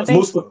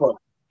 Mustafa.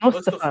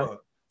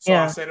 So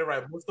I said it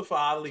right. Mustafa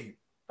Ali.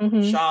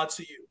 Mm-hmm. Shout out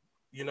to you.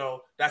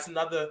 That's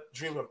another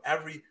dream of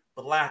every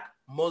black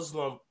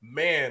Muslim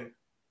man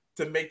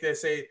to make that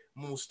say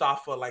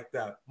Mustafa like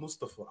that.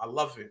 Mustafa. I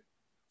love it.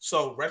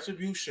 So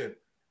Retribution,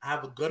 I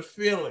have a good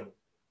feeling.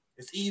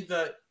 It's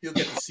either he'll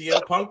get the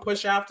CM Punk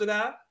push after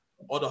that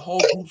or the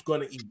whole group's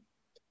going to eat.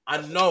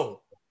 I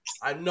know.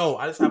 I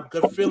just have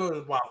good feelings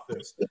about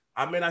this.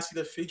 I may not see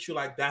the feature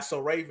like That's So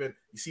Raven.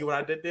 You see what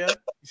I did there?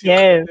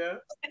 Yes.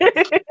 I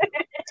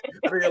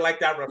really like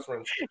that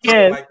reference.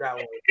 Yes. I like that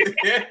one.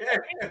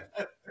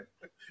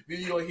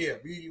 You're here.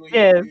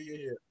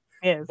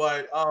 Yes.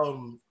 But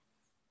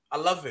I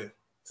love it.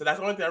 So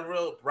that's only that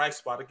real bright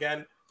spot.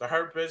 Again, the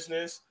Hurt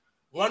Business.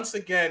 Once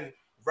again,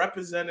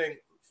 representing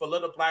for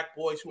little black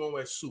boys who want to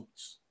wear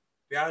suits.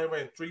 They out here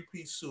wearing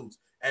 3-piece suits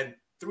and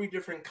three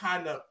different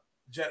kind of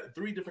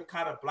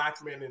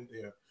black men in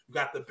there. You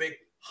got the big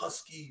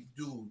husky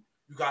dude.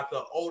 You got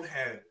the old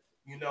head.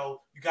 You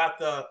got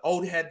the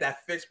old head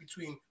that fits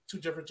between two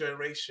different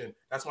generations.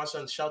 That's my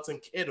son Shelton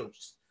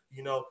Kittles.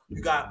 You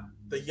got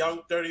the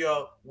young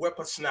 30-year-old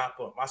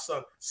whippersnapper, my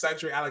son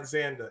Cedric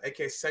Alexander,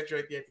 aka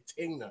Cedric the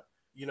Entertainer.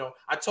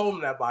 I told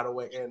him that, by the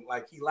way, and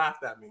like he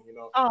laughed at me.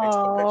 I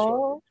took a picture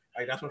of him.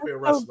 Like that's my favorite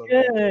wrestler.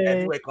 Man.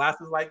 And he wear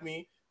glasses like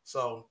me,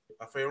 so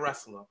my favorite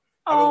wrestler.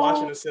 I've been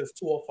watching him since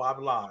 205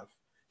 Live.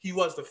 He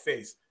was the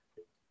face.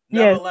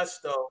 Nevertheless,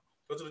 though,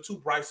 those are the two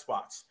bright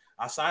spots.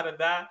 Outside of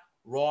that,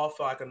 Raw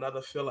felt like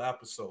another filler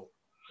episode.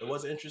 It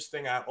wasn't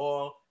interesting at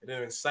all. It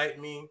didn't excite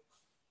me.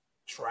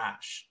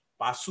 Trash.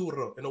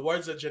 Basura. In the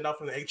words of Janelle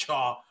from the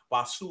HR,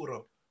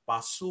 basura.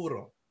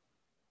 Basura.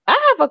 I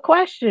have a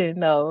question,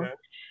 though. Okay.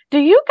 Do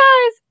you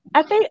guys,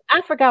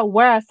 I forgot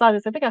where I saw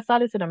this. I think I saw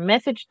this in a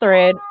message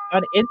thread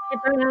on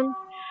Instagram.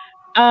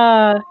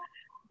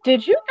 Do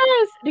you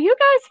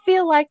guys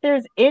feel like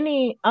there's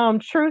any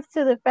truth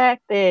to the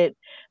fact that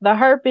the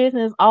Hurt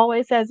Business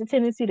always has a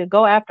tendency to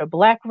go after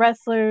black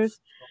wrestlers,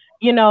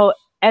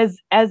 as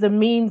a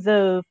means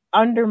of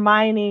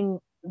undermining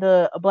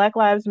the Black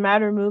Lives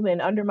Matter movement,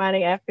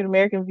 undermining African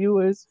American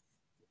viewers?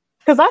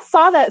 Because I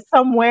saw that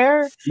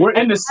somewhere. We're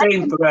in the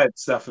same thread,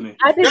 Stephanie.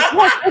 I did.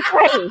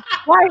 Okay.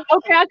 Right.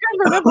 Okay. I can't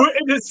remember. We're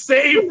in the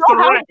same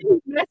thread.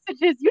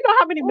 Messages. You know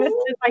how many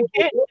messages I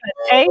get in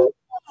a day?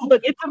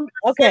 Look,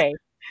 okay.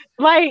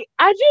 Like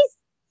I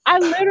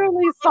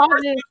literally saw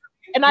this,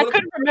 and I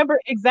couldn't remember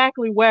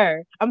exactly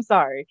where. I'm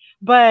sorry,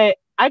 but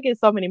I get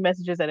so many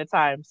messages at a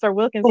time. Sir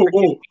Wilkins.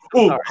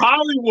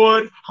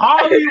 Hollywood.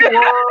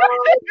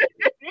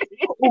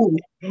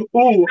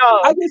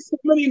 No. I get so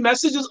many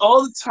messages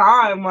all the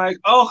time. Like,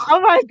 oh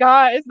my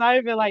God, it's not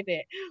even like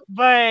that.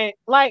 But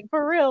like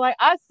for real, like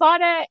I saw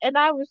that and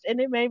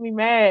it made me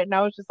mad. And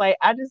I was just like,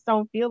 I just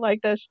don't feel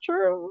like that's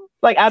true.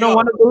 Like I don't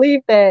want to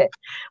believe that.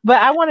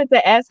 But I wanted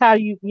to ask how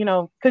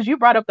because you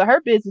brought up the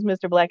Hurt Business,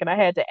 Mr. Black, and I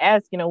had to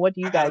ask, what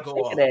do you guys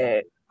think of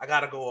that? I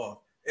gotta go off.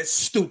 It's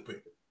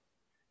stupid.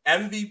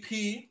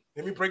 MVP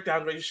Let me break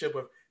down the relationship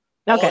with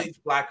all these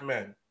black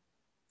men.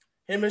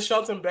 Him and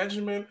Shelton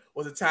Benjamin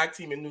was a tag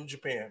team in New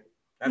Japan.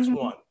 That's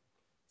one.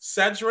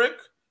 Cedric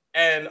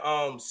and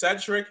what's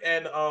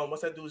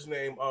that dude's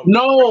name?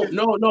 No.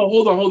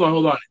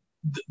 Hold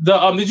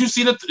on. Did you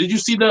see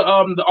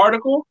the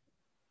article?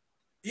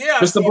 Yeah,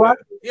 I seen it.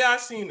 Yeah, I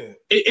seen it.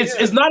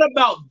 It's not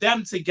about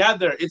them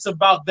together. It's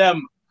about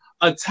them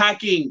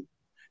attacking.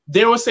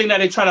 They were saying that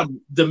they're trying to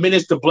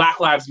diminish the Black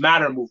Lives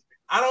Matter movement.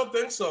 I don't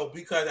think so,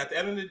 because at the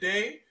end of the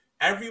day,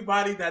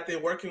 everybody that they're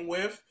working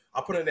with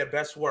are putting their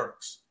best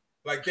works.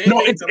 Like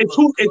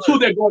it's who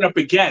they're going up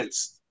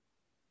against.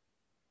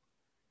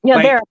 Yeah,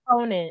 like, their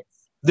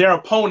opponents. Their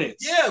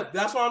opponents. Yeah,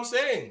 that's what I'm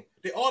saying.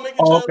 They all make each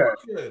other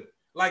look good.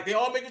 Like, they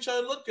all make each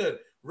other look good.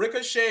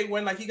 Ricochet,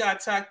 when he got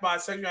attacked by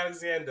Cedric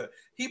Alexander,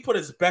 he put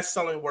his best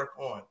selling work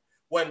on.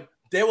 When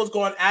they was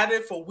going at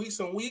it for weeks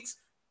and weeks,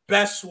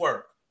 best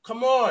work.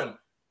 Come on.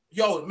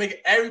 Yo,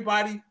 make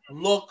everybody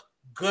look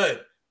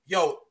good.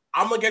 Yo,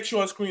 I'm going to get you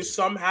on screen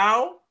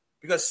somehow,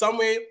 because some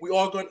way we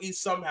all going to eat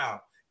somehow.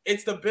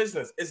 It's the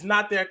business. It's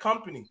not their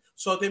company.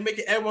 So they make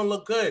everyone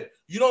look good.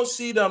 You don't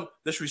see them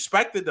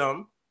disrespecting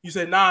them. You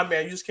say, nah,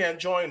 man, you just can't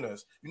join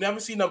us. You never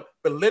see them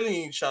belittling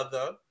each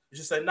other. You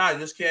just say, nah, you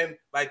just can't,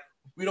 like,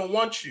 we don't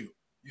want you.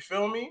 You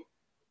feel me?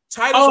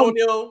 Titus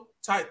O'Neil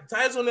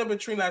been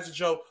treated as a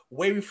joke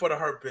way before the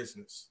Hurt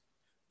Business.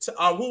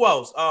 Who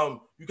else?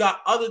 You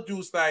got other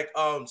dudes like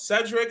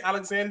Cedric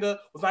Alexander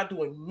was not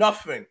doing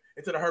nothing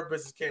until the Hurt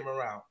Business came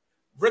around.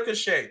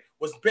 Ricochet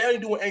was barely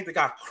doing anything.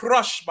 Got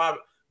crushed by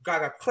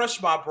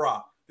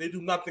Brock. They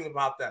do nothing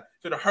about that.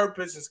 So the Hurt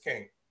Business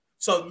came.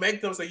 So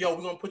make them say, yo,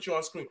 we're going to put you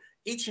on screen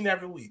each and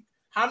every week.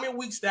 How many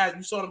weeks that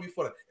you saw them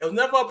before that? It was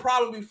never a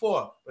problem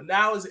before, but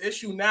now it's an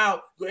issue.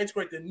 Now you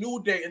integrate the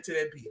New Day into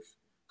their beef.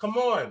 Come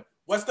on.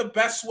 What's the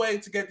best way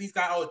to get these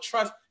guys all to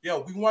trust?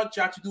 Yo, we want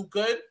y'all to do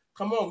good.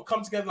 Come on, we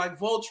come together like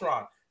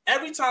Voltron.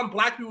 Every time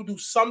black people do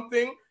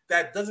something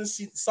that doesn't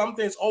see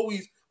something, it's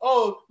always,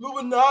 oh,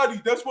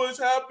 Illuminati, that's what has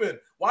happened.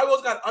 Why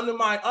always got to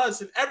undermine us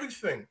and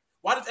everything?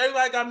 Why does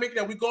everybody got to make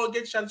that we go and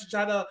get each other to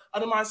try to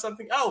undermine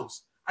something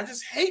else? I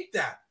just hate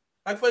that.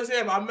 Like, for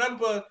example, I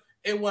remember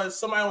it was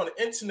somebody on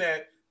the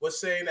internet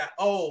was saying that,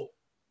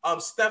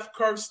 Steph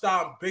Curry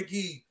stopped Big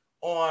E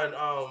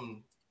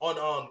on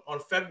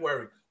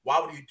February. Why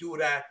would you do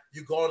that?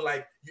 You going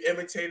like you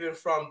imitated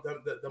from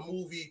the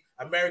movie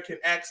American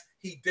X.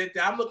 He did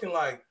that. I'm looking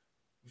like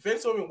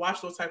Vince don't even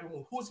watch those type of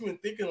movies. Who's even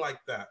thinking like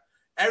that?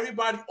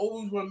 Everybody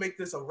always want to make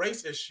this a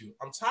race issue.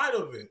 I'm tired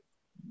of it.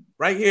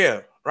 Right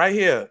here.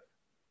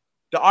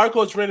 The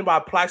article is written by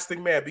Plastic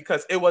Man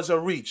because it was a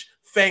reach.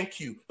 Thank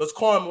you. Let's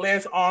call him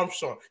Lance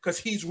Armstrong because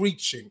he's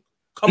reaching.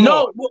 Come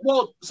on.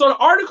 Well, so the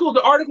article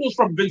is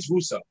from Vince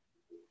Russo.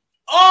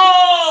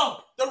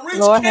 Oh, the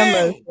Rich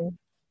King.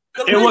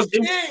 It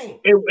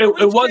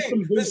was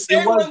from the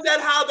same one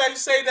that you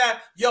say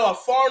that, yo, a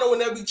foreigner will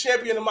never be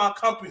champion in my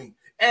company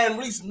and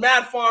release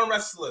mad foreign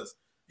wrestlers.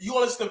 You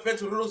want to listen to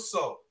Vince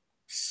Russo?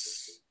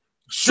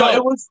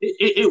 So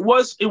it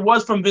was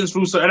from Vince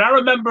Russo, and I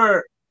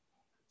remember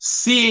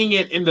seeing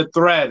it in the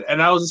thread,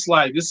 and I was just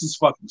like, "This is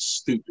fucking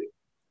stupid."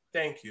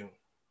 Thank you.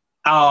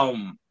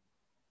 I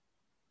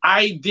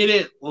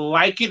didn't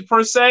like it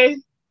per se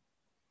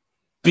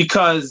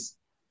because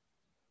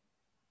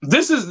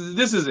this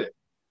is it.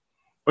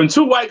 When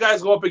two white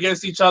guys go up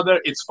against each other,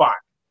 it's fine.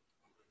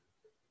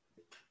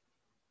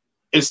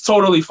 It's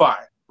totally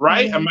fine,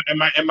 right?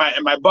 Mm-hmm.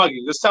 Am I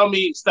bugging? Just tell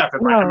me, Steph,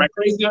 am I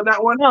crazy on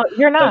that one? No,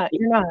 you're not.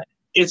 You're not.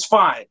 It's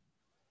fine.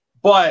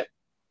 But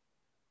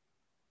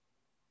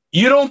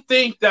you don't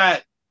think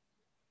that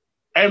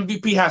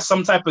MVP has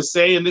some type of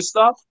say in this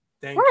stuff?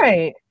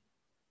 Right.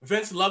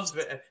 Vince loves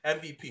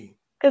MVP.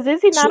 Because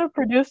is he not a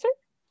producer?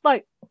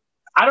 Like,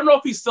 I don't know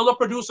if he's still a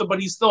producer,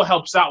 but he still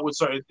helps out with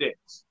certain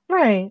things.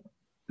 Right.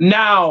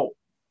 Now,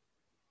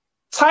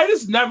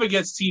 Titus never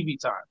gets TV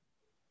time.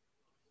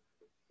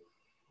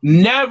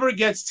 Never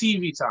gets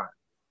TV time.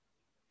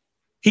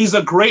 He's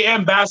a great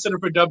ambassador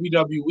for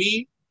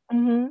WWE.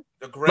 Mm-hmm.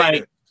 The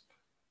greatest. Like,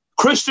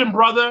 Christian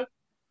brother.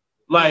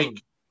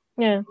 Like,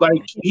 yeah.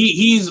 Like,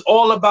 he's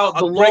all about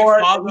the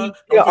Lord. Don't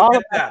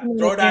forget that.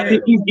 Throw that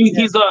in.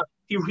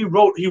 He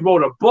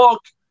wrote a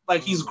book.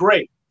 Like, he's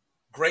great.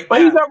 Great,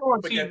 but he's never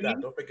on TV.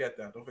 Don't forget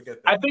that.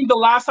 I think the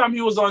last time he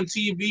was on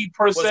TV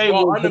per se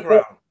was Raw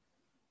Underground.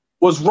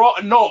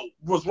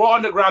 Was Raw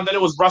Underground. Then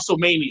it was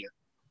WrestleMania.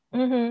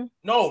 Mm-hmm.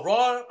 No,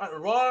 Raw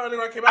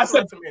Underground came out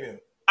WrestleMania.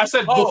 I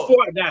said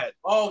before that.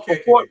 Oh,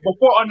 okay.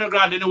 Before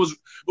Underground, then it was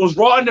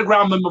Raw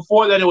Underground. Then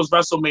before that, it was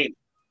WrestleMania.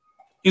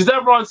 He's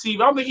never on TV. I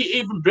don't think he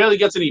even barely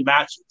gets any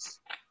matches.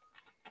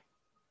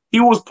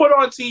 He was put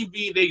on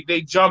TV.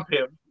 They jump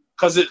him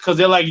because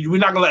they're like, we're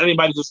not gonna let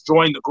anybody just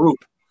join the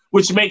group.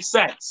 Which makes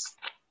sense.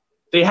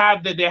 They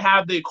have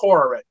the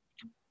core already.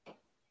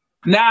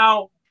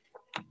 Now,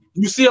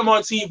 you see him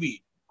on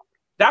TV.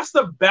 That's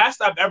the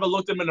best I've ever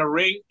looked him in a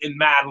ring in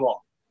mad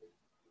long.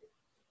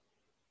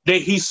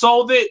 He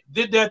sold it,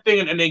 did their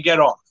thing, and they get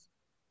off.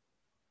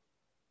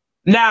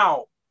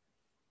 Now,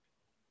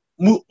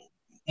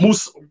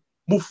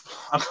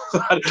 I'm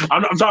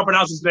trying to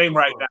pronounce his name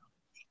right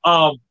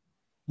now.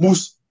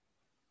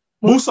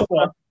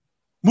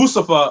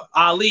 Mustafa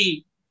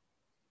Ali.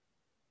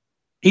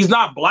 He's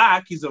not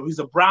black. He's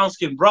a brown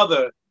skinned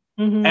brother,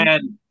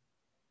 and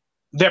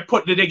they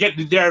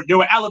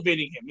were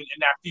elevating him in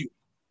that feud.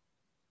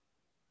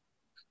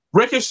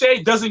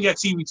 Ricochet doesn't get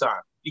TV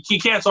time. He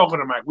can't talk on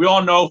the mic. We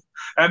all know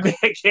that man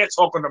can't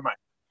talk on the mic.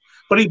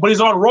 But he's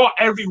on Raw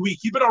every week.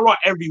 He's been on Raw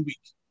every week.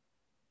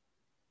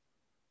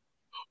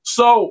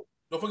 So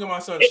don't forget my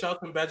son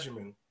Shelton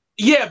Benjamin.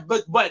 Yeah,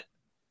 but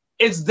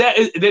it's that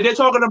they're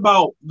talking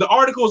about the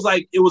articles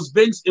like it was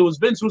Vince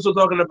Russo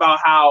talking about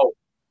how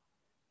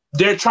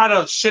they're trying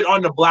to shit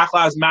on the Black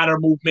Lives Matter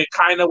movement,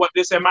 kind of what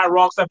this. Am I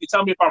wrong, Stephanie?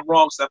 Tell me if I'm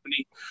wrong,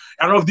 Stephanie.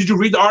 I don't know. Did you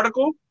read the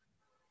article?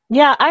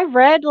 Yeah, I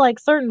read like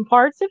certain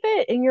parts of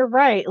it, and you're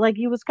right. Like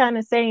he was kind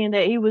of saying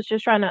that he was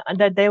just trying to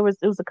it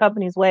was a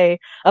company's way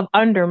of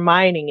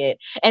undermining it,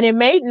 and it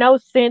made no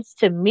sense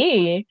to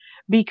me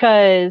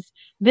because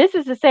this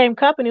is the same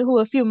company who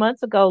a few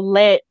months ago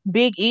let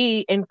Big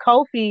E and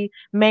Kofi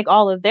make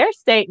all of their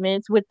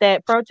statements with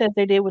that protest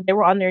they did when they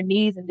were on their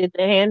knees and did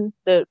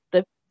the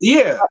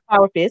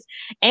power fist,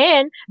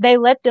 and they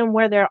let them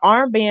wear their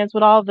armbands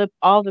with all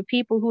the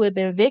people who had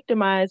been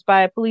victimized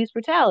by police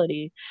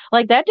brutality.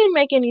 Like that didn't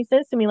make any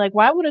sense to me. Like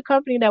why would a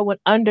company that would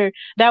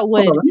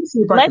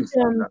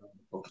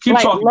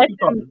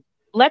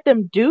let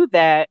them do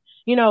that,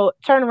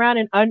 turn around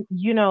and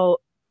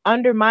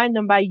undermine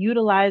them by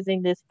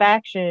utilizing this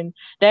faction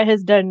that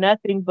has done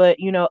nothing but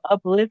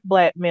uplift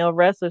black male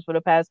wrestlers for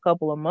the past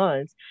couple of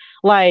months.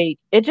 Like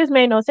it just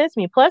made no sense to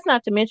me. Plus,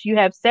 not to mention you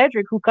have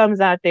Cedric who comes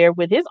out there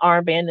with his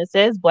armband that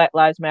says Black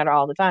Lives Matter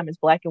all the time. It's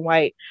black and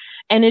white,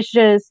 and it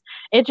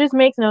just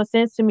makes no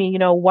sense to me.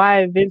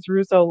 Why Vince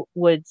Russo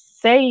would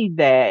say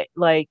that.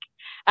 Like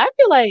I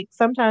feel like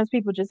sometimes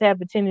people just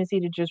have a tendency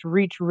to just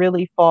reach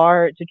really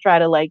far to try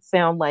to like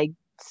sound like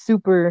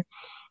super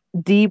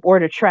deep or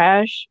to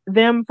trash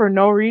them for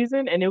no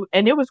reason, and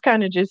it was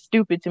kind of just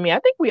stupid to me. I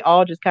think we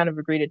all just kind of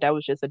agreed that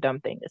was just a dumb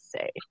thing to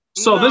say.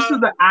 So this is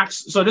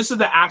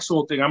the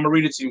actual thing. I'm gonna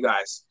read it to you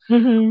guys.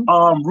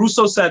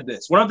 Russo said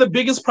this: one of the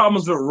biggest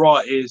problems with Raw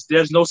is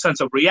there's no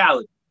sense of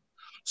reality.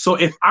 So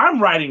if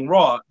I'm writing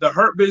Raw, the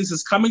Hurt Business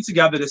is coming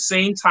together the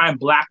same time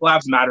Black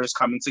Lives Matter is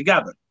coming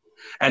together,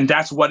 and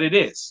that's what it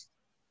is.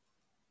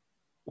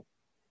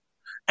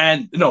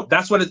 And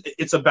that's what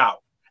it's about.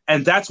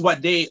 And that's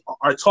what they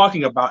are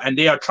talking about. And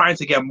they are trying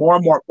to get more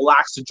and more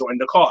blacks to join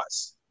the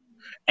cause.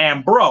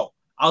 And bro,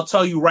 I'll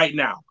tell you right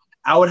now,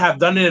 I would have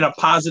done it in a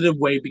positive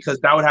way because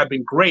that would have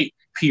been great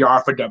PR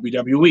for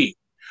WWE.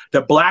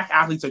 The black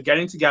athletes are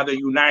getting together,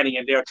 uniting,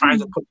 and they're trying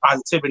to put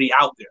positivity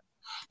out there.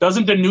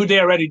 Doesn't the New Day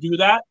already do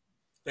that?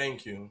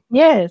 Thank you.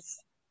 Yes.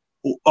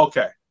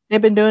 Okay.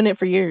 They've been doing it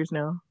for years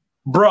now.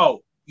 Bro,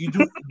 do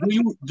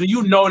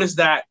you notice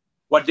that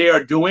what they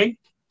are doing?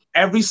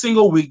 Every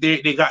single week,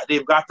 they've got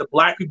the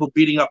black people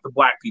beating up the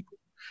black people.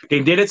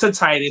 They did it to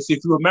Titus.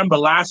 If you remember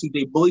last week,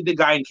 they bullied the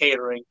guy in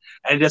catering,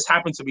 and it just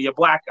happened to be a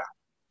black guy.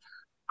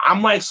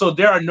 I'm like, so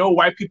there are no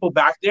white people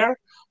back there?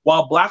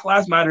 While Black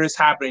Lives Matter is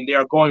happening, they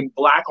are going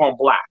black on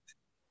black.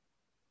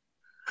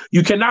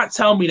 You cannot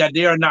tell me that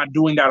they are not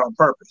doing that on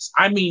purpose.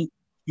 I mean,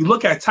 you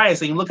look at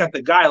Titus and you look at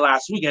the guy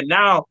last week, and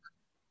now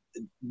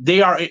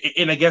they are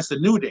in against the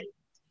New Day.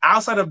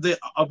 Outside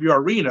of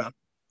your arena,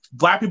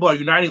 black people are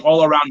uniting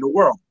all around the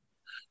world.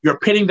 You're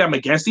pitting them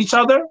against each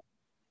other.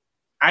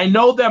 I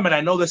know them and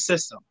I know the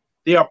system.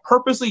 They are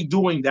purposely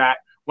doing that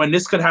when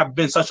this could have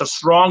been such a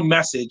strong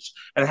message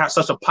and have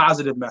such a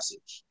positive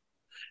message.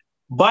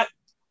 But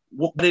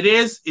what it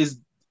is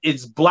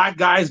it's black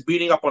guys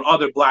beating up on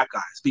other black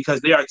guys because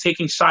they are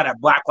taking shot at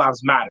Black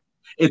Lives Matter.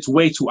 It's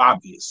way too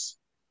obvious.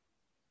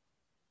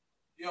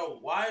 Yo,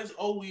 why is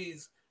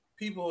always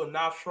people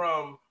not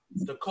from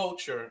the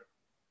culture?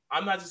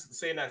 I'm not just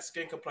saying that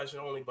skin complexion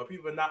only, but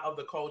people not of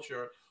the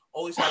culture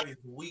always have these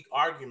weak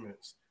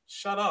arguments.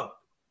 Shut up.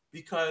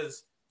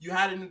 Because you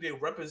had a New Day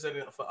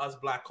representative for us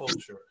black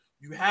culture.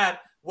 You had,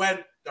 when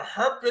the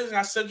Hurt Business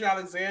got Cedric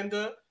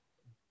Alexander,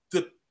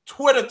 the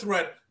Twitter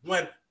thread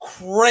went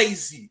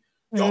crazy.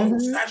 Yo,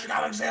 Cedric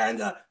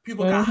Alexander.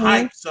 People got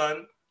hyped,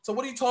 son. So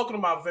what are you talking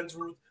about, Vince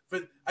Ruth?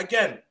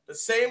 Again, the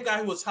same guy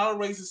who was hella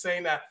racist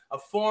saying that a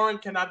foreign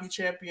cannot be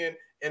champion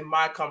in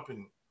my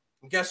company.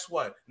 And guess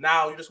what?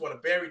 Now you just want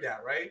to bury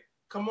that, right?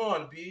 Come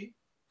on, B.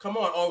 Come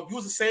on. Oh, you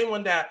was the same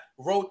one that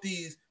wrote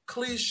these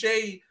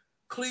cliche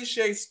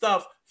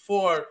stuff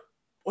for,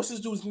 what's this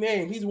dude's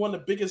name? He's one of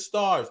the biggest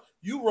stars.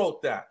 You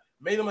wrote that.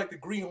 Made him like the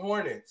Green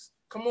Hornets.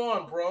 Come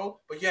on, bro.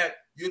 But yet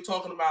you're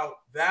talking about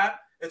that.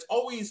 It's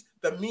always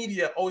the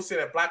media always say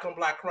that black on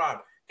black crime.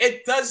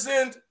 It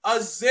doesn't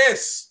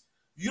exist.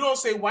 You don't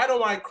say white on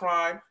white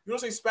crime. You don't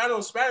say Spanish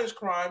on Spanish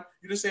crime.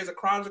 You just say it's a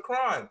crime's a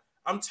crime.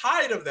 I'm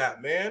tired of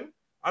that, man.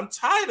 I'm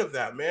tired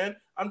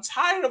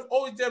of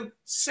always them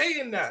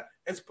saying that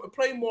and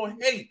play more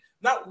hate.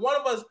 Not one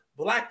of us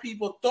black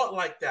people thought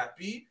like that,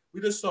 B.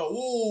 We just saw,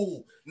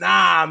 ooh,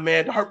 nah,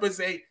 man, the Hurt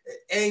Business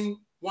ain't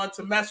one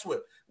to mess with.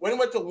 When it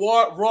went to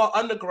Raw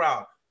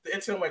Underground, the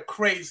internet went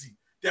crazy.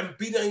 them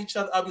beating each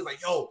other up. He's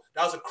like, yo,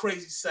 that was a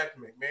crazy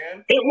segment,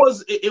 man. It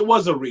was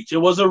a reach. It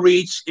was a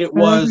reach. It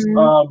was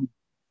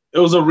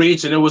a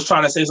reach, and it was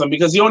trying to say something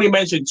because he only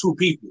mentioned 2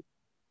 people.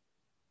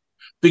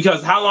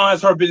 Because how long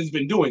has her business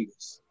been doing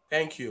this?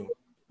 Thank you.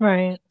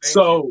 Right.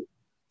 So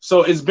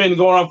it's been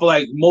going on for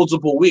like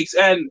multiple weeks,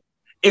 and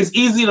it's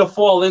easy to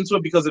fall into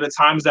it because of the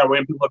times that we're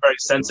in. People are very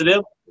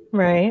sensitive,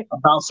 right,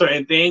 about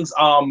certain things.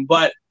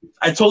 But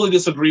I totally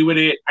disagree with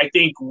it. I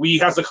think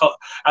we, as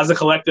a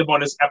collective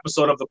on this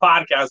episode of the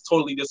podcast,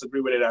 totally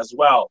disagree with it as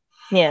well.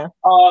 Yeah.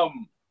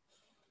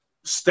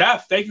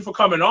 Steph, thank you for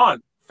coming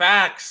on.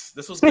 Facts.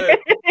 This was good.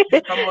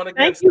 Come on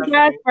again,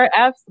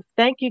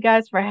 Thank you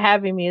guys for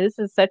having me. This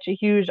is such a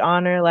huge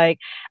honor. Like,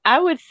 I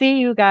would see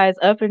you guys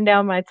up and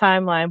down my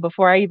timeline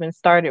before I even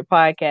started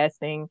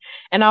podcasting,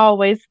 and I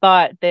always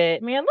thought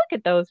that, man, look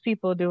at those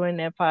people doing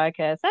their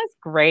podcast. That's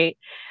great.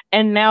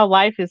 And now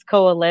life has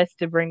coalesced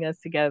to bring us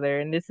together,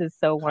 and this is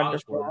so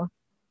wonderful.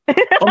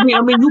 I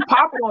mean, you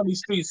popping on these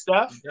streets,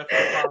 Steph.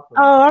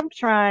 Oh, I'm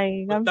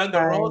trying.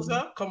 Thunder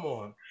Rosa, come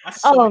on.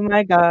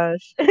 My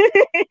gosh.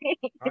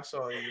 I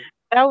saw you.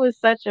 That was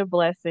such a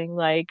blessing.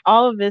 Like,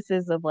 all of this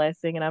is a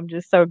blessing, and I'm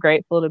just so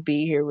grateful to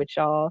be here with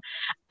y'all.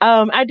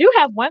 I do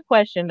have one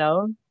question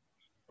though.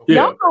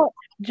 Yeah.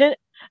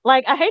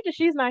 Like, I hate that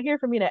she's not here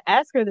for me to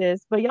ask her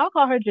this, but y'all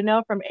call her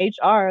Janelle from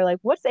HR. Like,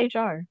 what's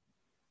HR?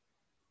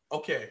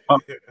 Okay.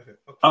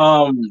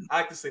 I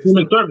like to say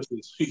human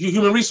services,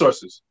 human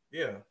resources.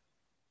 Yeah.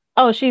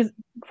 Oh, she's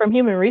from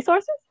human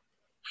resources?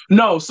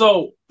 No,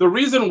 so the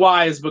reason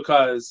why is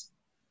because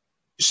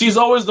she's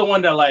always the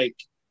one that like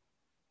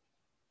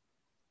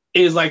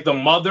is like the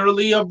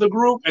motherly of the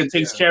group and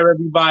takes care of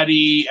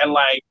everybody and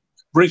like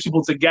brings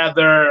people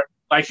together,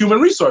 like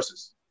human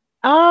resources.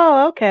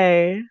 Oh,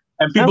 okay.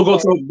 And people go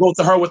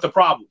to her with the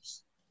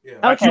problems. Yeah.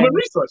 Like human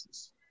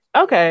resources.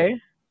 Okay.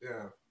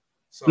 Yeah.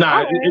 So,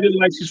 it isn't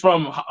like she's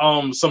from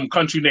some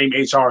country named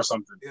HR or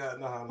something. Yeah,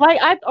 no.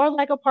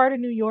 Like a part of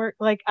New York.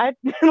 Like I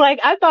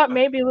thought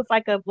maybe it was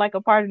like a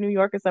part of New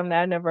York or something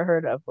that I never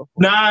heard of before.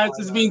 Nah, it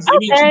just means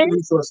human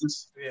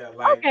resources. Yeah,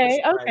 like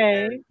okay.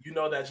 Like, you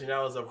know that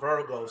Janelle is a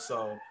Virgo,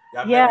 so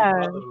y'all very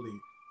motherly.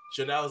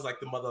 Janelle is like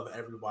the mother of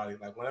everybody.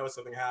 Like whenever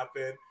something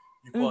happened,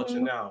 you call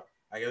Janelle.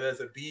 Like if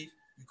there's a beef,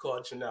 you call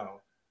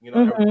Janelle. You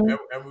know, and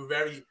we're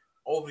very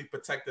overly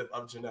protective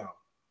of Janelle.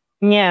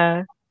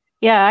 Yeah.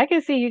 Yeah, I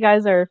can see you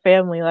guys are a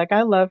family. Like,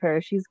 I love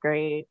her. She's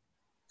great.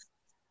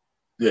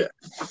 Yeah.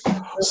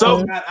 So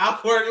we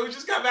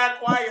just got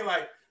back quiet,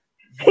 like.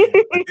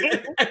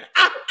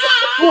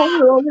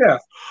 Yeah.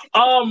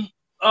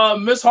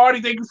 Miss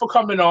Hardy, thank you for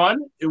coming on.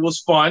 It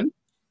was fun.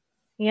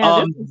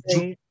 Yeah. This is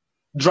great.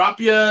 Drop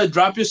your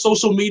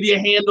social media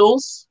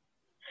handles.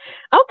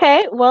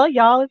 Okay, well,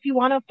 y'all, if you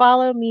want to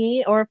follow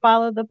me or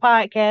follow the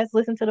podcast,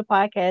 listen to the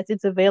podcast,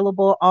 it's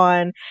available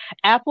on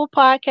Apple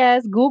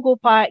Podcasts, Google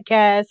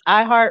Podcasts,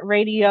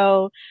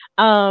 iHeartRadio,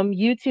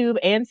 YouTube,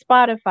 and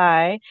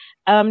Spotify.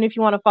 And if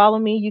you want to follow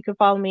me, you can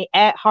follow me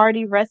at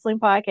Hardy Wrestling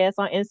Podcast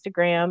on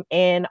Instagram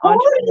and on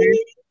Twitter,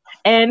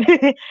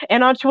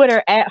 and on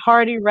Twitter at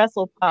Hardy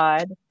Wrestle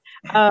Pod.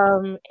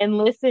 And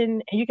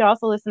listen. You can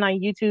also listen on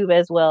YouTube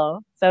as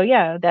well. So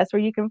yeah, that's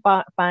where you can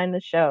find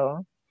the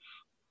show.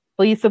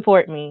 Please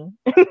support me.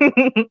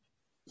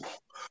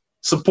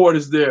 Support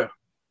is there.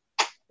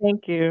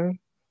 Thank you.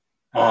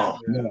 Oh,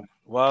 man.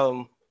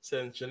 Well,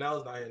 since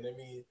Janelle's not here, let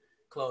me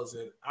close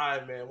it. All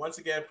right, man. Once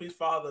again, please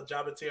follow the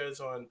Jobbeteers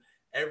on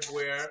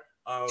everywhere.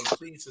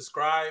 Please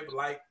subscribe,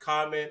 like,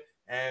 comment,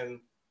 and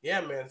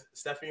yeah, man.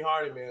 Stephanie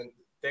Hardy, man.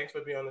 Thanks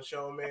for being on the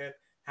show, man.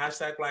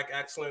 #Black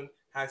Excellent.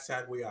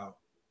 #We out.